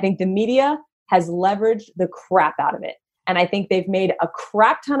consequences. I think the media has leveraged the crap out of it. And I think they've made a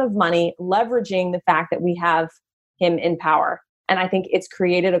crap ton of money leveraging the fact that we have him in power. And I think it's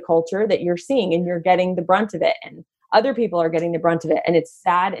created a culture that you're seeing and you're getting the brunt of it. And other people are getting the brunt of it. And it's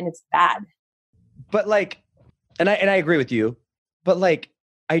sad and it's bad. But like, and I agree with you, but like,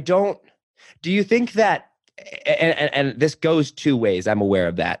 do you think that, and this goes two ways, I'm aware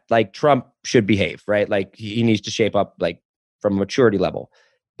of that. Like Trump should behave, right? Like he needs to shape up like from a maturity level.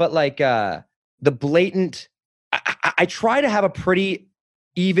 But like the blatant, I try to have a pretty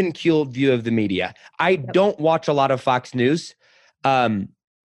even keeled view of the media. I don't watch a lot of Fox News.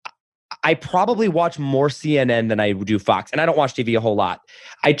 I probably watch more CNN than I do Fox, and I don't watch TV a whole lot.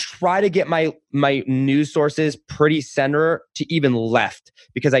 I try to get my news sources pretty center to even left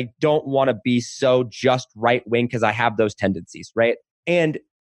because I don't want to be so just right wing because I have those tendencies, right? And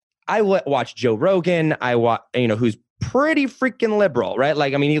I watch Joe Rogan. I watch, who's pretty freaking liberal, right?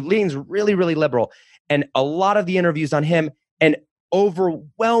 Like, I mean, he leans really, really liberal, and a lot of the interviews on him, and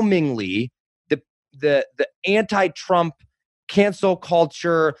overwhelmingly the anti-Trump cancel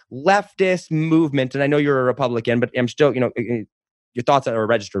culture, leftist movement, and I know you're a Republican, but I'm still, your thoughts are a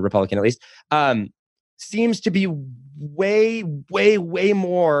registered Republican at least, seems to be way, way, way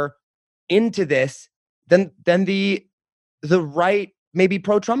more into this than the right, maybe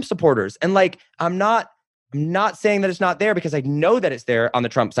pro-Trump supporters. And like, I'm not saying that it's not there because I know that it's there on the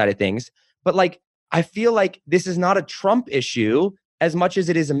Trump side of things, but like, I feel like this is not a Trump issue as much as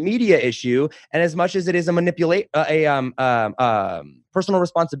it is a media issue, and as much as it is a personal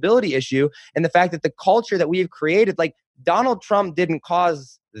responsibility issue, and the fact that the culture that we have created, like Donald Trump didn't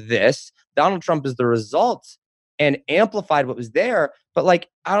cause this. Donald Trump is the result and amplified what was there. But like,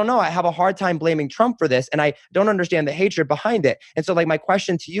 I don't know, I have a hard time blaming Trump for this, and I don't understand the hatred behind it. And so like, my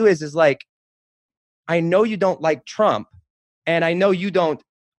question to you is like, I know you don't like Trump, and I know you don't,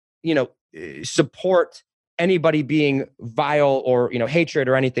 support anybody being vile or, hatred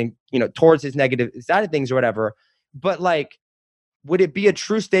or anything, towards his negative side of things or whatever. But like, would it be a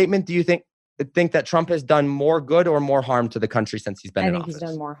true statement, do you think that Trump has done more good or more harm to the country since he's been in office? I think he's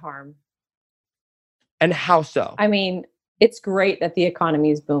done more harm. And how so? I mean, it's great that the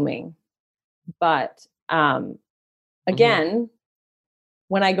economy is booming. But again,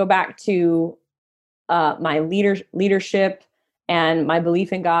 when I go back to my leadership and my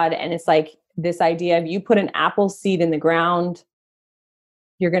belief in God, and it's like, this idea of you put an apple seed in the ground,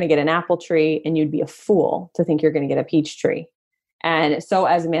 you're going to get an apple tree, and you'd be a fool to think you're going to get a peach tree. And so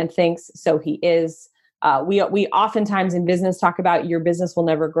as a man thinks, so he is. We oftentimes in business talk about your business will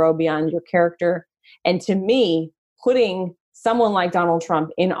never grow beyond your character. And to me, putting someone like Donald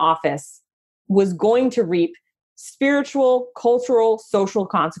Trump in office was going to reap spiritual, cultural, social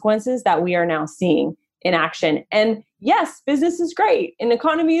consequences that we are now seeing. in action. And yes, business is great and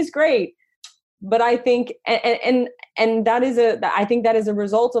economy is great. But I think, and that is I think that is a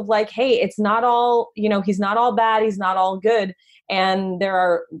result of like, hey, it's not all, he's not all bad. He's not all good. And there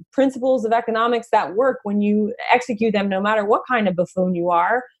are principles of economics that work when you execute them, no matter what kind of buffoon you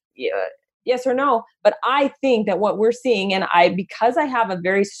are. Yes or no. But I think that what we're seeing, and because I have a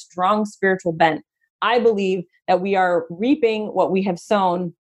very strong spiritual bent, I believe that we are reaping what we have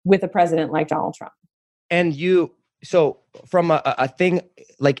sown with a president like Donald Trump. And so from a thing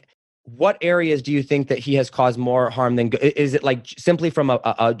like, what areas do you think that he has caused more harm than good? Is it like simply from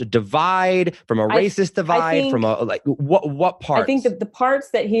a divide, from a racist divide, from a like what parts? I think that the parts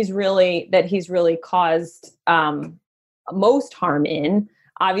that he's really caused most harm in,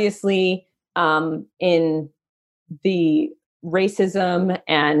 obviously, in the racism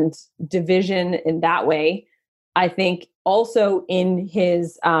and division in that way. I think also in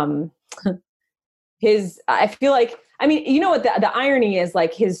his I feel like, I mean, you know what the irony is,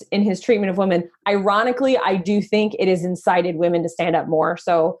 like in his treatment of women, ironically, I do think it has incited women to stand up more.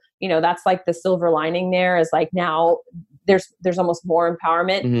 So, that's like the silver lining there is like now there's almost more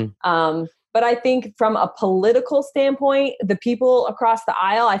empowerment. Mm-hmm. But I think from a political standpoint, the people across the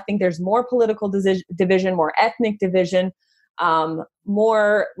aisle, I think there's more political division, more ethnic division,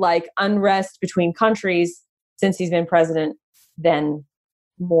 more like unrest between countries since he's been president than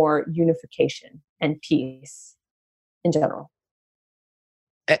more unification and peace in general.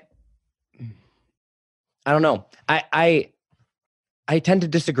 I don't know. I tend to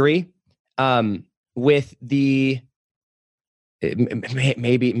disagree with the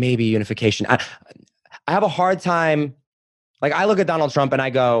maybe unification. I have a hard time. Like I look at Donald Trump and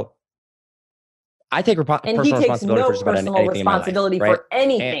I go, I take personal responsibility for just about anything responsibility in my life, for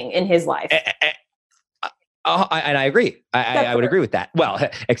anything in his life. And I agree. I would agree with that. Well,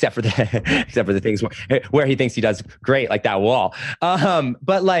 except for the things where he thinks he does great, like that wall.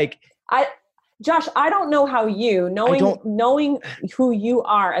 But like, Josh, I don't know how knowing who you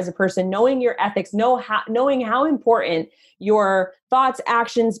are as a person, knowing your ethics, knowing how important your thoughts,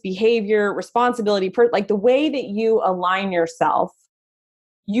 actions, behavior, responsibility, like the way that you align yourself,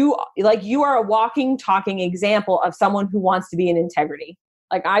 you are a walking, talking example of someone who wants to be in integrity.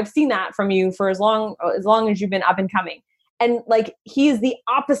 Like I've seen that from you for as long as you've been up and coming. And like, he is the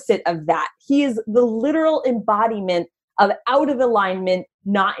opposite of that. He is the literal embodiment of out of alignment,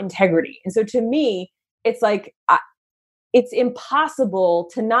 not integrity. And so to me, it's like, it's impossible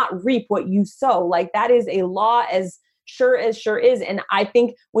to not reap what you sow. Like that is a law as sure is. And I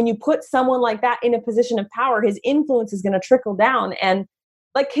think when you put someone like that in a position of power, his influence is going to trickle down. And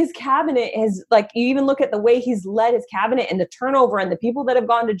like his cabinet has, like, you even look at the way he's led his cabinet and the turnover and the people that have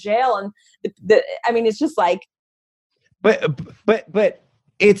gone to jail and I mean, it's just like. But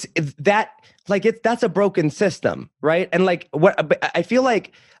it's that, like, that's a broken system, right? And like I feel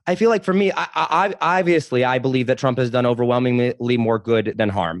like for me, I obviously I believe that Trump has done overwhelmingly more good than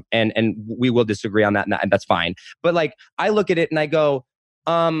harm, and we will disagree on that, and that's fine. But like I look at it and I go,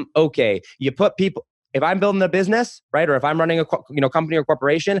 okay, you put people. If I'm building a business, right, or if I'm running a company or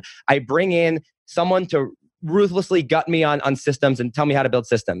corporation, I bring in someone to ruthlessly gut me on systems and tell me how to build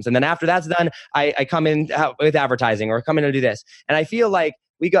systems. And then after that's done, I come in with advertising or come in to do this. And I feel like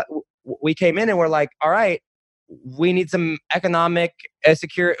we came in and we're like, all right, we need some economic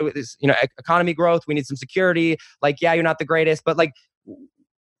economy growth. We need some security. Like, yeah, you're not the greatest, but like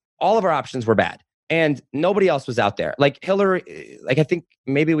all of our options were bad and nobody else was out there. Like Hillary, like I think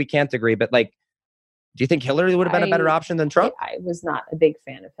maybe we can't agree, but like, do you think Hillary would have been a better option than Trump? I was not a big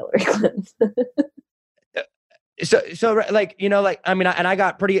fan of Hillary Clinton. So like, like, I mean, and I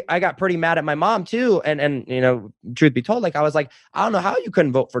got pretty mad at my mom too. And, truth be told, like, I was like, I don't know how you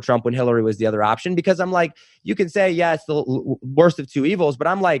couldn't vote for Trump when Hillary was the other option, because I'm like, you can say, yeah, it's the worst of two evils, but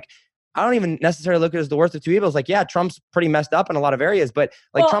I'm like, I don't even necessarily look at it as the worst of two evils. Like, yeah, Trump's pretty messed up in a lot of areas, but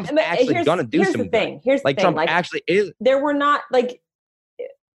like Trump's actually going to do some good. Here's the thing. Trump actually is. There were not like,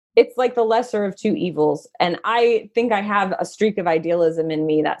 it's like the lesser of two evils. And I think I have a streak of idealism in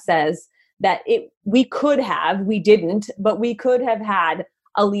me that says that we didn't, but we could have had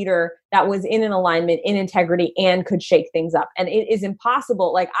a leader that was in an alignment, in integrity, and could shake things up. And it is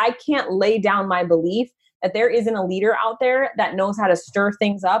impossible. Like, I can't lay down my belief that there isn't a leader out there that knows how to stir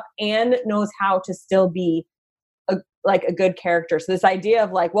things up and knows how to still be a good character. So this idea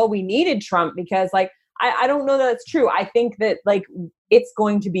of like, well, we needed Trump because like, I don't know that it's true. I think that like it's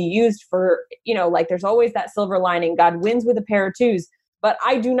going to be used for, like there's always that silver lining. God wins with a pair of twos. But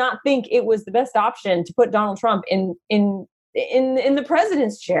I do not think it was the best option to put Donald Trump in the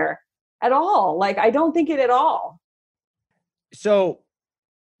president's chair at all. Like, I don't think it at all. So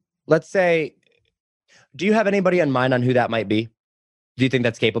let's say Do you have anybody in mind on who that might be? Do you think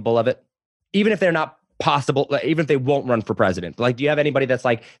that's capable of it? Even if they're not possible, like, even if they won't run for president, like, do you have anybody that's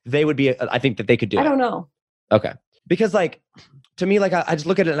like, they would be, I think that they could do it? I don't know. Okay. Because like, to me, like, I just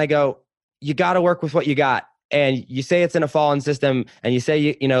look at it and I go, you got to work with what you got. And you say it's in a fallen system, and you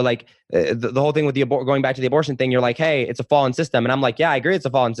say, you know, like the whole thing with the going back to the abortion thing, you're like, hey, it's a fallen system. And I'm like, yeah, I agree it's a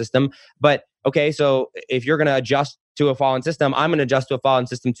fallen system. But okay, so if you're going to adjust to a fallen system, I'm going to adjust to a fallen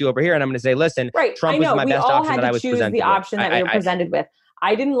system too over here. And I'm going to say, listen, right. Trump was my best option that I was presented with. We all had to choose the option that we were presented with.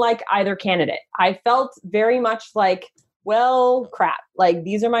 I didn't like either candidate. I felt very much like, well, crap, like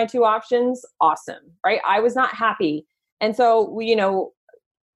these are my two options. Awesome. Right. I was not happy. And so, you know,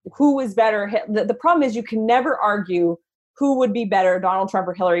 who was better? The problem is you can never argue who would be better, Donald Trump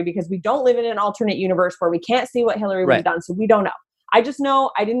or Hillary, because we don't live in an alternate universe where we can't see what Hillary would have done. So we don't know. I just know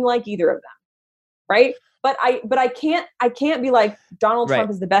I didn't like either of them. Right. But I can't be like Donald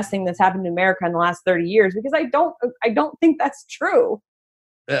Trump is the best thing that's happened to America in the last 30 years, because I don't think that's true.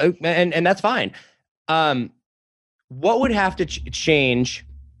 And that's fine. What would have to change?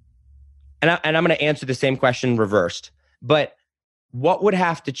 And I'm going to answer the same question reversed, but what would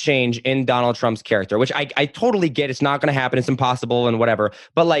have to change in Donald Trump's character, which I totally get. It's not going to happen. It's impossible and whatever.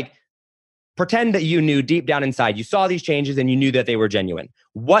 But like, pretend that you knew deep down inside, you saw these changes and you knew that they were genuine.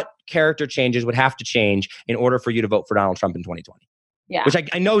 What character changes would have to change in order for you to vote for Donald Trump in 2020? Yeah. Which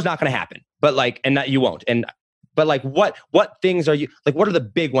I know is not going to happen, but like, and that you won't. But like, what things are you, like, what are the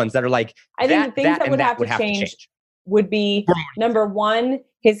big ones that are like, I think the things that would have to change would be, number one,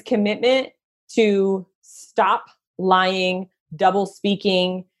 his commitment to stop lying, double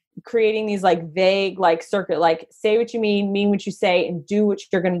speaking, creating these like vague, like circuit, like say what you mean what you say, and do what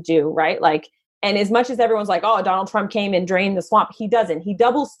you're going to do. Right. Like, and as much as everyone's like, oh, Donald Trump came and drained the swamp, he doesn't. He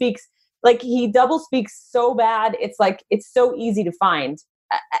double speaks so bad. It's like, it's so easy to find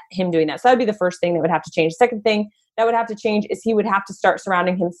him doing that. So that would be the first thing that would have to change. The second thing that would have to change is he would have to start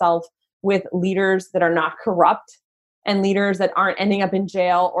surrounding himself with leaders that are not corrupt, and leaders that aren't ending up in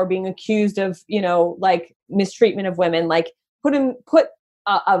jail or being accused of, you know, like mistreatment of women. Like put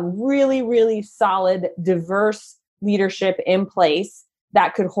a really, really solid, diverse leadership in place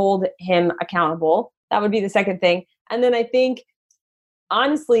that could hold him accountable. That would be the second thing. And then I think,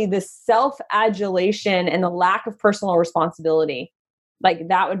 honestly, the self-adulation and the lack of personal responsibility, like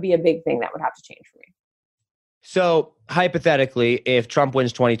that would be a big thing that would have to change for me. So hypothetically, if Trump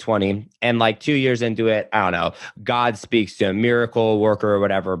wins 2020 and like 2 years into it, I don't know, God speaks to him, miracle worker or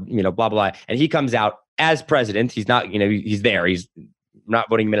whatever, you know, blah, blah, blah. And he comes out as president. He's not, you know, he's there. He's not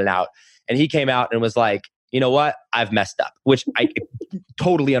voting him in and out. And he came out and was like, you know what? I've messed up, which I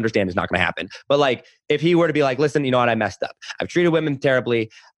totally understand is not going to happen. But like, if he were to be like, listen, you know what? I messed up. I've treated women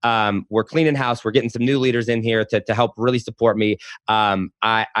terribly. We're cleaning house. We're getting some new leaders in here to help really support me. I'm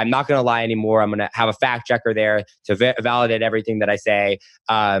not going to lie anymore. I'm going to have a fact checker there to validate everything that I say.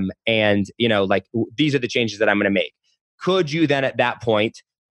 And you know, like these are the changes that I'm going to make. Could you then at that point,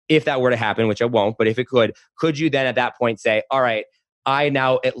 if that were to happen, which I won't, but if it could you then at that point say, all right, I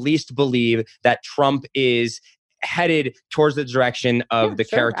now at least believe that Trump is headed towards the direction of the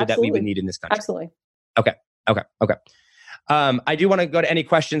character that we would need in this country? Absolutely. Okay. I do want to go to any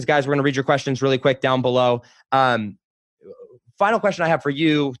questions, guys. We're going to read your questions really quick down below. Final question I have for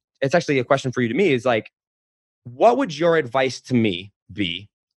you, it's actually a question for you to me, is like, what would your advice to me be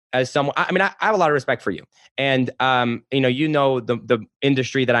as someone? I mean, I have a lot of respect for you, and you know the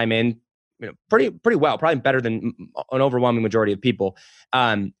industry that I'm in, you know, pretty well, probably better than an overwhelming majority of people.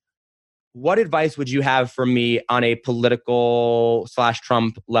 What advice would you have for me on a political /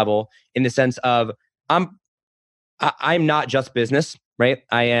 Trump level, in the sense of I'm not just business, right?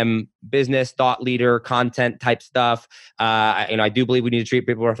 I am business, thought leader, content type stuff. You know, I do believe we need to treat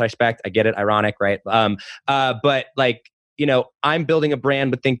people with respect. I get it, ironic, right? But like, you know, I'm building a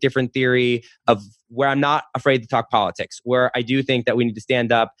brand with Think Different theory of where I'm not afraid to talk politics, where I do think that we need to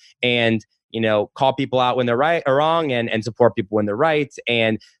stand up and, you know, call people out when they're right or wrong, and support people when they're right,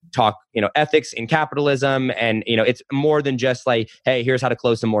 and talk, you know, ethics in capitalism. And, you know, it's more than just like, hey, here's how to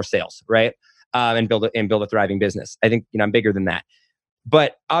close some more sales, right? And build a thriving business. I think, you know, I'm bigger than that.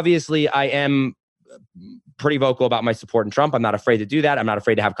 But obviously I am pretty vocal about my support in Trump. I'm not afraid to do that. I'm not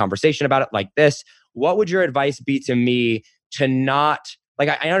afraid to have conversation about it like this. What would your advice be to me to not, like,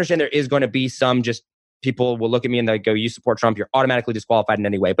 I understand there is going to be some just people will look at me and they go, you support Trump, you're automatically disqualified in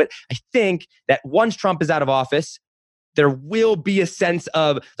any way. But I think that once Trump is out of office, there will be a sense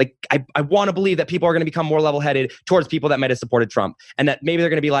of like, I want to believe that people are going to become more level-headed towards people that might have supported Trump. And that maybe they're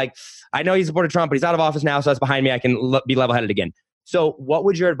going to be like, I know he supported Trump, but he's out of office now, so that's behind me. I can be level-headed again. So what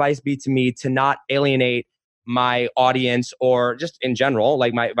would your advice be to me to not alienate my audience, or just in general,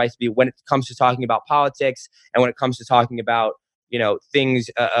 like my advice would be when it comes to talking about politics and when it comes to talking about, things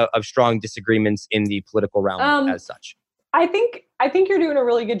of strong disagreements in the political realm as such? I think you're doing a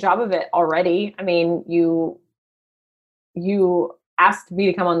really good job of it already. I mean, you asked me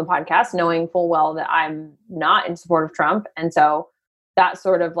to come on the podcast knowing full well that I'm not in support of Trump. And so that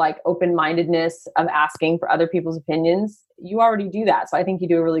sort of like open-mindedness of asking for other people's opinions, you already do that. So I think you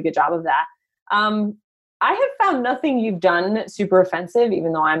do a really good job of that. I have found nothing you've done super offensive,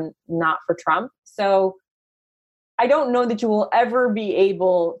 even though I'm not for Trump. So I don't know that you will ever be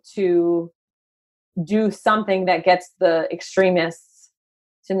able to do something that gets the extremists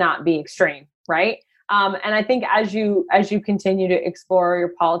to not be extreme, right? And I think as you continue to explore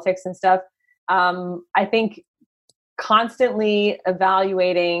your politics and stuff, I think constantly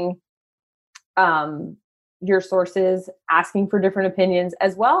evaluating your sources, asking for different opinions,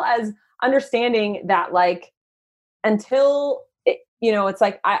 as well as understanding that, like, until it's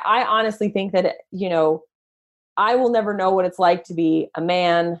like I honestly think that I will never know what it's like to be a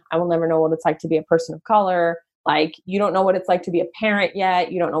man. I will never know what it's like to be a person of color. Like, you don't know what it's like to be a parent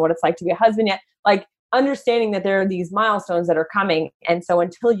yet. You don't know what it's like to be a husband yet. Like, understanding that there are these milestones that are coming. And so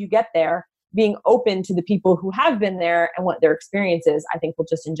until you get there, being open to the people who have been there and what their experience is, I think will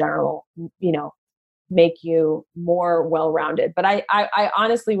just in general, make you more well-rounded. But I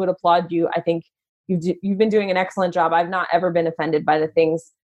honestly would applaud you. I think you've been doing an excellent job. I've not ever been offended by the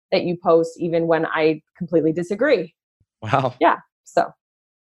things that you post, even when I completely disagree. Wow. Yeah. So.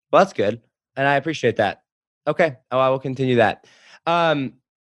 Well, that's good. And I appreciate that. Okay. Oh, I will continue that.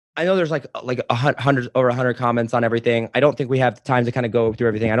 I know there's like over 100 comments on everything. I don't think we have time to kind of go through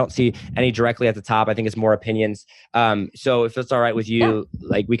everything. I don't see any directly at the top. I think it's more opinions. So if it's all right with you,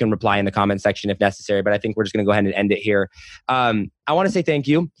 like, we can reply in the comment section if necessary, but I think we're just going to go ahead and end it here. I want to say thank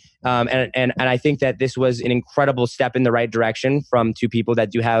you. And I think that this was an incredible step in the right direction from two people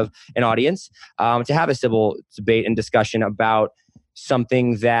that do have an audience, to have a civil debate and discussion about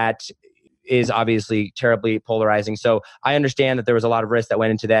something that is obviously terribly polarizing. So I understand that there was a lot of risk that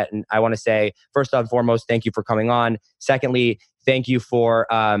went into that. And I want to say, first and foremost, thank you for coming on. Secondly, thank you for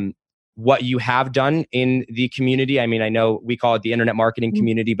what you have done in the community. I mean, I know we call it the internet marketing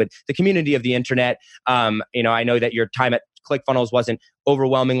community, but the community of the internet, I know that your time at ClickFunnels wasn't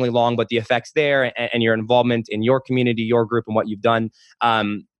overwhelmingly long, but the effects there and your involvement in your community, your group, and what you've done,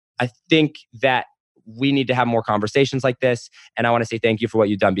 I think that we need to have more conversations like this. And I want to say thank you for what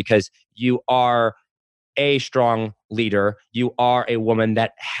you've done, because you are a strong leader. You are a woman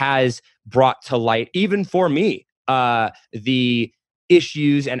that has brought to light, even for me, the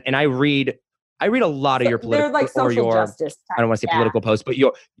issues. And I read a lot of your political, they're like social justice type. I don't want to say political posts, but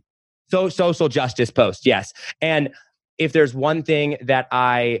your social justice posts. Yes. And if there's one thing that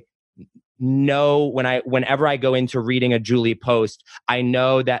I know whenever I go into reading a Julie post, I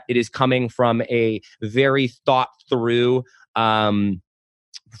know that it is coming from a very thought through frame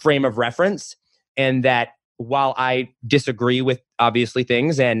of reference, and that while I disagree with obviously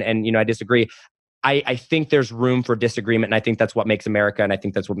things and I disagree, I think there's room for disagreement, and I think that's what makes America, and I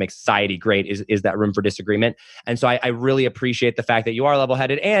think that's what makes society great is that room for disagreement. And so I really appreciate the fact that you are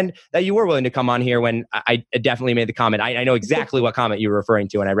level-headed and that you were willing to come on here when I definitely made the comment. I know exactly what comment you were referring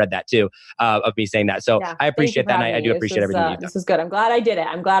to, and I read that too, of me saying that. So yeah, I appreciate that, and I do appreciate everything you've done. This was good. I'm glad I did it.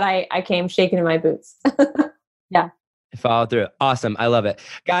 I'm glad I came shaking in my boots. Yeah. Follow through. Awesome. I love it.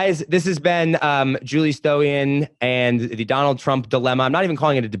 Guys, this has been Julie Stoian and the Donald Trump dilemma. I'm not even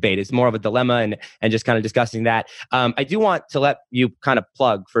calling it a debate. It's more of a dilemma and just kind of discussing that. I do want to let you kind of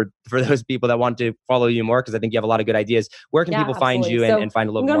plug for those people that want to follow you more, because I think you have a lot of good ideas. Where can people find you and find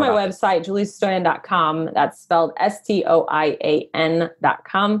a little more? Go to my website, juliestoian.com. That's spelled STOIAN.com.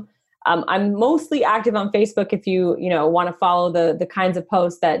 I'm mostly active on Facebook. If you want to follow the kinds of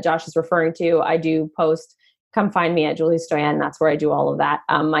posts that Josh is referring to, I do post. Come find me at Julie Stoian. That's where I do all of that.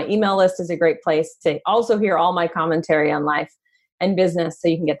 My email list is a great place to also hear all my commentary on life and business. So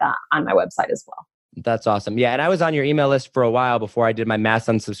you can get that on my website as well. That's awesome. Yeah. And I was on your email list for a while before I did my mass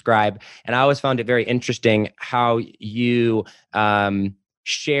unsubscribe. And I always found it very interesting how you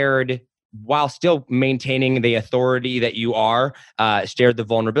shared, while still maintaining the authority that you are, shared the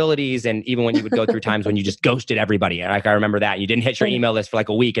vulnerabilities. And even when you would go through times when you just ghosted everybody, like I remember that, you didn't hit your email list for like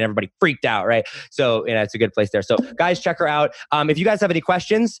a week and everybody freaked out, right? So it's a good place there. So guys, check her out. If you guys have any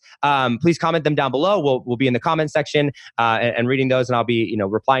questions, please comment them down below. We'll be in the comment section and reading those, and I'll be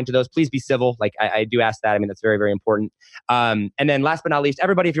replying to those. Please be civil. Like I do ask that. I mean, that's very, very important. And then last but not least,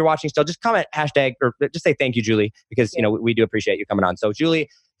 everybody, if you're watching still, just comment hashtag or just say thank you, Julie, because we do appreciate you coming on. So Julie,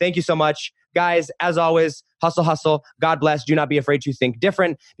 thank you so much. guys, as always, hustle, hustle. God bless. Do not be afraid to think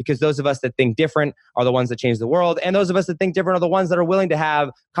different, because those of us that think different are the ones that change the world. And those of us that think different are the ones that are willing to have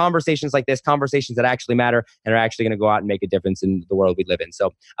conversations like this, conversations that actually matter and are actually going to go out and make a difference in the world we live in.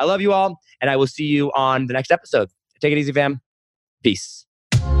 So I love you all, and I will see you on the next episode. Take it easy, fam. Peace.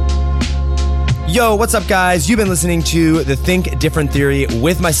 Yo, what's up, guys? You've been listening to the Think Different Theory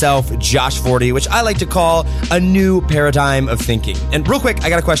with myself, Josh Forti, which I like to call a new paradigm of thinking. And real quick, I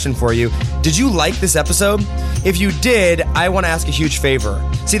got a question for you. Did you like this episode? If you did, I want to ask a huge favor.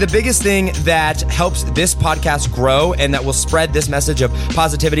 See, the biggest thing that helps this podcast grow and that will spread this message of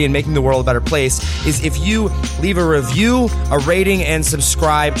positivity and making the world a better place is if you leave a review, a rating, and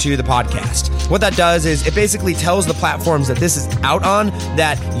subscribe to the podcast. What that does is it basically tells the platforms that this is out on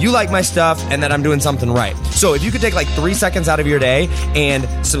that you like my stuff and that I'm doing something right. So if you could take like 3 seconds out of your day and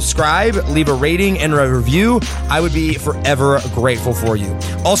subscribe, leave a rating and a review, I would be forever grateful for you.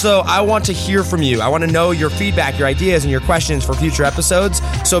 Also, I want to hear from you. I want to know your feedback, your ideas, and your questions for future episodes.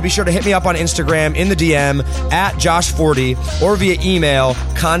 So be sure to hit me up on Instagram in the DM at Josh Forti or via email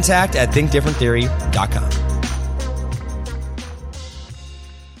contact@thinkdifferenttheory.com.